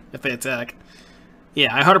this thing if they attack.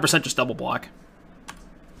 Yeah, I 100% just double block.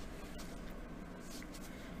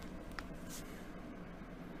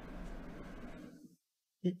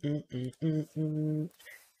 Could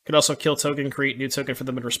also kill token, create new token for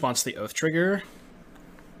them in response to the Oath trigger.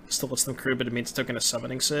 Still lets them crew, but it means token is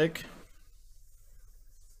summoning sick.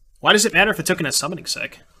 Why does it matter if the token is summoning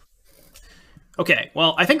sick? Okay,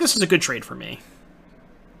 well, I think this is a good trade for me.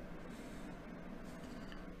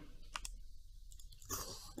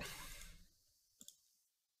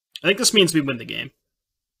 I think this means we win the game.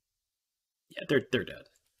 Yeah, they're dead.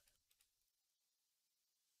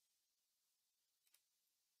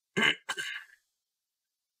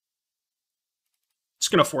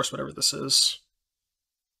 Just gonna force whatever this is.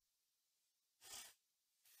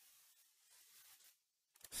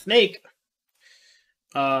 Snake.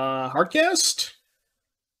 Hardcast?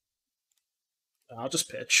 I'll just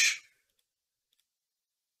pitch.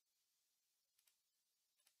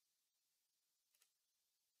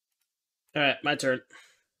 Alright, my turn.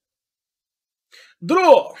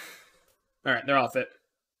 Draw! Alright, they're off it.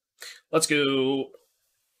 Let's go.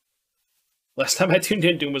 Last time I tuned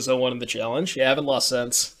in, Doom was 0-1 in the challenge. Yeah, I haven't lost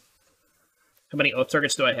since. How many Oath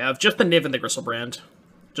targets do I have? Just the Niv and the Gristlebrand.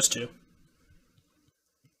 Just 2.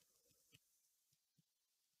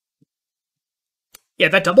 Yeah,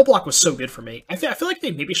 that double block was so good for me. I feel like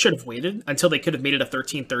they maybe should have waited until they could have made it a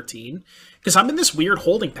 13-13. Because I'm in this weird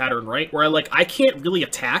holding pattern, right? Where I can't really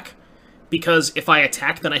attack. Because if I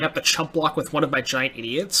attack, then I have to chump block with one of my giant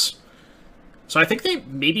idiots. So I think they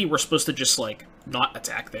maybe were supposed to just, like, not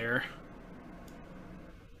attack there.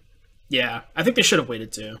 Yeah, I think they should have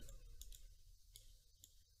waited too.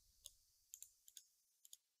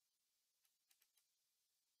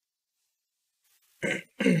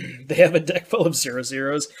 They have a deck full of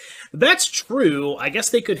 0/0s. That's true. I guess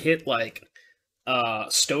they could hit, like,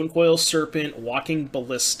 Stonecoil Serpent, Walking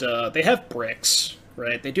Ballista. They have bricks,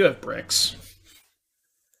 right? They do have bricks.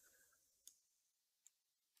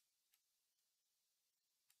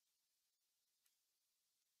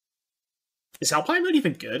 Is Alpine not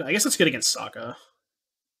even good? I guess it's good against Saga.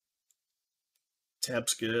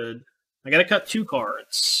 Tab's good. I gotta cut 2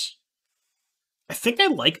 cards. I think I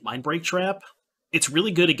like Mindbreak Trap. It's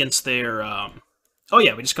really good against their, Oh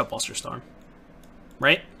yeah, we just cut Buster Storm.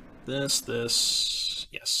 Right? This,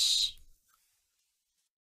 yes.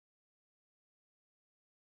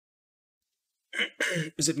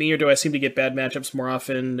 Is it me, or do I seem to get bad matchups more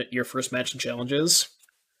often your first match in challenges?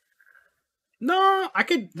 No,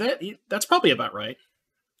 that's probably about right.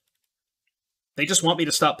 They just want me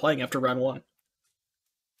to stop playing after round 1.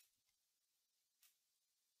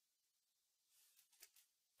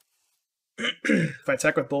 If I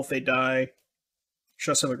attack with both, they die.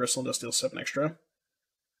 Show 7 Gristle and just deal 7 extra.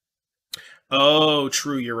 Oh,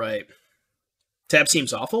 true, you're right. Tab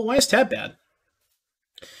seems awful. Why is Tab bad?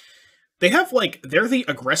 They have, like, they're the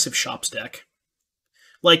aggressive shops deck.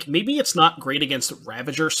 Like, maybe it's not great against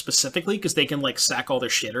Ravager specifically, because they can, like, sack all their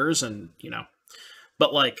shitters and, you know.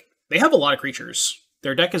 But, like, they have a lot of creatures.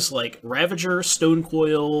 Their deck is, like, Ravager,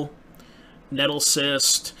 Stonecoil, Nettle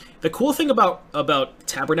Cyst. The cool thing about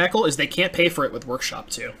Tabernacle is they can't pay for it with Workshop,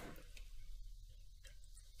 too.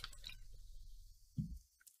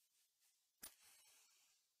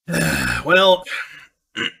 Well,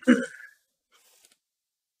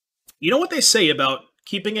 you know what they say about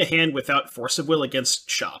keeping a hand without Force of Will against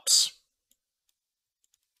shops?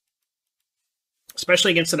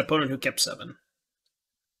 Especially against an opponent who kept 7.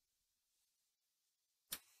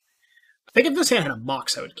 I think if this hand had a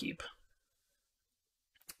Mox, I would keep.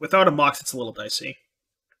 Without a Mox, it's a little dicey.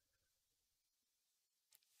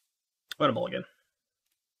 What a mulligan.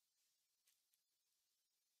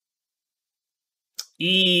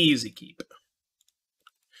 Easy keep.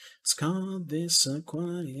 Let's call this a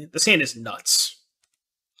quiet... This hand is nuts.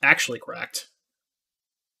 Actually cracked.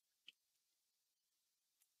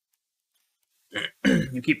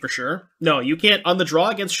 You keep for sure? No, you can't. On the draw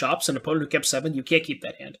against shops, an opponent who kept 7, you can't keep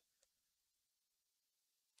that hand.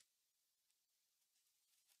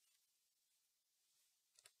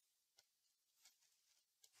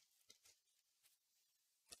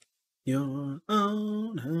 Your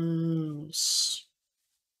own house.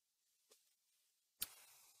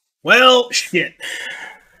 Well, shit.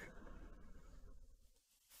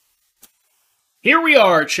 Here we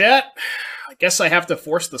are, chat. I guess I have to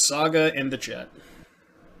force the Saga and the Jet.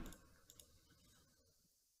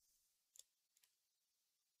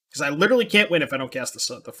 Because I literally can't win if I don't cast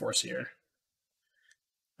the Force here.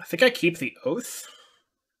 I think I keep the Oath.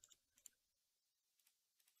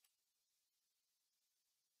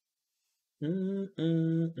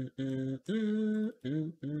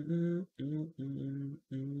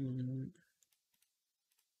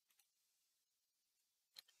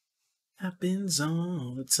 Happens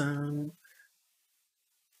all the time.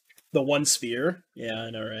 The 1 sphere? Yeah, I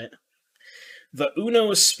know, right? The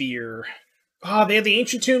Uno sphere. Oh, they had the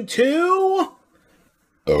Ancient Tomb too?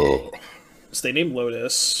 Oh. So they named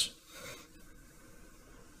Lotus.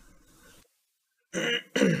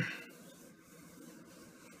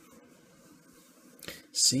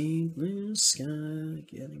 See blue sky,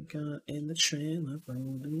 getting caught in the trail of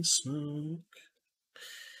rolling smoke.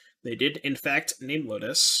 They did, in fact, name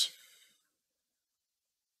Lotus.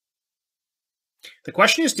 The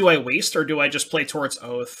question is, do I waste or do I just play towards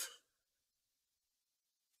Oath?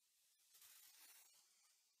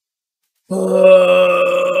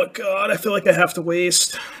 Oh, God, I feel like I have to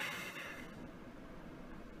waste.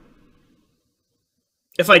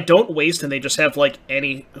 If I don't waste and they just have, like,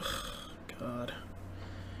 any... Ugh, God.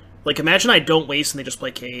 Like, imagine I don't waste and they just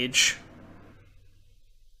play Cage.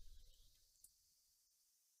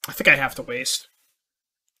 I think I have to waste.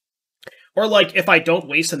 Or, like, if I don't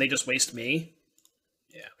waste and they just waste me.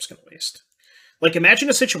 Yeah, I'm just gonna waste. Like, imagine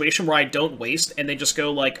a situation where I don't waste and they just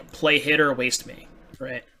go, like, play hit or waste me.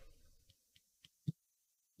 Right.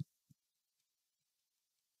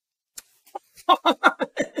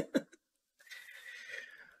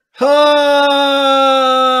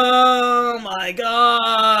 Oh my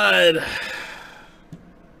god!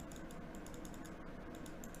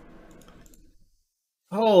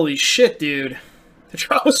 Holy shit, dude. The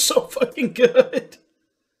draw was so fucking good.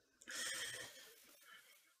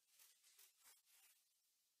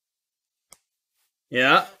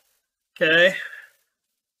 Yeah. Okay.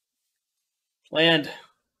 Land.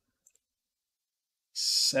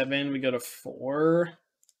 7, we go to 4.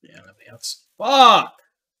 Yeah, nothing else. Fuck!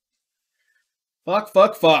 Fuck,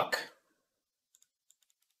 fuck, fuck.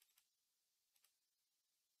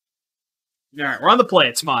 Alright, we're on the play,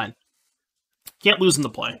 it's fine. Can't lose in the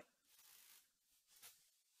play.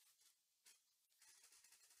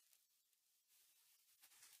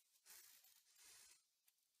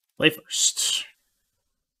 Play first.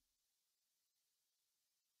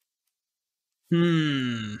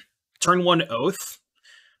 Turn 1 Oath,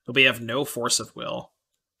 but we have no Force of Will.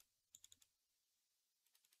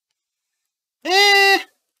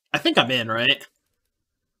 I think I'm in, right?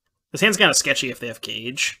 This hand's kind of sketchy if they have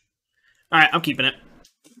Cage. Alright, I'm keeping it.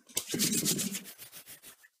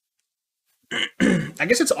 I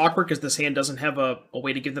guess it's awkward because this hand doesn't have a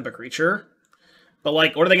way to give them a creature. But,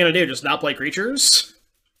 like, what are they going to do? Just not play creatures?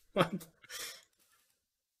 I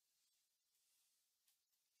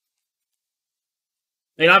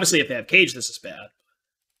mean, obviously, if they have Cage, this is bad.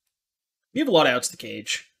 We have a lot of outs to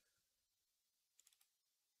Cage.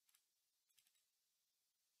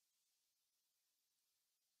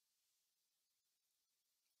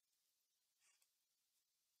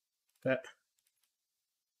 Okay.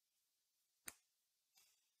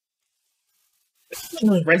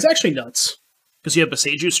 Ren's actually nuts. Because you have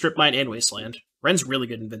Beseiju, Strip Mine, and Wasteland. Ren's really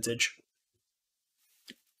good in Vintage.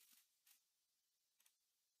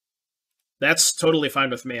 That's totally fine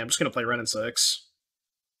with me. I'm just going to play Ren in 6.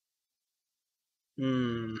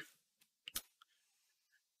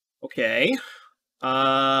 Okay.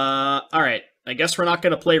 Alright. I guess we're not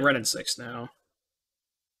going to play Ren in 6 now.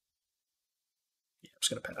 Yeah, I'm just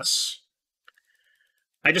going to pass.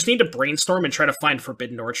 I just need to brainstorm and try to find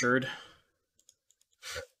Forbidden Orchard.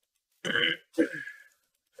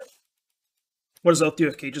 What does Oath do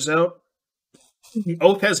if Cage is out?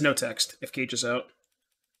 Oath has no text if Cage is out.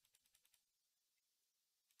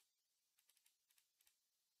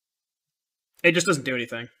 It just doesn't do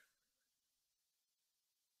anything.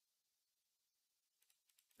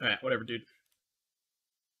 Alright, whatever, dude.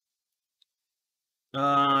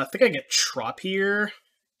 I think I get Trop here.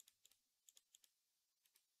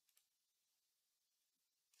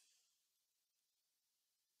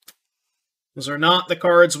 Those are not the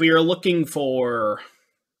cards we are looking for.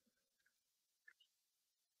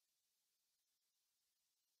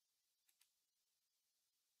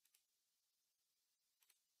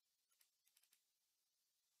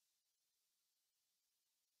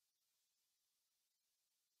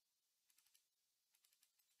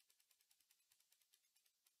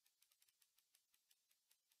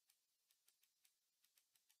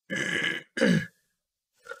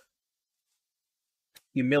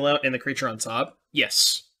 You mill out and the creature on top?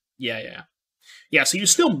 Yes. Yeah. Yeah, so you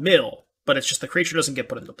still mill, but it's just the creature doesn't get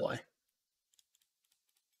put into play.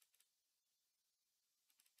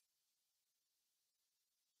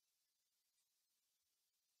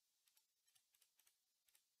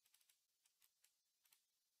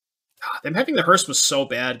 God, them having the Hearse was so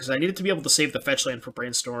bad, because I needed to be able to save the fetch land for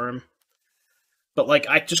Brainstorm. But, like,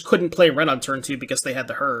 I just couldn't play Ren on turn 2 because they had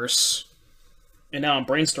the Hearse. And now I'm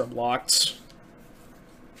Brainstorm locked.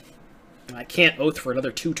 And I can't Oath for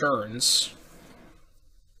another 2 turns.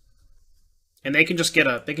 And they can just get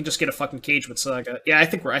a fucking Cage with Saga. Yeah, I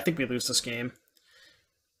think we lose this game.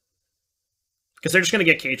 Because they're just gonna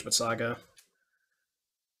get Cage with Saga. I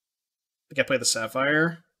think I play the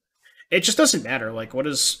Sapphire. It just doesn't matter. Like, what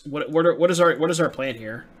is our plan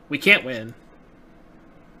here? We can't win.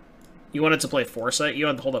 You wanted to play Foresight. You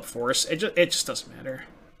wanted to hold up Force. It just doesn't matter.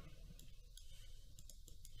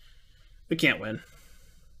 We can't win.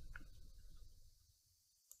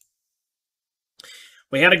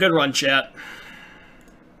 We had a good run, chat.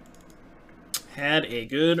 Had a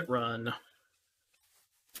good run.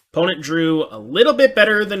 Opponent drew a little bit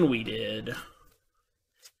better than we did.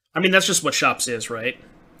 I mean, that's just what Shops is, right?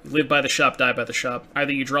 Live by the shop, die by the shop.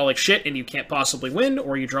 Either you draw like shit and you can't possibly win,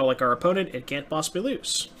 or you draw like our opponent and can't possibly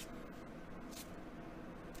lose.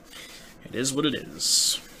 It is what it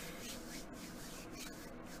is.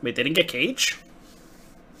 Wait, they didn't get Cage?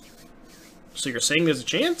 So you're saying there's a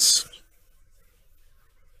chance?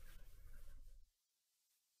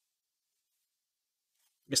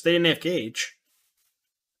 Guess they didn't have Cage.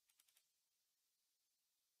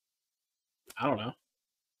 I don't know.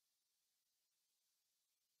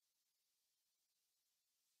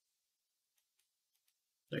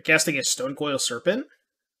 They're casting a Stonecoil Serpent?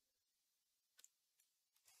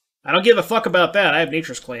 I don't give a fuck about that. I have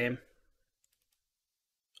Nature's Claim.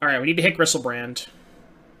 Alright, we need to hit Gristlebrand.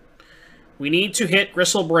 We need to hit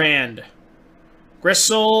Gristlebrand.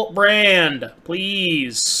 Gristlebrand,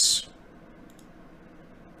 please.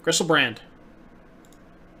 Gristlebrand.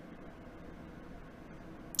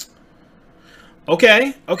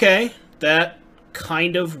 Okay, okay. That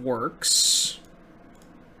kind of works.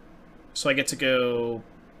 So I get to go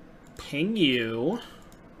ping you.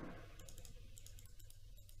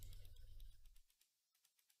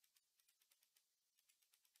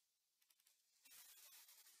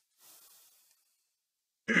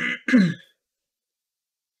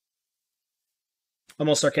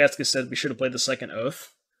 Almost Sarcasticus said we should have played the second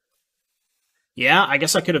Oath. Yeah, I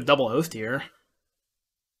guess I could have double Oathed here.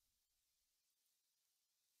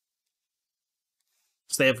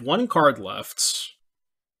 So they have one card left.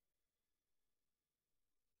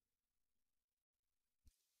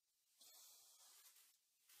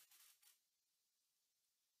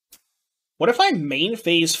 What if I main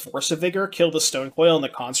phase Force of Vigor, kill the Stonecoil and the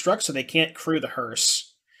Construct so they can't crew the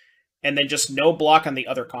Hearse? And then just no block on the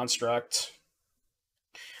other Construct.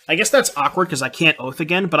 I guess that's awkward because I can't Oath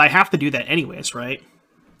again, but I have to do that anyways, right?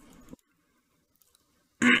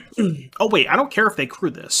 Oh wait, I don't care if they crew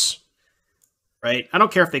this. Right? I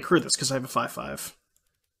don't care if they crew this because I have a 5/5.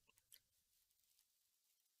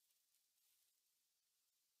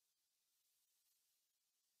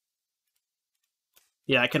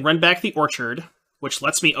 Yeah, I can run back the Orchard, which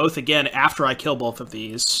lets me Oath again after I kill both of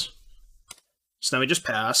these. So now we just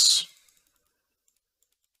pass.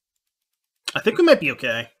 I think we might be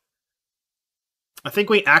okay. I think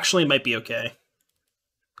we actually might be okay.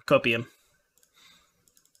 Copium.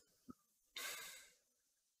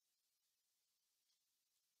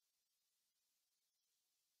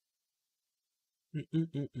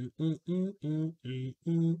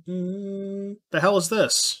 The hell is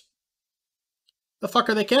this? The fuck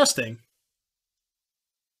are they casting?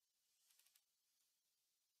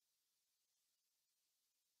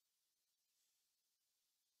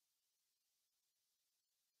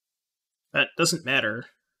 That doesn't matter.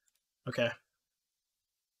 Okay.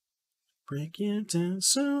 Break it down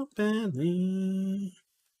so badly.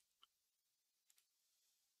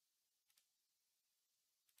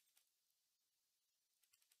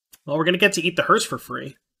 Well, we're gonna get to eat the hearse for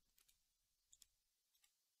free.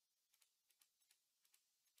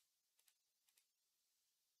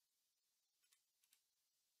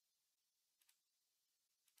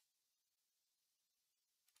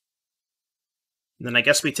 And then I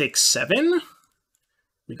guess we take 7.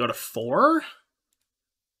 We go to 4.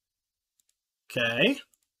 Okay.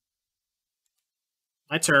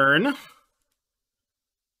 My turn.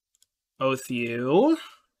 Oath you.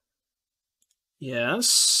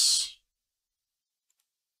 Yes.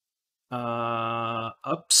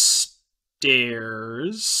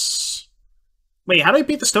 Upstairs. Wait, how do I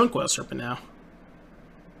beat the Stonecoil Serpent now?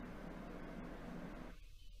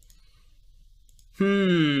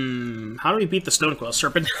 How do we beat the Stonecoil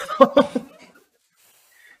Serpent now?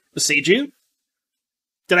 Besiege you?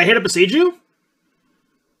 Did I hit a Besiege you?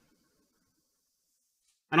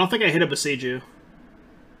 I don't think I hit a Besiege you.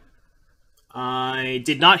 I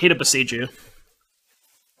did not hit a Besiege you.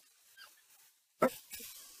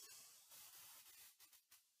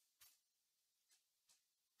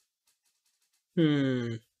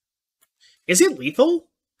 Is it lethal?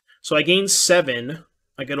 So I gain 7,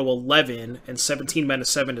 I go to 11, and 17 minus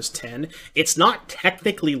 7 is 10. It's not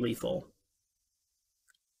technically lethal.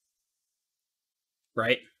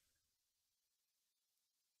 Right?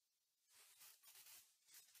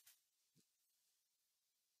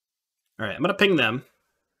 Alright, I'm gonna ping them.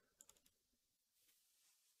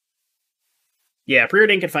 Yeah,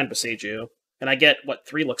 Preordain can find Besiege you. And I get, what,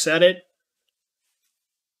 3 looks at it?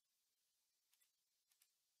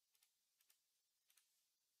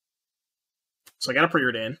 So I got a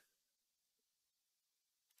Preordain.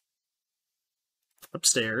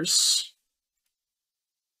 Upstairs.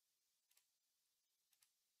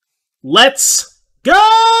 Let's go!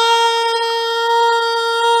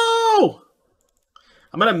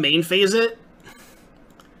 I'm gonna main phase it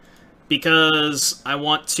because I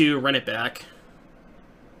want to run it back.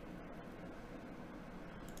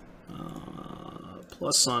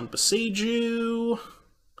 Plus on Beseiju.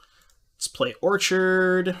 Let's play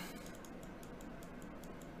Orchard.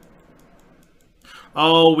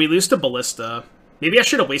 Oh, we lose to Ballista. Maybe I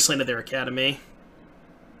should have wastelanded their Academy.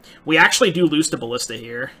 We actually do lose to Ballista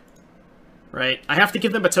here. Right? I have to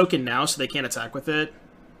give them a token now so they can't attack with it.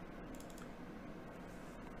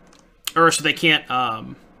 Or so they can't,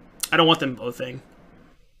 I don't want them bothing.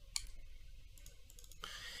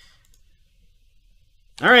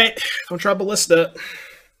 Alright, don't try Ballista.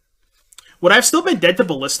 Would I have still been dead to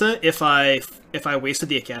Ballista if I wasted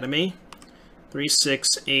the Academy? 3, 6,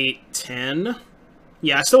 8, 10.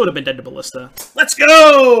 Yeah, I still would have been dead to Ballista. Let's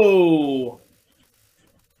go!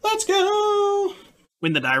 Let's go!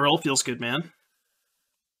 Win the die roll. Feels good, man.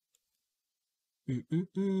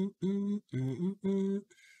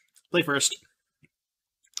 Play first.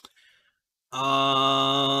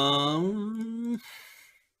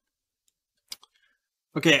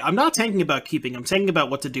 Okay, I'm not tanking about keeping. I'm tanking about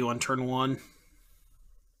what to do on turn 1. I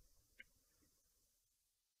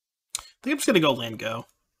think I'm just gonna go land go.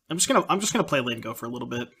 I'm just gonna play land go for a little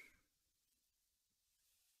bit.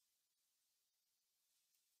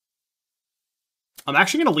 I'm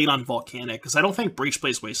actually gonna lean on Volcanic because I don't think Breach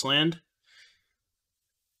plays Wasteland.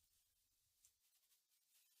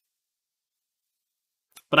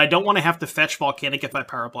 But I don't want to have to fetch Volcanic if I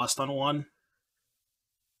Power Blast on 1.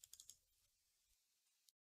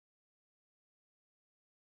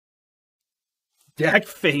 Dak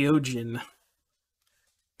Theogen.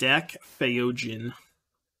 Dak Theogen.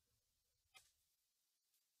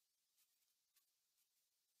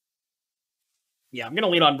 Yeah, I'm going to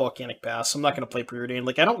lean on Volcanic Pass. I'm not going to play Preordain.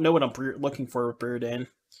 Like, I don't know what I'm looking for with Preordain.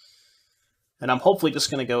 And I'm hopefully just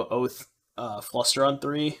going to go Oath Fluster on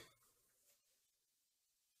 3.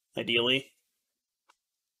 Ideally.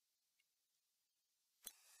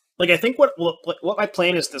 Like, I think what my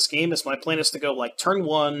plan is this game is my plan is to go, like, turn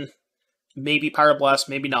 1, maybe Pyroblast,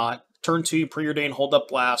 maybe not. Turn 2, Preordain, Hold Up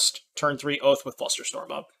Blast. Turn 3, Oath with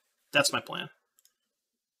Flusterstorm up. That's my plan.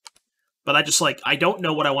 But I just, like, I don't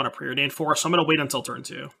know what I want to Preordain for, so I'm going to wait until turn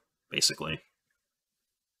 2, basically.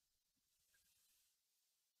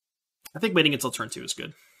 I think waiting until turn 2 is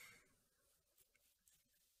good.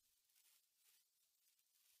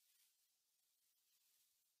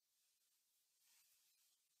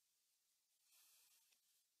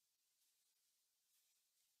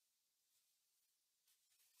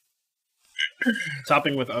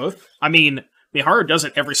 Topping with Oath? I mean, Miharu does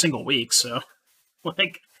it every single week, so...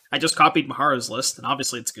 Like, I just copied Miharu's list, and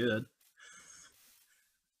obviously it's good.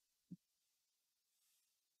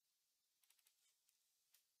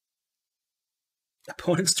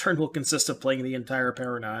 Opponent's turn will consist of playing the entire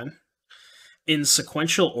Power 9 in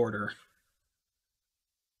sequential order.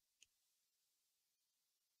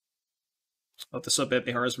 Oh, the so bad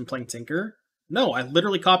Miharu's been playing Tinker? No, I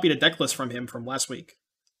literally copied a deck list from him from last week.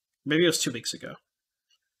 Maybe it was 2 weeks ago.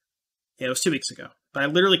 Yeah, it was 2 weeks ago. But I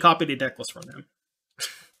literally copied a deck list from him.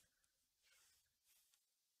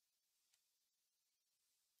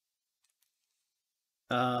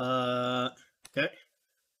 Okay.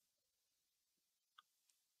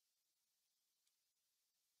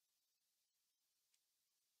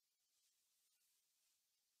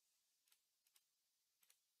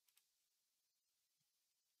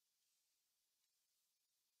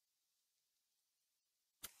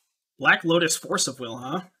 Black Lotus Force of Will,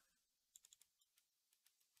 huh?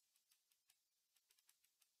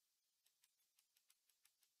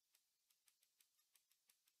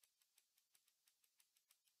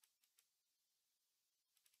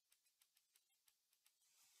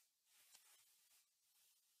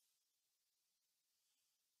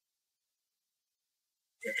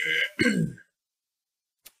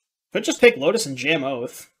 Could just take Lotus and jam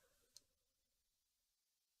Oath.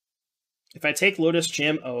 If I take Lotus,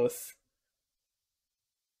 jam Oath,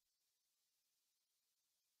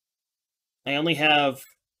 I only have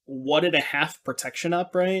 1.5 protection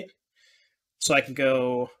up, right? So I can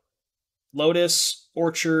go Lotus,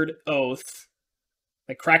 Orchard, Oath.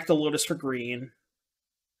 I crack the Lotus for green.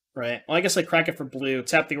 Right. Well, I guess I crack it for blue,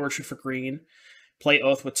 tap the Orchard for green, play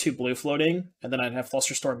Oath with 2 blue floating, and then I'd have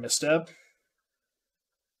Flusterstorm Misstep.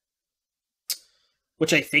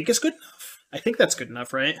 Which I think is good enough. I think that's good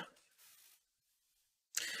enough, right?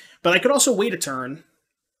 But I could also wait a turn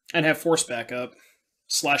and have Force backup /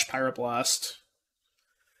 Pyroblast.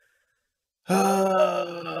 They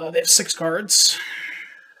have 6 cards.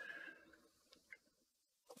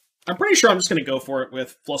 I'm pretty sure I'm just going to go for it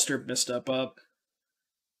with Fluster Misstep up.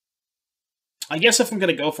 I guess if I'm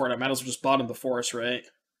gonna go for it, I might as well just bottom the forest, right?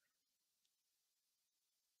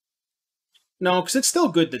 No, because it's still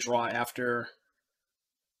good to draw after.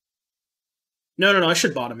 No, I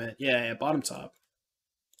should bottom it. Yeah, bottom top.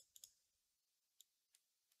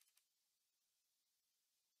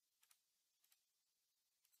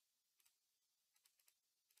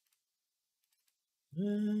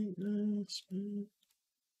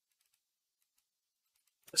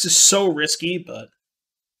 This is so risky, but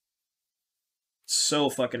so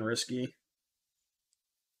fucking risky.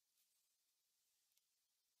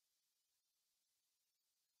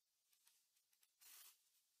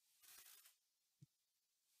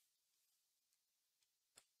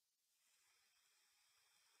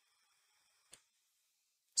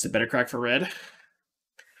 Is it better crack for red?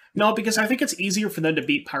 No, because I think it's easier for them to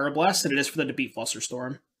beat Pyroblast than it is for them to beat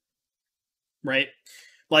Flusterstorm. Right?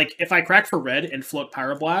 Like, if I crack for red and float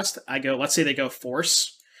Pyroblast, I go, let's say they go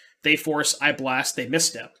Force. They Force, I Blast, they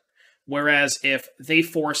Misstep. Whereas if they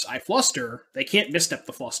Force, I Fluster, they can't Misstep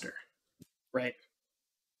the Fluster. Right?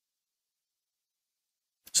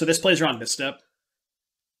 So this plays around Misstep.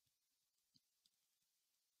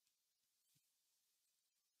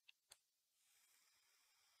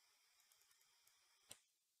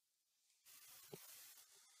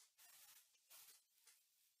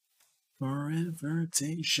 Forever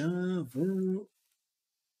deja vu.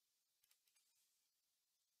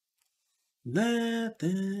 Let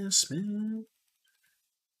this be.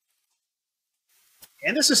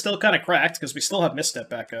 And this is still kind of cracked because we still have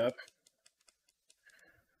Misstep back up.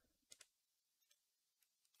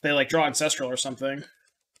 They like draw Ancestral or something.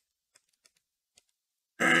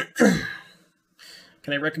 Can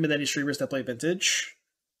I recommend any streamers that play Vintage?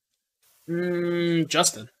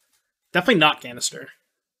 Justin. Definitely not Canister.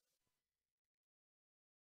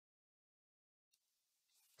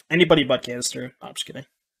 Anybody but Canister. No, I'm just kidding.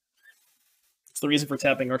 It's the reason for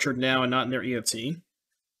tapping Archer now and not in their EOT.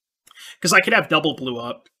 Because I could have double blue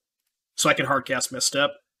up, so I could hardcast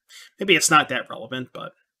Misstep. Maybe it's not that relevant,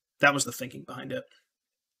 but that was the thinking behind it.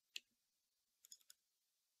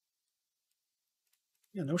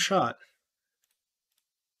 Yeah, no shot.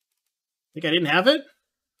 Think I didn't have it?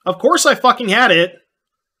 Of course I fucking had it!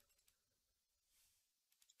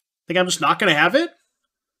 Think I'm just not gonna have it?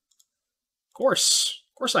 Of course.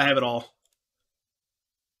 Of course I have it all.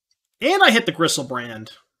 And I hit the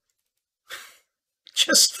Gristlebrand.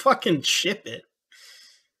 Just fucking ship it.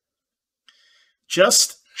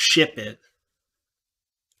 Just ship it.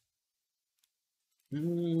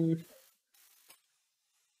 Now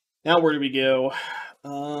where do we go?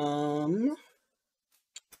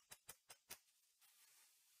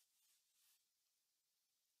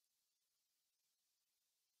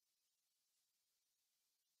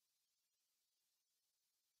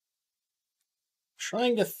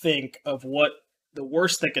 Trying to think of what the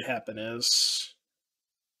worst that could happen is.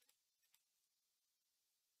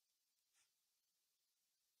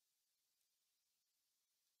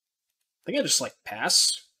 I think I just, like,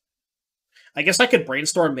 pass. I guess I could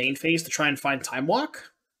brainstorm main phase to try and find Time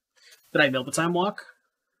Walk. Did I mill the Time Walk?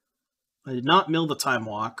 I did not mill the Time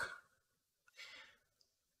Walk.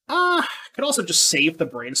 I could also just save the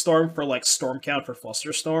brainstorm for, like, Storm Count for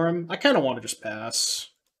Flusterstorm. I kind of want to just pass.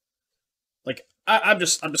 Like, I'm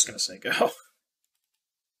just gonna say go.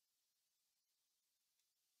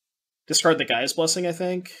 Discard the Guy's Blessing, I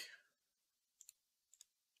think.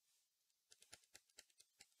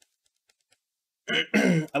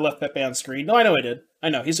 I left Pepe on screen. No, I know I did. I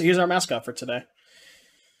know. He's our mascot for today.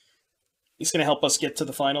 He's gonna help us get to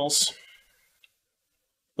the finals.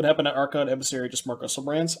 What happened to Archon Emissary? Just more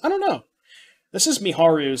Gristlebrand's? I don't know. This is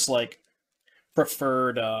Miharu's, like,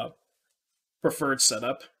 preferred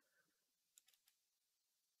setup.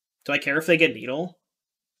 Do I care if they get Needle?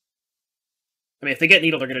 I mean, if they get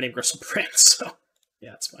Needle, they're going to name Gristlebrand, so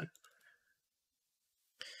yeah, it's fine.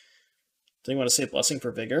 Do you want to say Blessing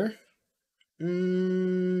for Vigor?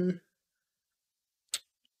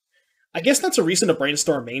 I guess that's a reason to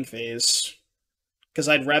brainstorm main phase. Because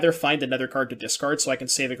I'd rather find another card to discard so I can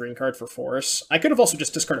save a green card for Force. I could have also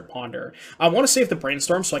just discarded Ponder. I want to save the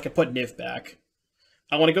Brainstorm so I can put Niv back.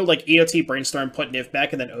 I want to go like EOT, Brainstorm, put Niv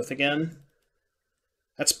back, and then Oath again.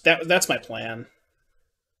 That's my plan.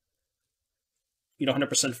 You don't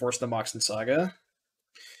 100% force the Moxen Saga.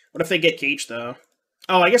 What if they get Cage, though?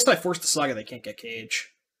 Oh, I guess if I force the Saga, they can't get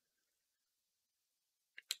Cage.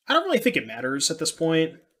 I don't really think it matters at this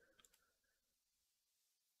point.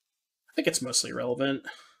 I think it's mostly irrelevant.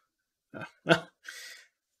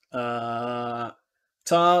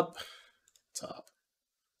 Top.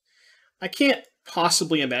 I can't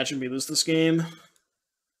possibly imagine we lose this game.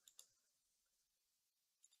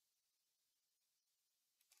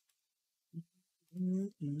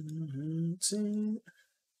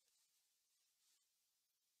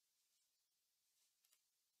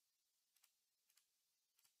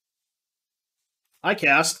 I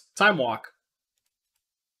cast Time Walk.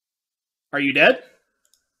 Are you dead?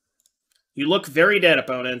 You look very dead,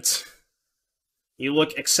 opponent. You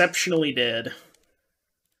look exceptionally dead.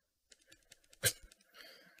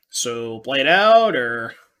 So, play it out,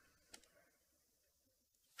 or...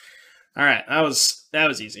 Alright, that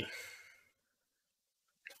was easy.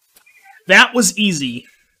 That was easy.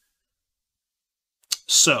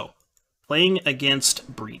 So, playing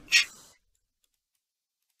against Breach.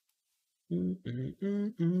 What do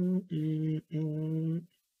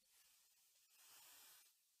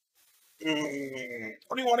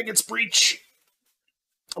you want against Breach?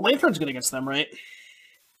 Lantern's good against them, right?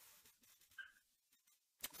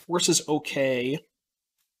 Force is okay.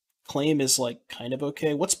 Claim is, like, kind of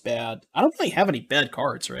okay. What's bad? I don't really have any bad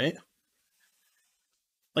cards, right?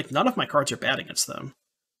 Like, none of my cards are bad against them.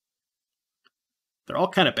 They're all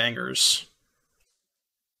kind of bangers.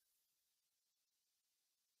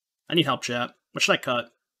 I need help, chat. What should I cut?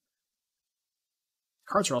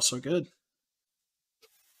 Cards are all so good.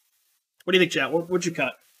 What do you think, chat? What would you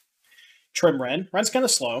cut? Trim Ren. Ren's kind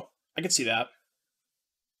of slow. I can see that.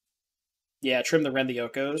 Yeah, trim the Ren the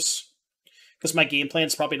Yokos. Because my game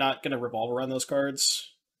plan's probably not going to revolve around those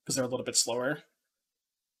cards. Because they're a little bit slower.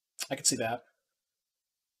 I can see that.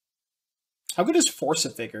 How good is Force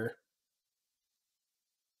of Vigor?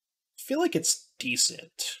 I feel like it's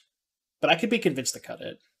decent. But I could be convinced to cut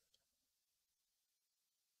it.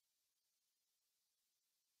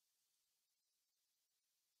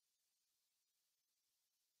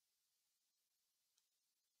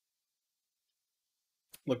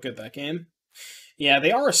 Look good that game. Yeah,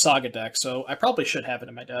 they are a Saga deck, so I probably should have it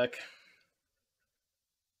in my deck.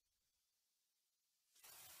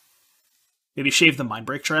 Maybe shave the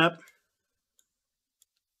Mindbreak Trap.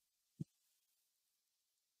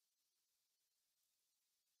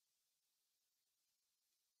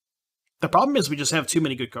 The problem is we just have too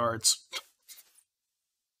many good cards.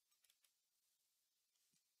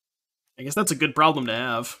 I guess that's a good problem to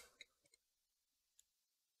have.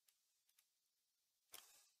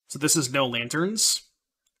 So this is no lanterns.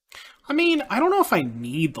 I mean, I don't know if I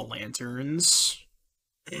need the lanterns.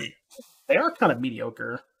 They are kind of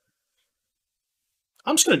mediocre.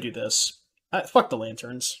 I'm just going to do this. Fuck the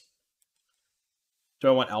lanterns. Do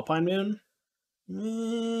I want Alpine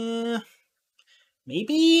Moon?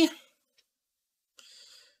 Maybe?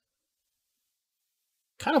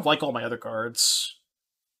 Kind of like all my other cards.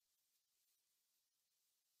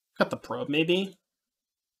 Got the Probe, maybe?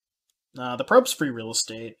 The Probe's free real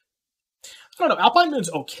estate. I don't know, Alpine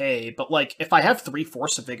Moon's okay, but like, if I have 3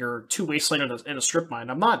 Force of Vigor, 2 Wasteland, and a Strip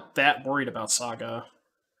Mine, I'm not that worried about Saga.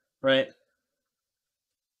 Right?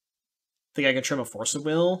 Think I can trim a Force of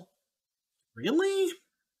Will? Really?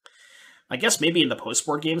 I guess maybe in the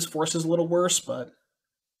post-board games, Force is a little worse, but...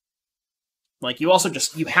 Like, you also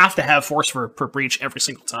just... You have to have Force per Breach every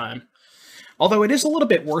single time. Although it is a little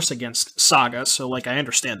bit worse against Saga, so, like, I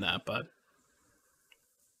understand that, but...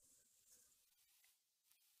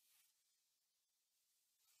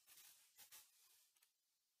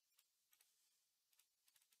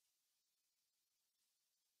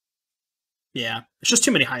 Yeah, it's just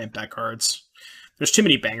too many high-impact cards. There's too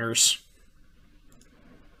many bangers.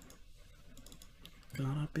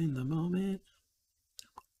 Caught up in the moment.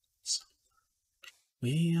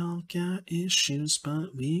 We all got issues,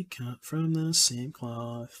 but we cut from the same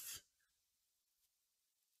cloth.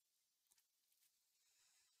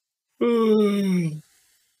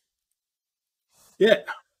 Yeah.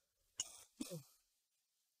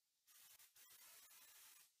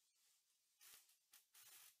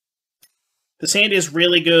 This hand is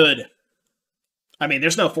really good. I mean,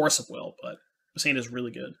 there's no Force of Will, but this hand is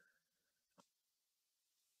really good.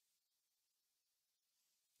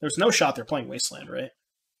 There's no shot they're playing Wasteland, right?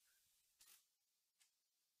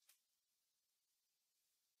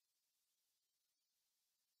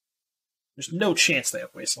 There's no chance they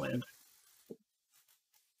have Wasteland.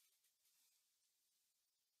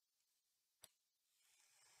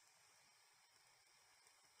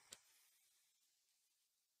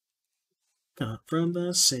 Cut from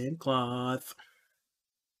the same cloth.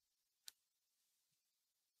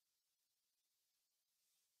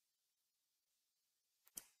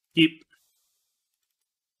 Keep.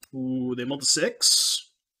 Ooh, they mulled to 6.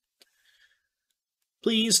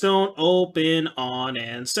 Please don't open on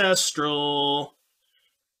Ancestral.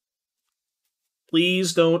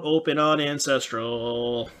 Please don't open on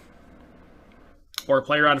Ancestral. Or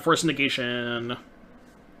play around Force Negation.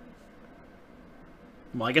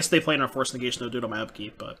 Well, I guess they play in our force negation, they'll do it on my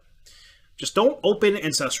upkeep, but just don't open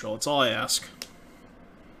Ancestral. That's all I ask.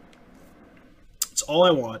 That's all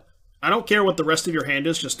I want. I don't care what the rest of your hand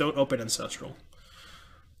is, just don't open Ancestral.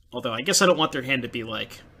 Although, I guess I don't want their hand to be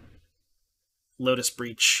like Lotus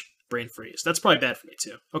Breach, Brain Freeze. That's probably bad for me,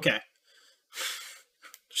 too. Okay.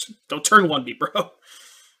 Just don't turn 1B, bro.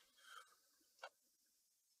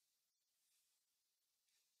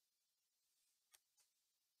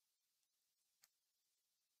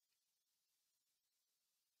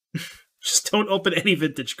 Just don't open any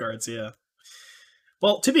vintage cards, yeah.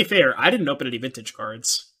 Well, to be fair, I didn't open any vintage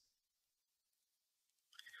cards.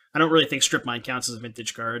 I don't really think Strip Mine counts as a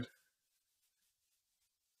vintage card.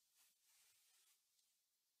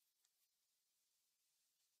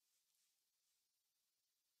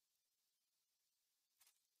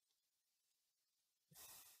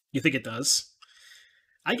 You think it does?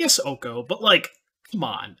 I guess Oko, but like, come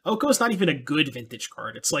on. Oko's not even a good vintage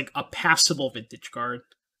card. It's like a passable vintage card.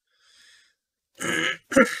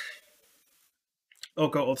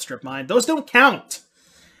 Oko, Oath, Strip Mine. Those don't count.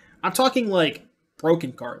 I'm talking like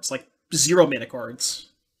broken cards, like 0 mana cards.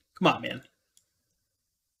 Come on, man.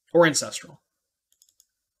 Or Ancestral.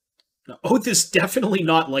 No, Oath is definitely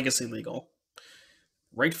not Legacy legal.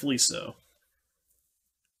 Rightfully so.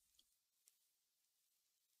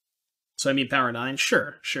 So I mean Power 9?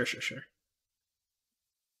 Sure.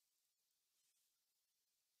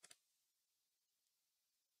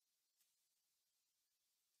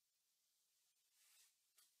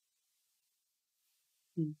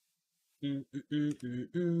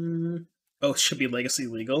 Oath should be Legacy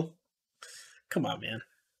legal. Come on, man.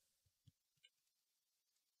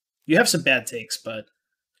 You have some bad takes, but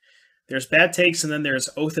there's bad takes and then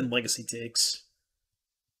there's Oath and Legacy takes.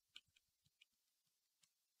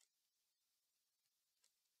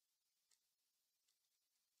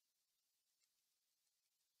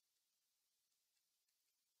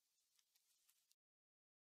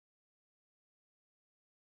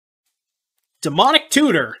 Demonic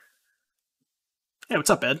Tutor! Hey,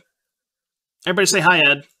 what's up, Ed? Everybody say hi,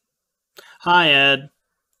 Ed. Hi, Ed.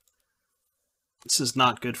 This is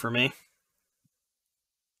not good for me.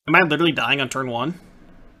 Am I literally dying on turn 1?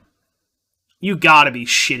 You gotta be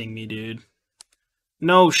shitting me, dude.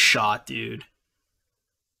 No shot, dude.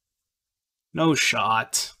 No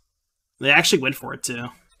shot. They actually went for it, too.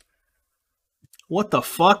 What the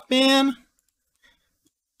fuck, man?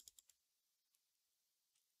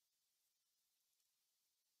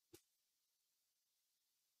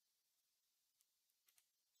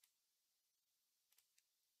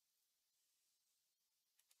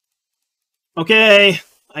 Okay,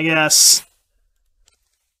 I guess.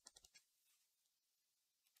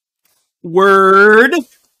 Word.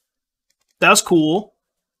 That was cool.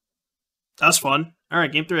 That was fun.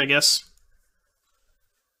 Alright, game 3, I guess.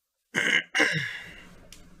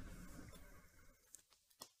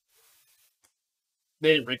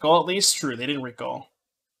 They didn't recall, at least? True, they didn't recall.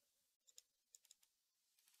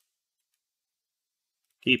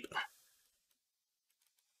 Keep. I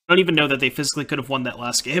don't even know that they physically could have won that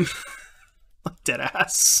last game.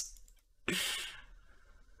 Deadass.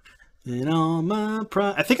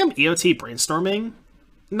 I think I'm EOT brainstorming.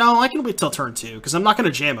 No, I can wait till turn 2, because I'm not going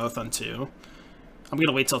to jam Oath on 2. I'm going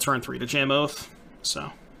to wait till turn 3 to jam Oath, so.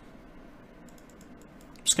 I'm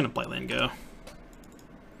just going to play land go.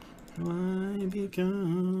 I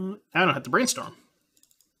don't have to brainstorm.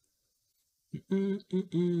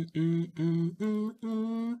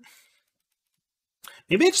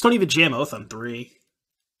 Maybe I just don't even jam Oath on 3.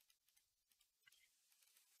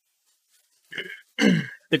 I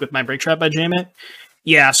think with my Break Trap I jam it.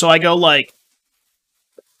 Yeah, so I go like,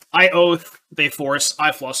 I Oath, they Force,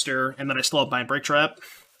 I Fluster, and then I still have my Break Trap.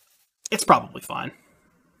 It's probably fine.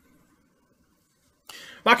 I'm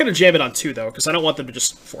not going to jam it on 2, though, because I don't want them to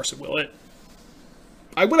just force it, will it?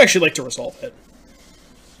 I would actually like to resolve it.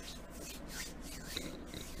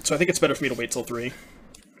 So I think it's better for me to wait till 3.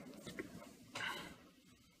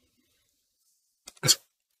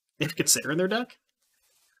 They have Consider in their deck?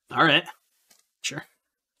 Alright. Sure.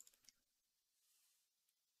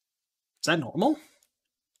 Is that normal? I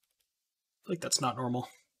feel like that's not normal.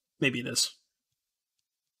 Maybe it is.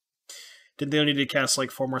 Did they only need to cast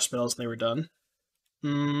like 4 more spells and they were done?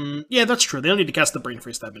 Yeah, that's true. They don't need to cast the Brain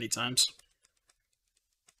Freeze that many times.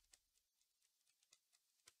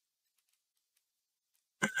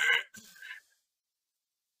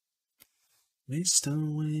 Waste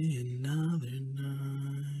away another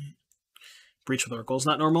night. Breach with Oracle is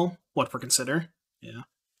not normal? What, for Consider? Yeah.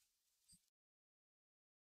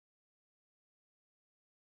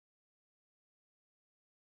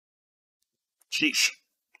 Sheesh.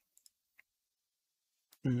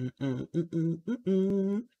 Think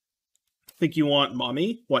you want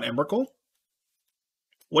Mommy? What, Emrakul?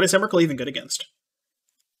 What is Emrakul even good against?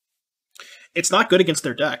 It's not good against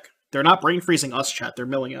their deck. They're not brain freezing us, chat. They're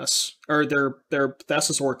milling us. Or they're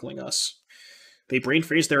Thassa's Oracling us. They brain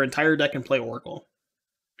freeze their entire deck and play Oracle.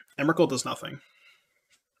 Emrakul does nothing.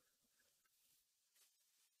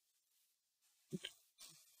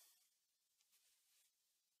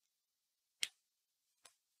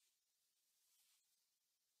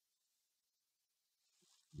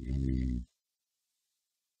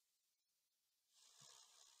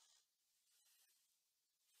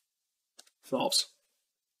 Solves.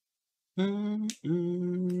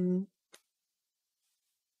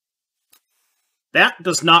 That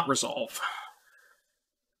does not resolve.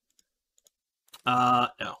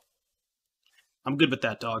 No. I'm good with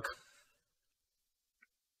that, dog.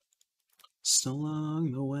 Still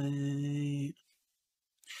along the way.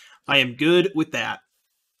 I am good with that.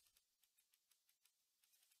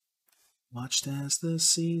 Watched as the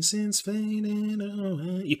seasons faded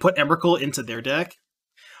away. You put Emrakul into their deck?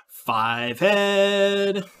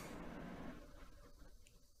 5-head.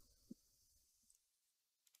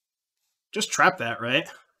 Just trap that, right?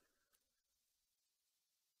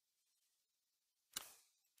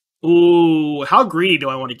 Ooh, how greedy do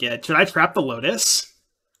I want to get? Should I trap the Lotus?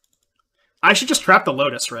 I should just trap the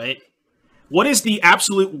Lotus, right? What is the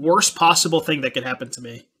absolute worst possible thing that could happen to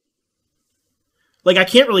me? Like, I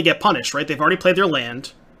can't really get punished, right? They've already played their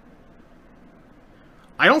land.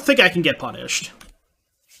 I don't think I can get punished.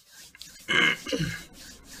 I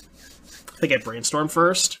think I brainstorm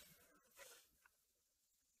first.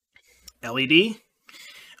 LED?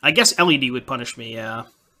 I guess LED would punish me, yeah.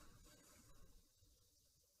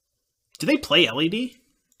 Do they play LED?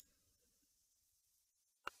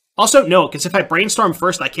 Also, no, because if I brainstorm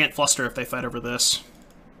first, I can't fluster if they fight over this.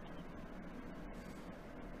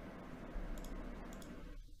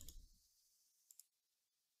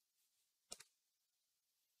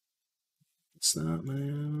 It's not my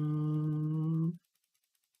own.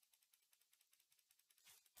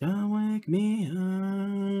 Don't wake me up.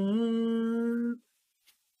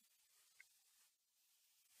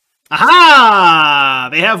 Aha!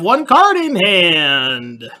 They have one card in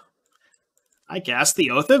hand. I cast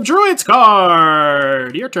the Oath of Druids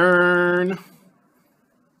card. Your turn.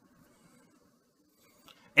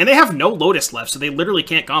 And they have no Lotus left, so they literally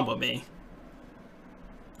can't combo me.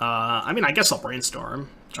 I mean, I guess I'll brainstorm.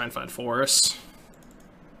 Try and find force.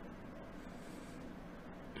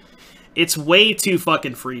 It's way too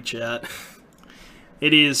fucking free, chat.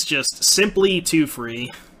 It is just simply too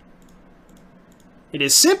free. It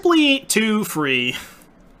is simply too free.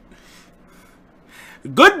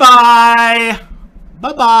 Goodbye!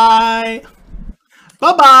 Bye-bye!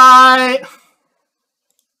 Bye-bye!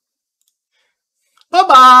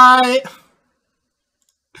 Bye-bye!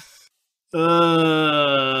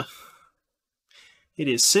 It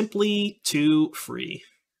is simply too free.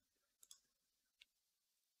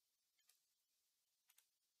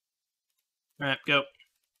 Alright, go.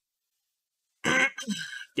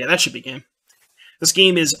 Yeah, that should be game. This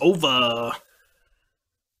game is over.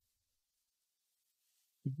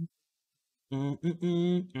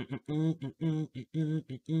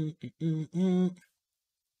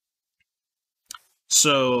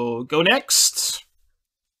 So, go next.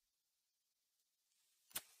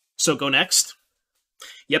 So, go next.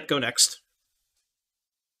 Yep, go next.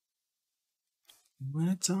 When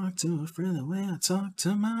I talk to a friend the way I talk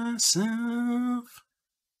to myself.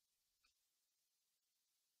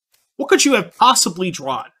 What could you have possibly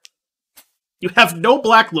drawn? You have no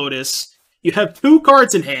Black Lotus. You have 2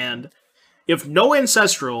 cards in hand. You have no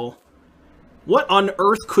Ancestral. What on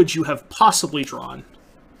earth could you have possibly drawn?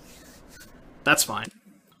 That's fine.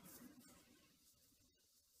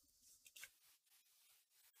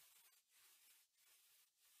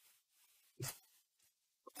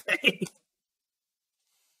 Okay.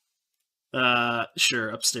 Sure,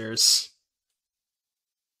 upstairs.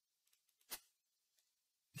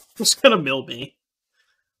 Just gonna mill me.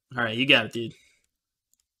 Alright, you got it, dude.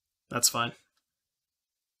 That's fine.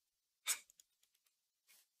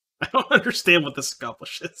 I don't understand what this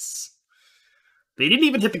accomplishes. They didn't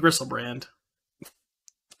even hit the Gristlebrand.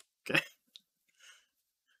 Okay.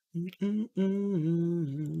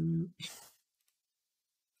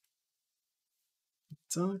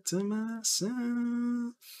 Talk to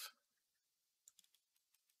myself.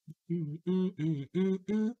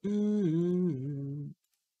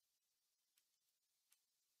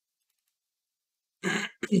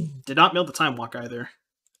 Did not mill the Time Walk either.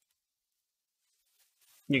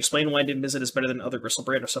 Can you explain why Dim Visit is better than other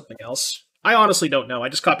Gristlebrand or something else? I honestly don't know. I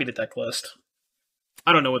just copied a deck list.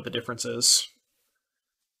 I don't know what the difference is.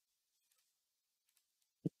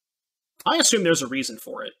 I assume there's a reason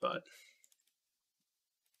for it, but...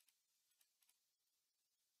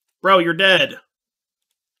 Bro, you're dead.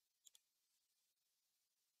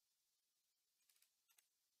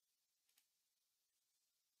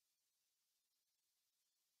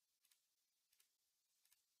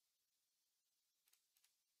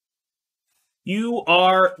 You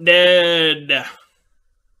are dead.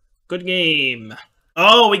 Good game.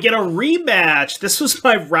 Oh, we get a rematch. This was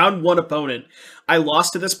my round 1 opponent. I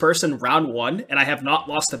lost to this person round 1, and I have not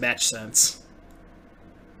lost a match since.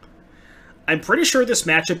 I'm pretty sure this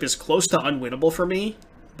matchup is close to unwinnable for me,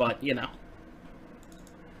 but, you know.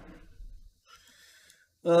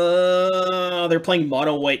 They're playing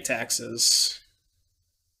mono white taxes.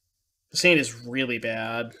 This hand is really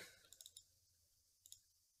bad.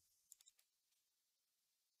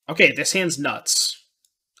 Okay, this hand's nuts.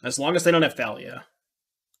 As long as they don't have Thalia.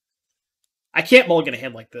 I can't mulligan a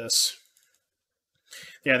hand like this.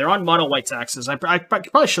 Yeah, they're on mono white taxes. I could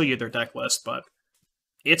probably show you their deck list, but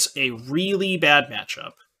it's a really bad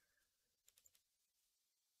matchup.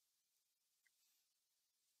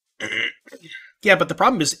 Yeah, but the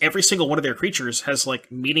problem is every single one of their creatures has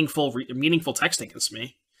like meaningful text against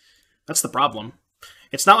me. That's the problem.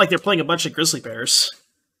 It's not like they're playing a bunch of grizzly bears.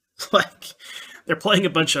 Like they're playing a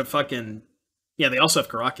bunch of fucking... Yeah, they also have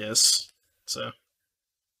Caracas, so...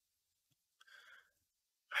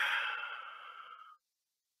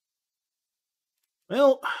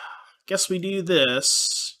 Well, guess we do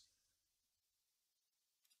this.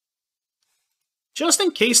 Just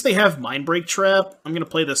in case they have Mindbreak Trap, I'm going to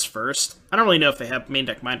play this first. I don't really know if they have main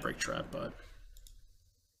deck Mindbreak Trap, but...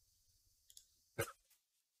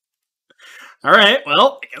 Alright,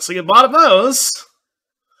 well, I guess we get bottom those.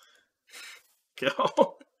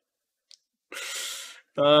 Go.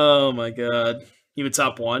 Oh my god. You would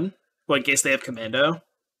top 1? Well, in case they have Commando?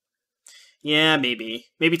 Yeah, maybe.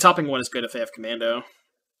 Maybe topping 1 is good if they have Commando.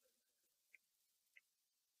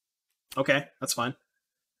 Okay, that's fine.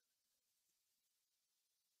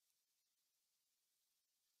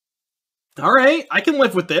 Alright, I can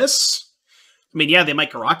live with this. I mean, yeah, they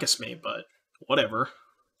might Caracas me, but whatever.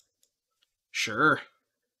 Sure.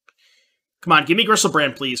 Come on, give me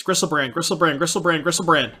Gristlebrand, please. Gristlebrand, Gristlebrand, Gristlebrand,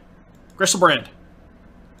 Gristlebrand. Gristlebrand.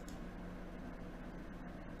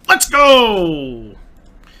 Let's go!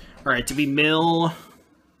 Alright, did we mill?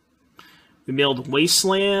 We milled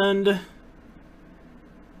Wasteland.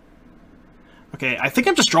 Okay, I think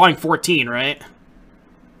I'm just drawing 14, right?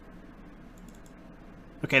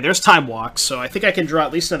 Okay, there's Time Walk, so I think I can draw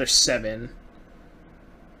at least another 7.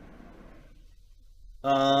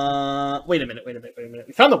 Wait a minute.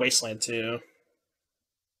 We found the Wasteland, too.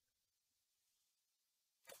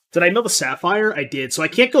 Did I mill the Sapphire? I did, so I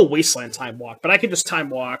can't go Wasteland Time Walk, but I can just Time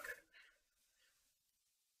Walk.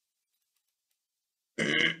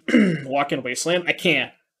 Walk in Wasteland? I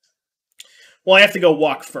can't. Well, I have to go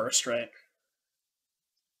walk first, right?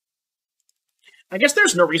 I guess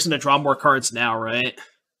there's no reason to draw more cards now, right?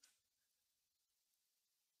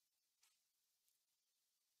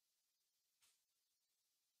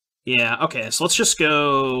 Yeah, okay, so let's just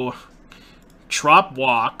go... Drop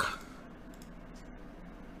walk.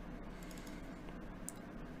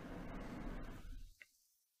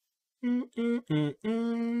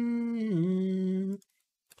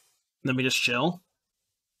 Then we just chill.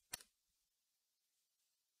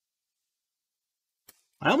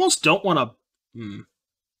 I almost don't want to...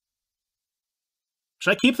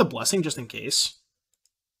 Should I keep the Blessing just in case?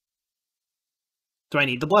 Do I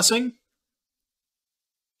need the Blessing?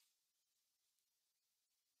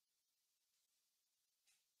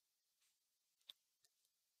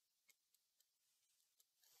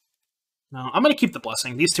 No, I'm going to keep the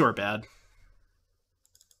Blessing. These two are bad.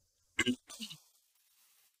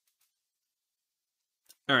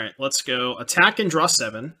 Alright, let's go attack and draw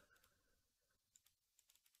 7.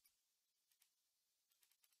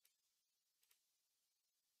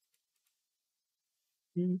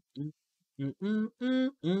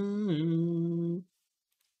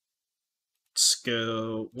 Let's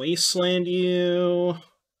go Wasteland you. If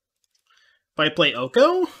I play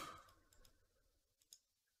Oko?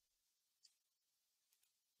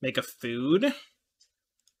 Make a food.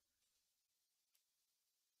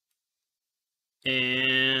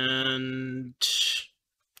 And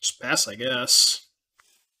just pass, I guess.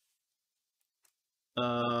 1.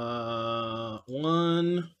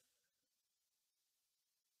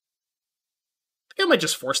 I think I might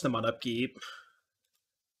just force them on upkeep.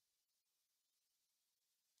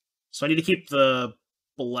 So I need to keep the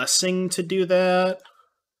Blessing to do that.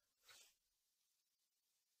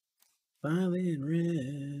 Violet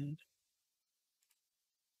red.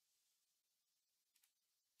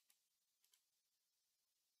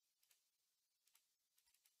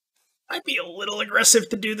 I'd be a little aggressive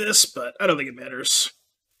to do this, but I don't think it matters.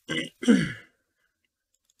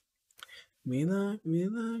 We like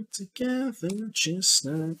together, just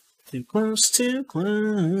not too close, too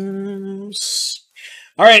close.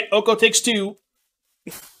 All right, Oko takes 2.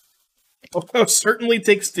 Oko certainly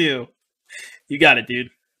takes 2. You got it, dude.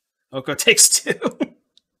 Oko takes 2.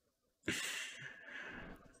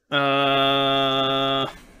 All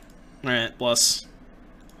right, plus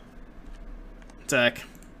attack.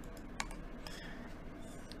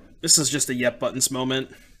 This is just a yep buttons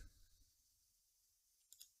moment.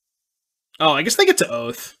 Oh, I guess they get to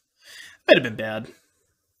Oath. Might have been bad.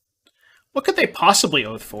 What could they possibly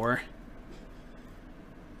Oath for?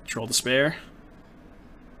 Troll Despair.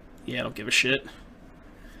 Yeah, I don't give a shit.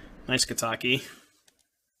 Nice Kataki.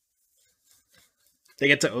 They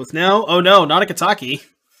get to Oath now? Oh no, not a Kataki.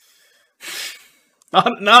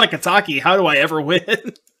 Not a Kataki. How do I ever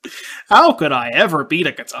win? How could I ever beat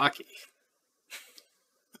a Kataki?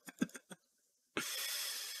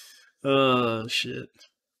 Oh, shit.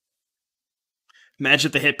 Imagine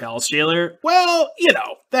if they hit Palace Jailer. Well, you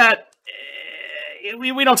know, that...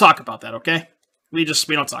 we don't talk about that, okay? We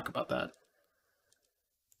don't talk about that.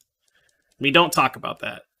 We don't talk about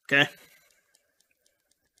that, okay?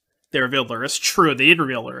 They revealed Luris. True, they did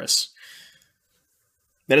reveal Luris.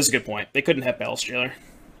 That is a good point. They couldn't have Palace Jailer.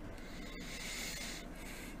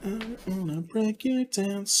 I wanna break you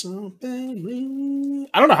down so badly.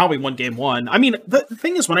 I don't know how we won game 1. I mean, the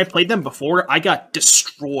thing is, when I played them before, I got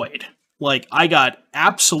destroyed. Like, I got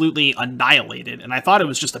absolutely annihilated, and I thought it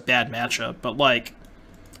was just a bad matchup, but, like,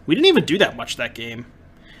 we didn't even do that much that game.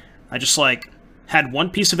 I just, like, had one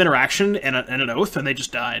piece of interaction and an Oath, and they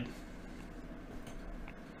just died.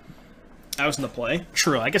 I was in the play.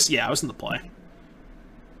 True, I guess, yeah, I was in the play.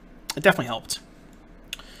 It definitely helped.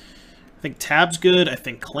 I think Tab's good, I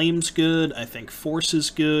think Claim's good, I think Force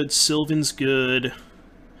is good, Sylvan's good.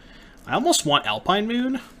 I almost want Alpine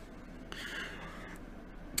Moon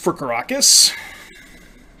for Caracas.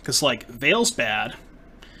 Because, like, Veil's bad.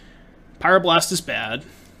 Pyroblast is bad.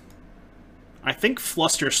 I think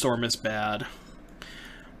Flusterstorm is bad.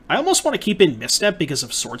 I almost want to keep in Misstep because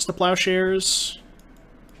of Swords to Plowshares.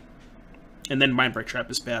 And then Mindbreak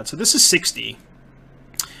Trap is bad. So this is 60.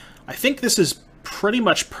 I think this is pretty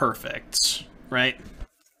much perfect, right?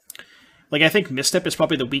 Like, I think Misstep is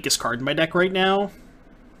probably the weakest card in my deck right now.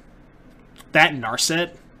 That and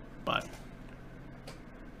Narset, but...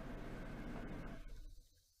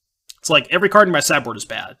 it's like, every card in my sideboard is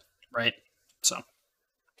bad, right? So...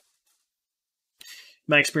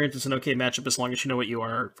 my experience is an okay matchup as long as you know what you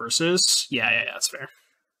are versus... Yeah, that's fair.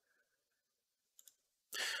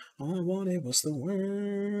 All I wanted was the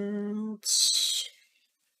world...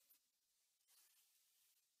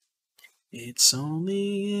 It's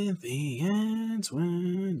only in the end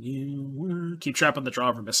when you were... Keep trapping the draw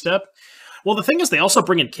over Misstep. Well, the thing is, they also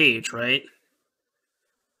bring in Cage, right?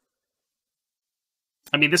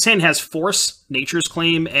 I mean, this hand has Force, Nature's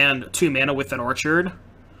Claim, and 2 mana with an Orchard.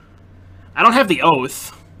 I don't have the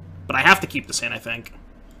Oath, but I have to keep this hand, I think.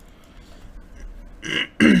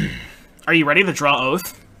 Are you ready to draw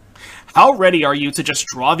Oath? How ready are you to just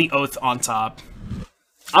draw the Oath on top?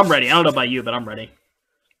 I'm ready. I don't know about you, but I'm ready.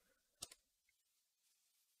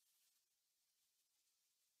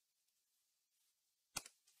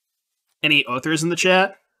 Any Oathers in the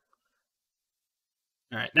chat?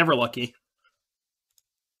 Alright, never lucky.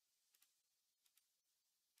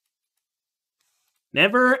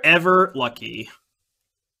 Never, ever lucky.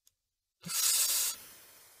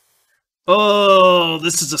 Oh,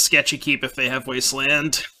 this is a sketchy keep if they have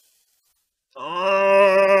Wasteland.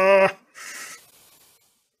 Oh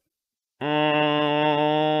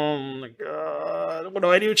my god. What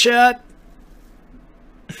do I do, chat?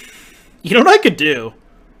 You know what I could do?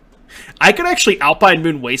 I could actually Alpine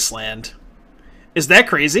Moon Wasteland. Is that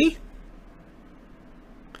crazy?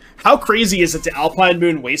 How crazy is it to Alpine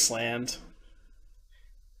Moon Wasteland?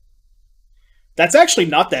 That's actually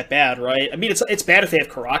not that bad, right? I mean, it's bad if they have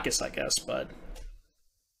Caracas, I guess, but...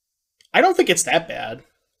 I don't think it's that bad.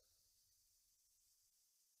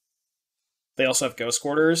 They also have Ghost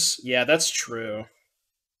Quarters? Yeah, that's true.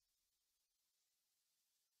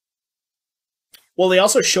 Well, they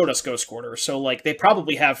also showed us Ghost Quarters, so, like, they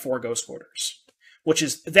probably have 4 Ghost Quarters. Which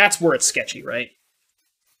is... that's where it's sketchy, right?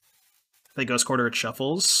 If they Ghost Quarter, it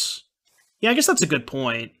shuffles. Yeah, I guess that's a good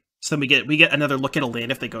point. So then we get another look at a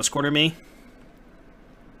land if they Ghost Quarter me.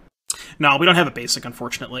 No, we don't have a basic,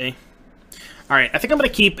 unfortunately. Alright, I think I'm going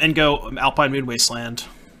to keep and go Alpine Moon Wasteland.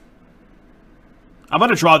 I'm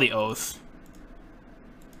gonna draw the Oath.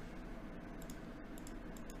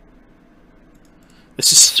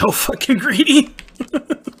 This is so fucking greedy.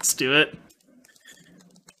 Let's do it.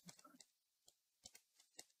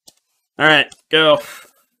 Alright, go.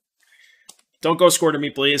 Don't go score to me,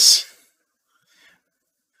 please.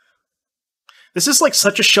 This is like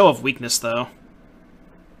such a show of weakness, though.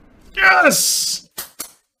 Yes!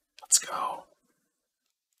 Let's go.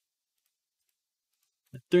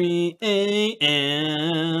 3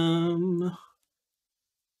 a.m.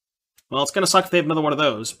 Well, it's gonna suck if they have another one of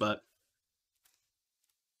those, but...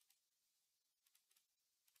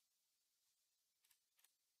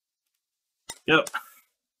 Yep.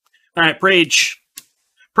 Alright, Prage.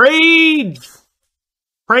 Prage!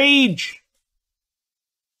 Prage!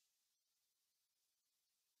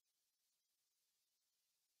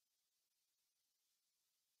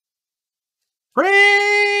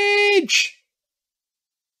 Prage!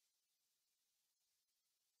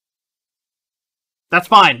 That's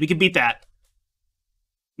fine. We can beat that.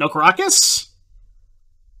 No Caracas?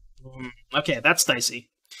 Okay, that's dicey.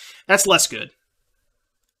 That's less good.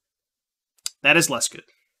 That is less good.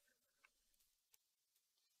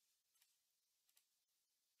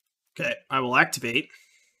 Okay, I will activate.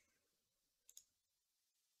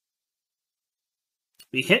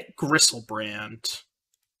 We hit Gristlebrand.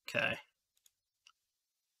 Okay.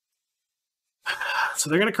 So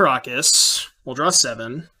they're going to Caracas. We'll draw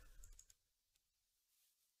 7.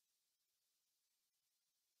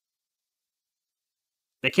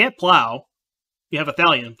 They can't plow. You have a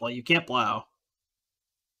Thalian in play. You can't plow.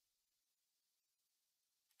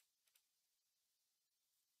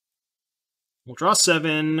 We'll draw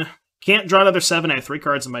 7. Can't draw another 7. I have 3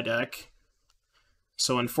 cards in my deck.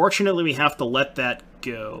 So unfortunately, we have to let that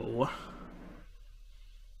go.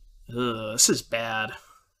 Ugh, this is bad.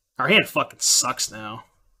 Our hand fucking sucks now.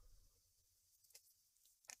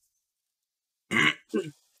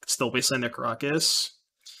 Still baseline their Caracas.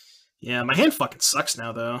 Yeah, my hand fucking sucks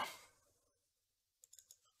now, though.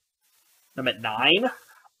 I'm at 9.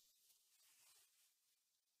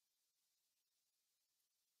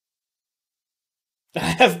 I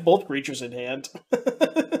have both creatures in hand.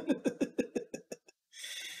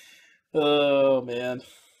 Oh, man.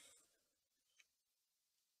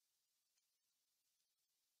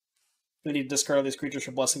 We need to discard all these creatures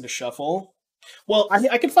for Blessing to shuffle. Well,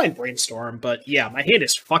 I can find Brainstorm, but yeah, my hand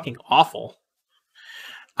is fucking awful.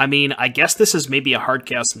 I mean, I guess this is maybe a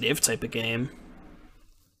hardcast Niv type of game.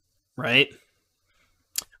 Right?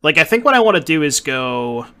 Like, I think what I want to do is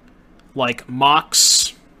go, like,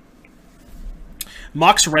 Mox,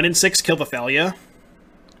 Ren and 6, kill the Thalia.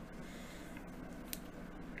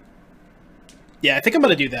 Yeah, I think I'm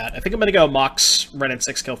going to do that. I think I'm going to go Mox, Ren and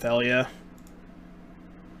 6, kill Thalia.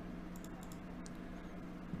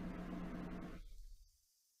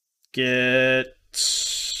 Get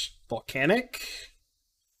Volcanic.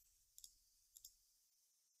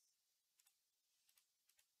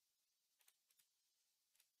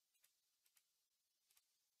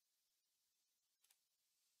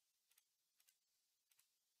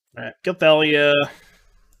 Alright, kill Thalia.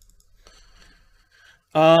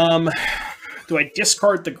 Do I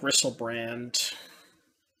discard the Gristlebrand?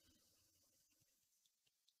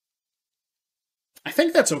 I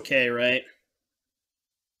think that's okay, right?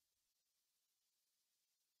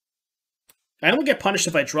 I don't get punished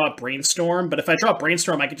if I draw Brainstorm, but if I draw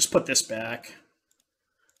Brainstorm, I can just put this back.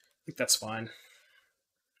 I think that's fine.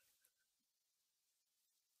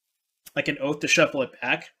 I can Oath to shuffle it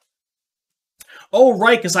back. Oh,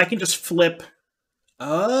 right, because I can just flip...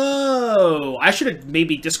 Oh, I should have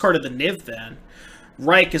maybe discarded the Niv then.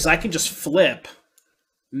 Right, because I can just flip,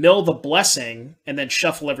 mill the Blessing, and then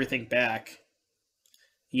shuffle everything back.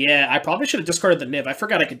 Yeah, I probably should have discarded the Niv. I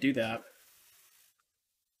forgot I could do that.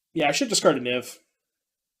 Yeah, I should discard a Niv.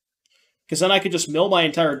 Because then I could just mill my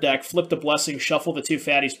entire deck, flip the Blessing, shuffle the 2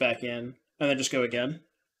 fatties back in, and then just go again.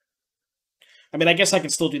 I mean, I guess I can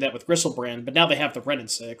still do that with Gristlebrand, but now they have the Ren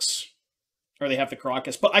and 6. Or they have the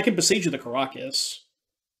Caracas. But I can Besiege the Caracas.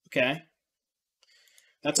 Okay.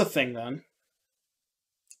 That's a thing, then.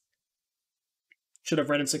 Should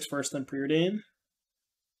have Ren and 6 first, then Preordain.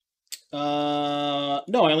 No,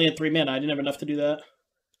 I only had 3 mana. I didn't have enough to do that.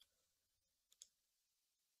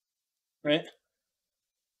 Right?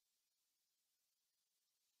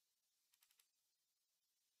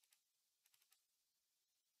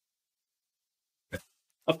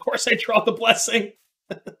 Of course I draw the Blessing.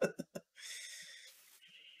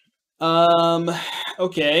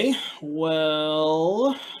 Okay.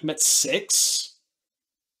 Well, I'm at 6.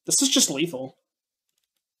 This is just lethal.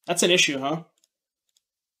 That's an issue, huh?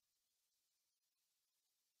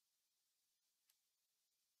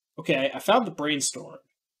 Okay, I found the brainstorm.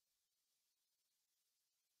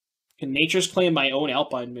 Can Nature's claim my own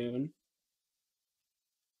Alpine Moon?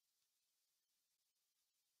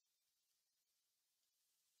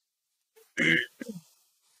 I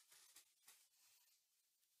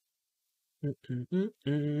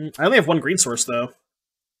only have one green source, though.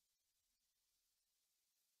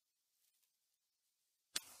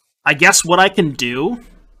 I guess what I can do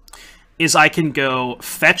is I can go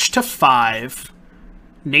fetch to 5,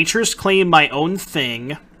 Nature's claim my own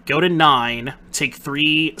thing, go to 9, take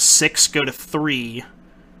 3, 6, go to 3,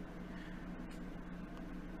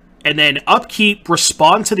 and then upkeep,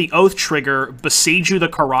 respond to the Oath trigger, Besiegeu the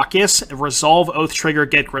Caracas, resolve Oath trigger,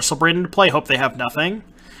 get Gristlebrand into play, hope they have nothing.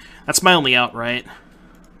 That's my only out, right?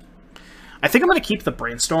 I think I'm going to keep the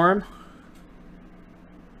Brainstorm.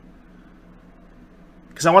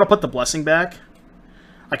 Because I want to put the Blessing back.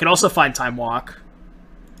 I can also find Time Walk.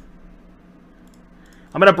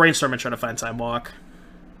 I'm going to Brainstorm and try to find Time Walk.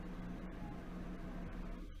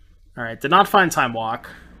 Alright, did not find Time Walk.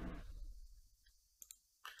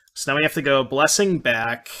 So now we have to go Blessing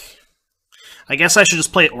back. I guess I should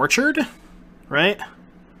just play Orchard, right?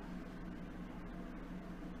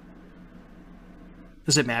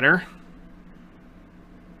 Does it matter?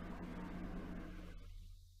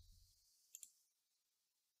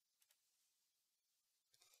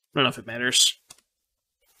 I don't know if it matters.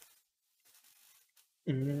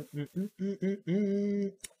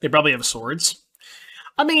 They probably have swords.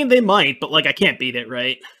 I mean, they might, but, like, I can't beat it,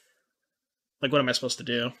 right? Like, what am I supposed to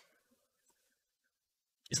do?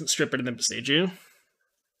 Isn't strip better than Besiegeu?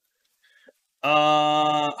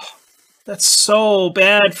 That's so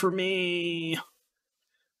bad for me.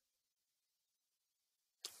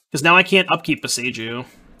 Because now I can't upkeep Besiegeu.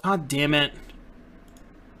 God damn it.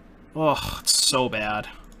 Oh, it's so bad.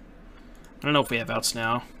 I don't know if we have outs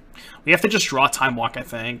now. We have to just draw Time Walk, I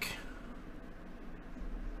think.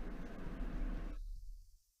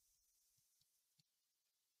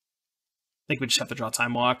 I think we just have to draw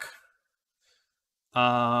Time Walk.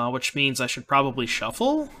 Which means I should probably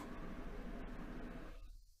shuffle?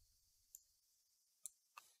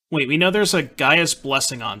 Wait, we know there's a Gaia's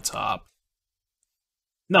Blessing on top.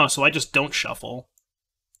 No, so I just don't shuffle.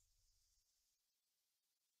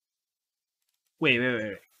 Wait.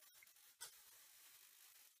 I'm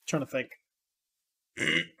trying to think.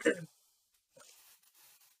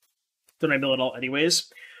 Don't I mill it all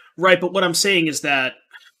anyways? Right, but what I'm saying is that...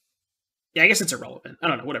 Yeah, I guess it's irrelevant. I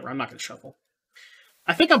don't know, whatever, I'm not going to shuffle.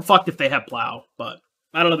 I think I'm fucked if they have Plow, but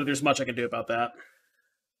I don't know that there's much I can do about that.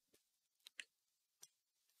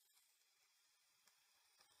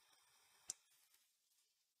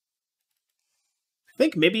 I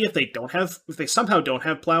think maybe if they somehow don't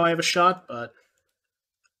have Plow, I have a shot, but...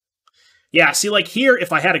 Yeah, see, like, here,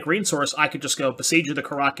 if I had a green source, I could just go Besiegeu the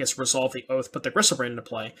Caracas, resolve the Oath, put the Gristlebrand into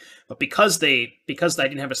play. But because I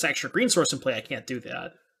didn't have a extra green source in play, I can't do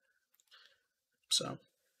that. So...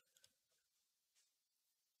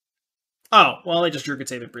 Oh, well, I just drew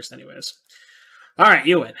Containment Priest anyways. Alright,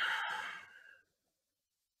 you win.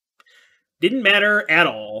 Didn't matter at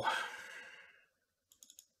all.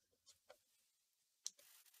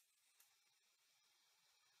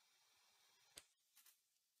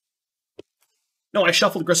 No, I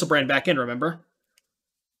shuffled Gristlebrand back in, remember?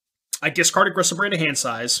 I discarded Gristlebrand to hand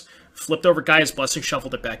size, flipped over Gaia's Blessing,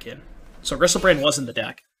 shuffled it back in. So Gristlebrand was in the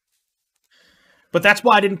deck. But that's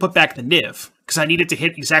why I didn't put back the Niv, because I needed to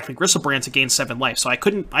hit exactly Gristlebrand to gain 7 life. So I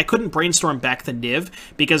couldn't Brainstorm back the Niv,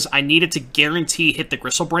 because I needed to guarantee hit the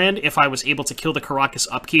Gristlebrand if I was able to kill the Caracas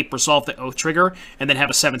upkeep, resolve the Oath trigger, and then have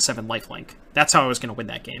a 7/7 lifelink. That's how I was going to win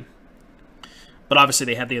that game. But obviously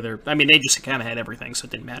they had the other... I mean, they just kind of had everything, so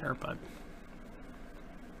it didn't matter, but...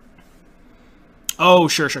 Oh,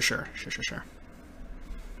 sure.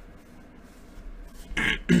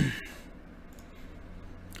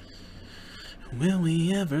 Will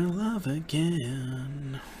we ever love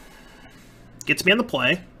again? Gets me on the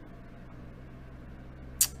play.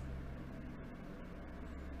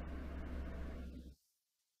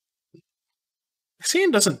 This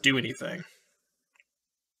hand doesn't do anything.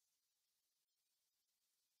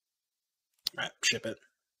 Alright, ship it.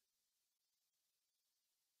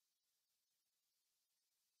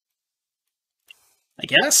 I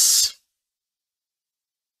guess?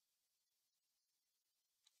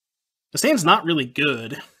 This hand's not really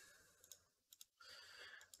good.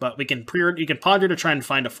 But you can ponder to try and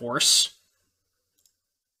find a force.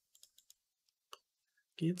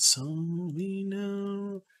 It's all we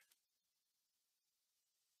know.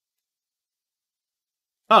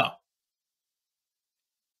 Oh.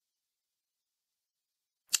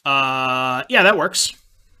 Yeah, that works.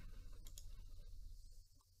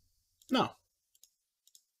 No. What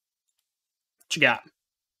you got?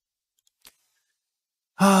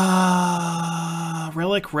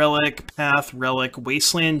 Relic, Relic, Path, Relic,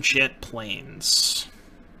 Wasteland, Jet, Plains.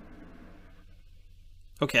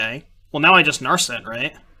 Okay. Well, now I just Narset,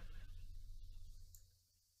 right?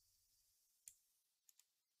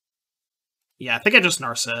 Yeah, I think I just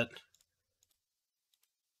Narset.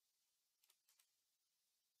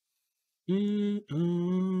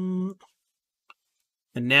 And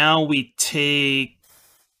now we take...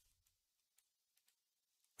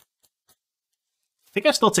 I think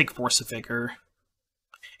I still take Forcificker.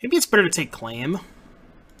 Maybe it's better to take Claim.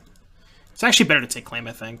 It's actually better to take Claim,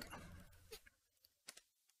 I think.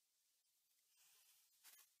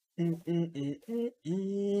 They're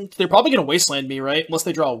probably going to Wasteland me, right? Unless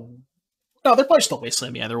they draw... No, they're probably still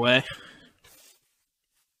Wasteland me either way.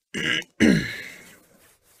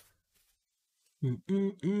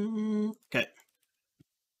 Okay.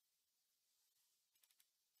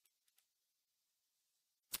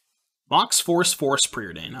 Mox, Force,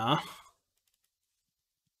 Preordain, huh?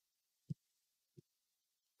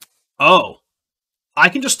 Oh. I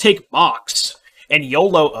can just take Mox and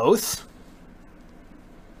YOLO Oath.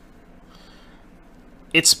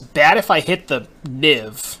 It's bad if I hit the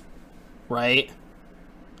Niv, right?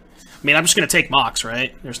 I mean, I'm just going to take Mox,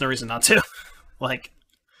 right? There's no reason not to. Like,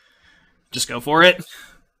 just go for it.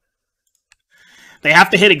 They have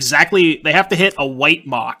to hit exactly... They have to hit a white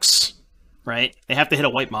Mox, right? They have to hit a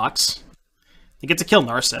white Mox. They get to kill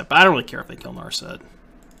Narset, but I don't really care if they kill Narset.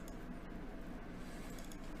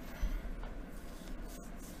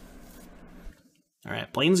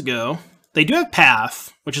 Alright, Plains go. They do have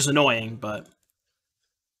Path, which is annoying, but...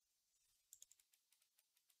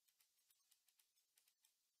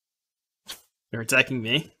 They're attacking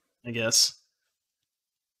me, I guess.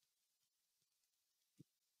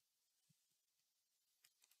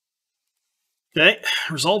 Okay,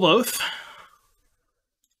 Resolve Oath.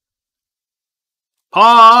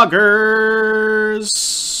 Poggers!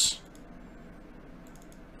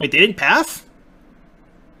 Wait, they didn't Path?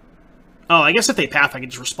 Oh, I guess if they Path, I can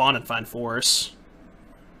just respawn and find Force.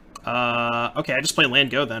 Okay, I just play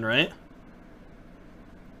land go then, right?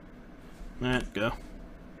 Alright, go.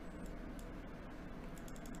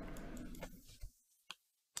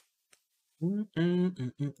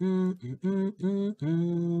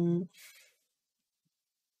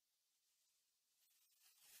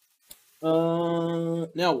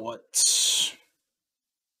 Now what?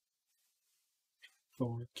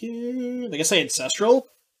 Okay, I guess I Ancestral?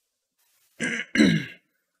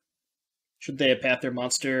 Should they have Path their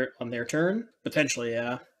monster on their turn? Potentially,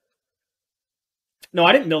 yeah. No,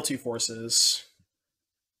 I didn't mill 2 forces.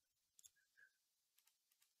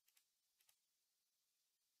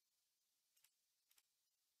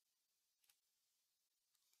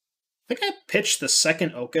 I think I pitched the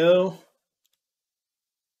second Oko.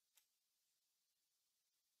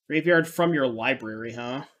 Graveyard from your library,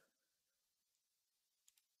 huh?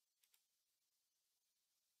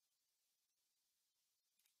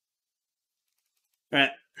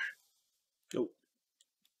 Alright. Go.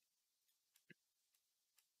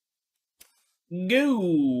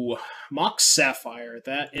 Go! Mox Sapphire.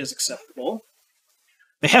 That is acceptable.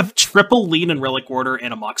 They have triple Lean and Relic Order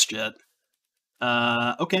and a Mox Jet.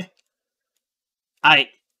 Okay.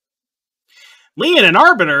 Lean and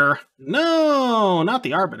Arbiter? No, not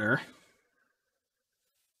the Arbiter.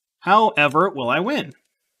 However, will I win?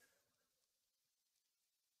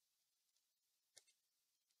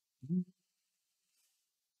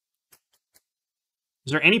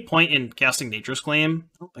 Is there any point in casting Nature's Claim?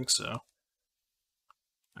 I don't think so.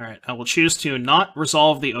 Alright, I will choose to not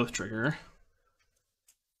resolve the Oath trigger.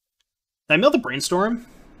 Did I mill the Brainstorm?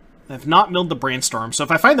 I have not milled the Brainstorm, so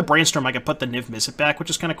if I find the Brainstorm, I can put the Niv Mizzet back, which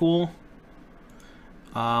is kind of cool.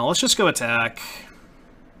 Let's just go attack.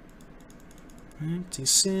 Empty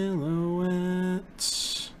Silhouette.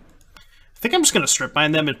 I think I'm just going to strip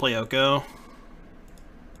mine them and play Oko.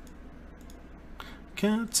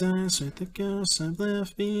 Cut ties with the ghosts I've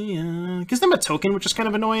left behind. Gives them a token, which is kind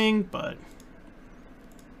of annoying, but...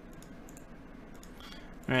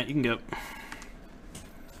 Alright, you can go.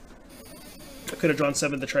 I could have drawn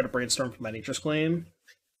 7 to try to Brainstorm for my Nature's Claim.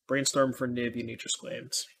 Brainstorm for Niv, you Nature's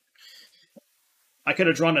Claims. I could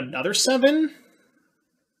have drawn another 7?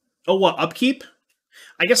 Oh, what, Upkeep?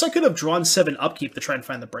 I guess I could have drawn 7 Upkeep to try and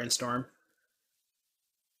find the Brainstorm.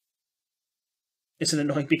 Isn't it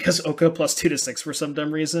annoying because Oko plus 2 to 6 for some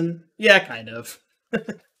dumb reason? Yeah, kind of.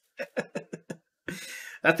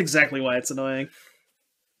 That's exactly why it's annoying.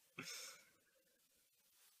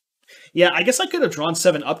 Yeah, I guess I could have drawn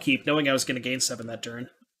 7 Upkeep knowing I was going to gain 7 that turn.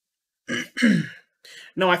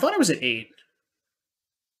 No, I thought I was at 8.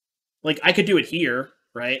 Like, I could do it here,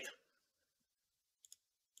 right?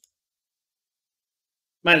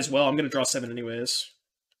 Might as well. I'm going to draw 7 anyways.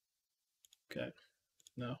 Okay.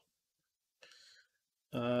 No.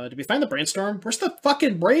 Did we find the brainstorm? Where's the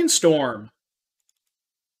fucking brainstorm?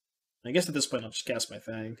 I guess at this point I'll just cast my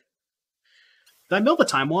thing. Did I mill the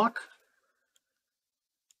time walk?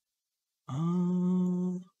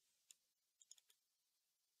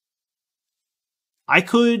 I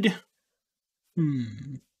could...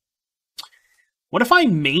 What if I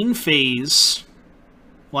main phase...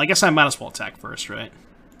 Well, I guess I might as well attack first, right?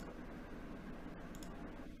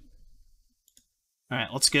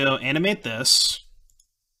 Alright, let's go animate this.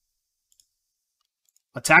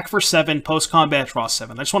 Attack for 7, post-combat, draw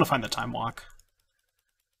 7. I just want to find the time walk.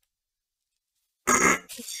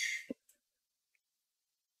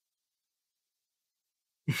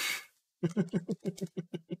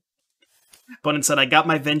 Opponent said, I got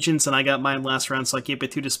my vengeance and I got mine last round, so I keep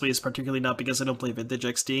it 2 displays, particularly not because I don't play Vintage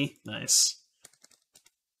XD. Nice.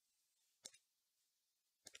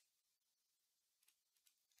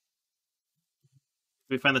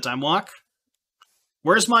 Did we find the time walk?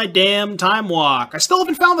 Where's my damn time walk? I still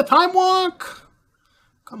haven't found the time walk!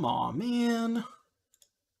 Come on, man.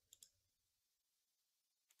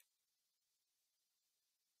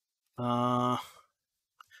 I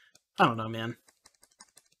don't know, man.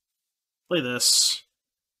 Play this.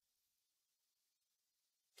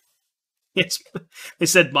 It's, they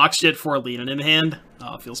said Moxen for a lead in hand.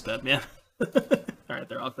 Oh, it feels bad, man. Alright,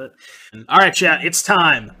 they're off it. Alright, chat, it's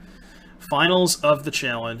time. Finals of the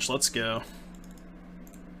challenge. Let's go.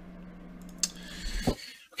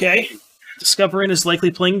 Okay. Discoverin is likely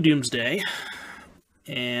playing Doomsday.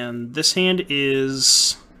 And this hand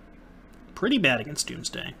is pretty bad against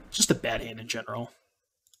Doomsday. It's just a bad hand in general.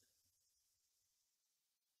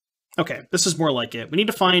 Okay, this is more like it. We need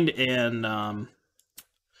to find an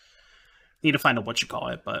need to find a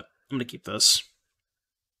what-you-call-it, but I'm gonna keep this.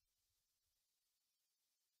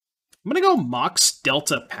 I'm gonna go Mox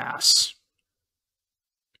Delta Pass.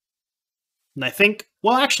 And I think,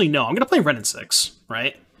 well, actually, no. I'm gonna play Red and 6,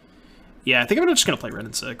 right? Yeah, I think I'm just gonna play Red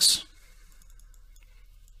and 6.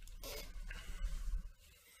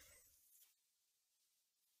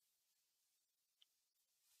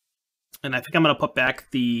 And I think I'm gonna put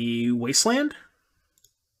back the Wasteland.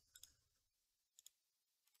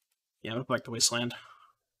 Yeah, I'm gonna put back the Wasteland.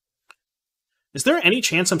 Is there any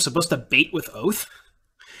chance I'm supposed to bait with Oath?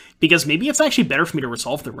 Because maybe it's actually better for me to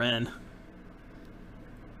resolve the Ren.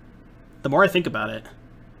 The more I think about it.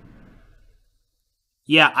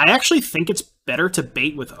 Yeah, I actually think it's better to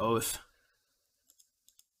bait with Oath.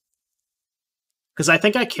 Because I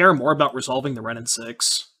think I care more about resolving the Ren in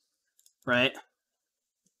 6. Right?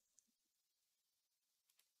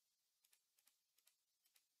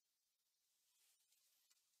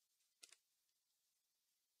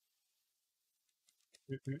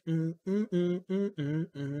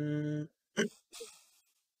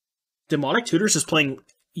 Demonic Tutors is playing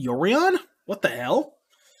Yorion? What the hell?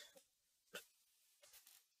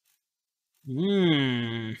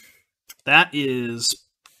 That is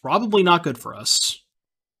probably not good for us.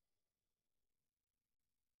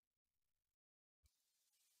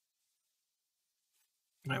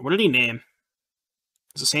 Alright, what did he name?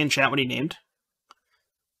 Does it say in chat what he named?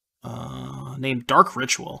 Named Dark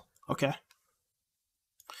Ritual. Okay.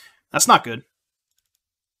 That's not good.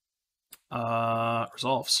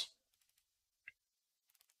 Resolves.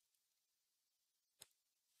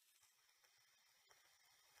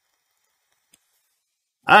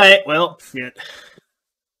 Alright, well, shit.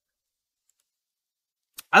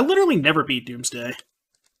 I literally never beat Doomsday.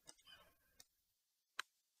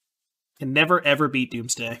 Can never ever beat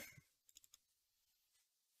Doomsday.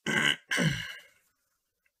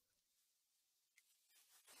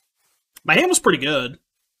 My hand was pretty good,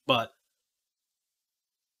 but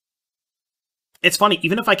it's funny.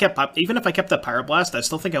 Even if I kept that Pyroblast, I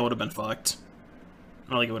still think I would have been fucked.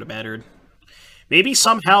 I don't think it would have mattered. Maybe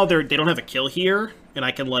somehow they don't have a kill here, and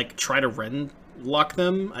I can like try to Ren lock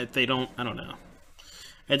them. They don't. I don't know.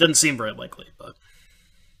 It doesn't seem very likely, but.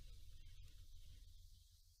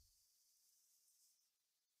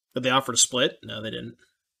 Did they offer to split? No, they didn't.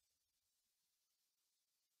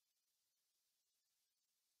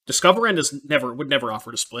 Discover End would never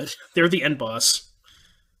offer to split. They're the end boss.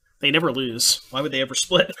 They never lose. Why would they ever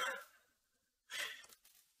split?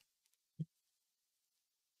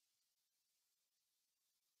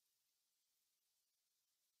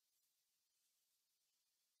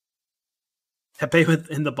 Pepe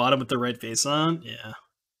in the bottom with the red face on? Yeah.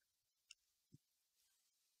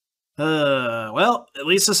 Well, at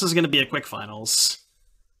least this is going to be a quick finals.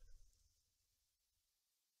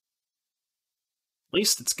 At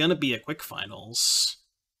least it's going to be a quick finals.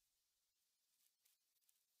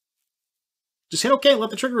 Just hit OK, let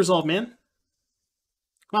the trigger resolve, man.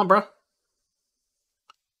 Come on, bro.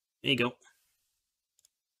 There you go.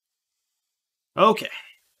 Okay.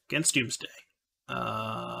 Against Doomsday.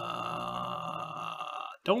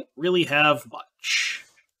 Don't really have much.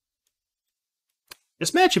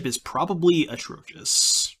 This matchup is probably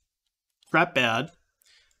atrocious. Trap bad.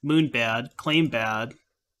 Moon bad. Claim bad.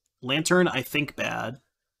 Lantern, I think, bad.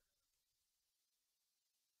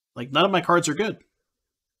 Like, none of my cards are good.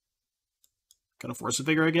 Gonna force a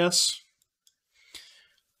figure, I guess.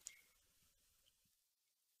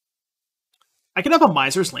 I could have a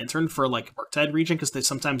Miser's Lantern for, like, Murktide region, because they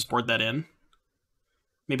sometimes board that in.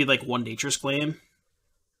 Maybe, like, one Nature's Claim.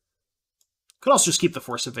 Could also just keep the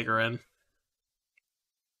Force of Vigor in.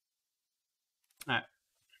 Alright.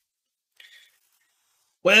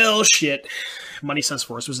 Well, shit. Money Sense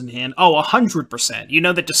Force was in hand. Oh, 100%. You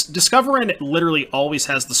know that Discoverin literally always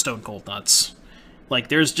has the Stone Cold Nuts. Like,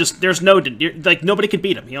 there's no... Like, nobody could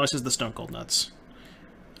beat him. He always has the Stone Cold Nuts.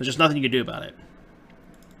 There's just nothing you can do about it.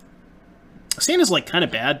 Sand is, like, kind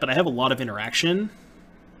of bad, but I have a lot of interaction.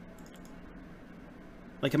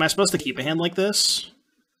 Like, am I supposed to keep a hand like this?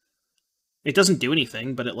 It doesn't do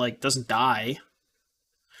anything, but it, like, doesn't die.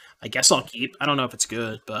 I guess I'll keep. I don't know if it's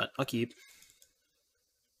good, but I'll keep.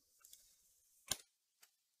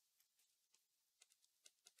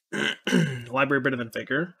 Library better than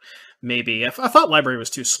Vigor? Maybe. I thought Library was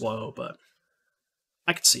too slow, but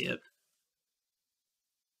I could see it.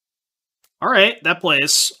 Alright, that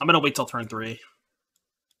plays. I'm gonna wait till turn 3.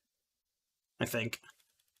 I think.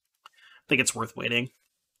 I think it's worth waiting.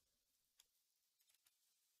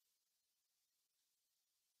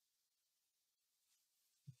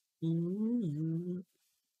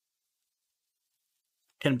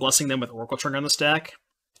 Can Blessing them with Oracle Trigger on the stack?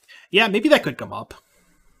 Yeah, maybe that could come up.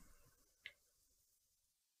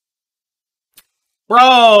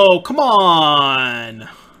 Bro, come on!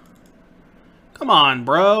 Come on,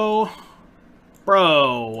 bro.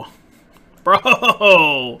 Bro.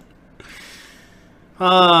 Bro!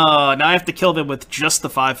 Now I have to kill them with just the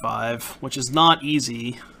 5/5, which is not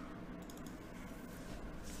easy.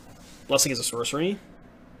 Blessing is a sorcery?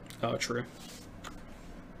 Oh, true.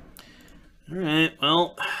 Alright,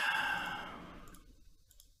 well...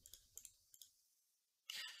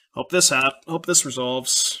 Hope this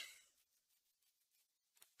resolves.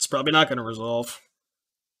 It's probably not going to resolve.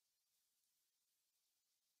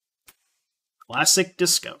 Classic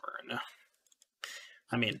Discoverin.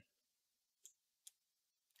 I mean...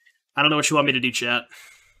 I don't know what you want me to do, chat.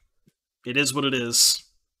 It is what it is.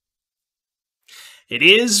 It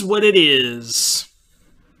is what it is.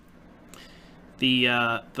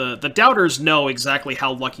 The doubters know exactly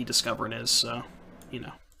how lucky Discoverin is, so, you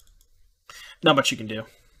know. Not much you can do.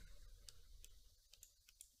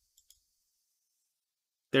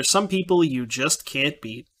 There's some people you just can't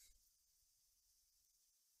beat.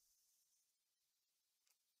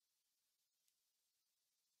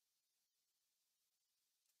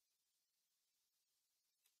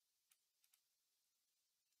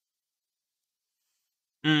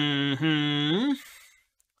 Mm-hmm.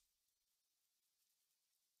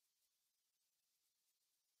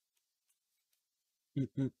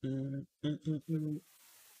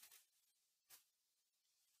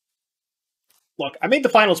 Look, I made the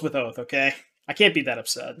finals with Oath, okay? I can't be that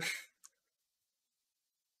upset.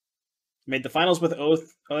 Made the finals with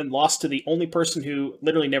Oath and lost to the only person who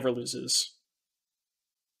literally never loses.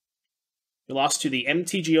 You lost to the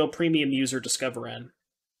MTGO premium user Discoverin.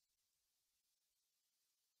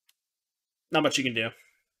 Not much you can do.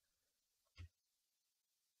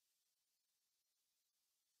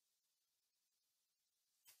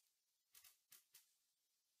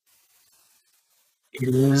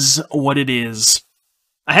 It is what it is.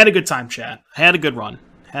 I had a good time, chat. I had a good run.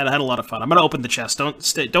 I had a lot of fun. I'm gonna open the chest.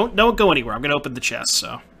 Don't go anywhere. I'm gonna open the chest. So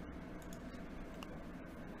I'm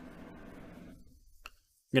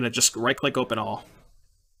gonna just right-click open all.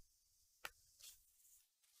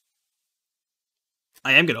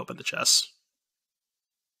 I am gonna open the chest.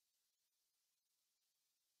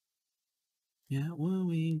 Yeah, what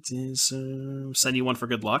we deserve. Send you one for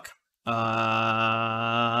good luck. No.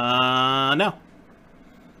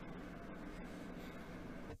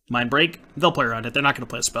 Mind Break. They'll play around it. They're not going to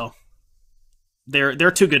play a spell.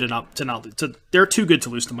 They're too good they're too good to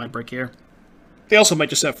lose to Mind Break here. They also might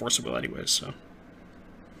just have Force of Will anyways. So.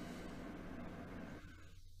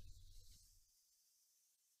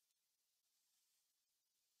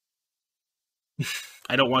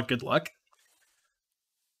 I don't want good luck.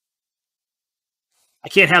 I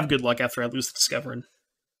can't have good luck after I lose the Discovered.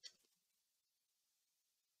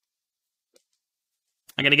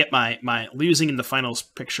 I'm gonna get my losing in the finals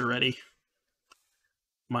picture ready.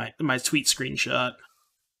 My tweet screenshot.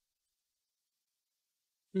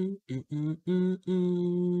 Will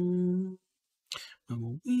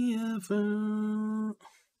we ever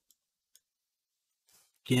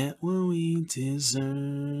get what we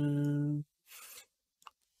deserve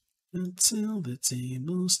until the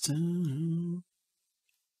tables turn?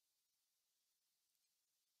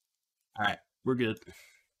 Alright, we're good.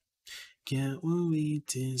 Get what we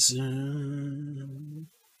deserve.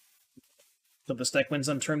 So this deck wins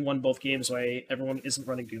on turn 1 both games, why everyone isn't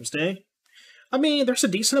running Doomsday. I mean, there's a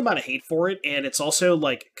decent amount of hate for it, and it's also,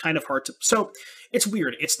 like, kind of hard to... So, it's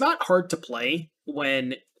weird. It's not hard to play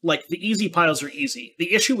when, like, the easy piles are easy.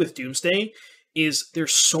 The issue with Doomsday is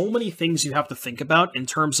there's so many things you have to think about in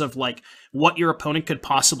terms of, like, what your opponent could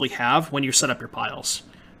possibly have when you set up your piles,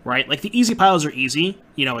 right? Like, the easy piles are easy.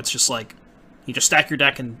 You know, it's just, like, you just stack your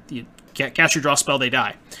deck and you cast your draw spell, they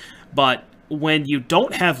die. But when you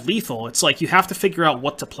don't have lethal, it's like you have to figure out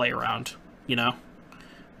what to play around, you know?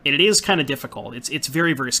 And it is kind of difficult. It's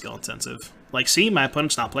very, very skill intensive. Like, see, my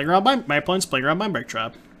opponent's not playing around my opponent's playing around my break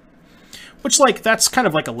trap. Which, like, that's kind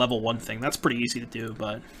of like a level 1 thing. That's pretty easy to do,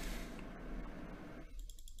 but...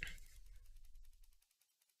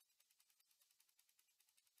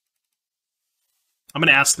 I'm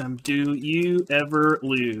gonna ask them, do you ever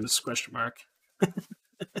lose? Question mark.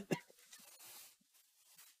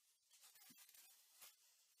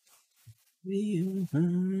 We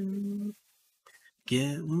ever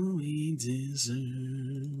get what we deserve.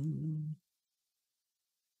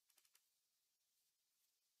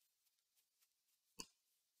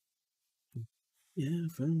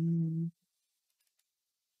 Ever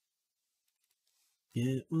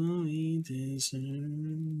get what we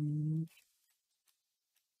deserve.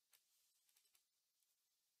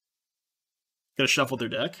 Gotta shuffle their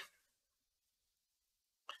deck.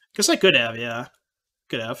 Guess I could have, yeah.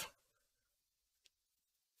 Could have.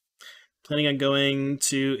 Planning on going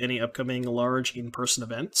to any upcoming large in-person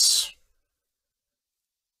events?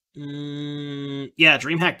 Yeah,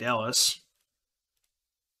 DreamHack Dallas.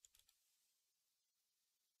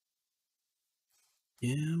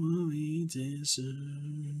 Yeah, what we deserve.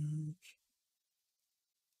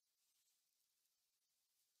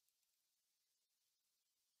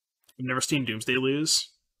 I've never seen Doomsday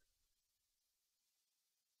lose.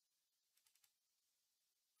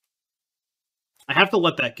 I have to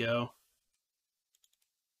let that go.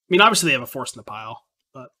 I mean, obviously they have a force in the pile,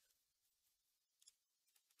 but...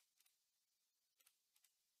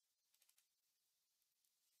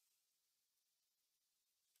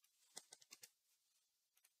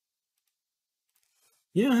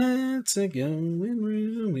 You had to go and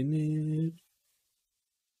ruin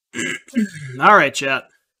it. Alright, chat.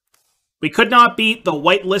 We could not beat the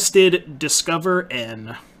whitelisted Discover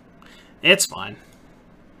N. It's fine.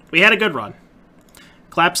 We had a good run.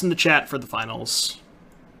 Claps in the chat for the finals.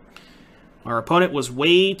 Our opponent was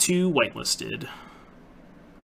way too whitelisted.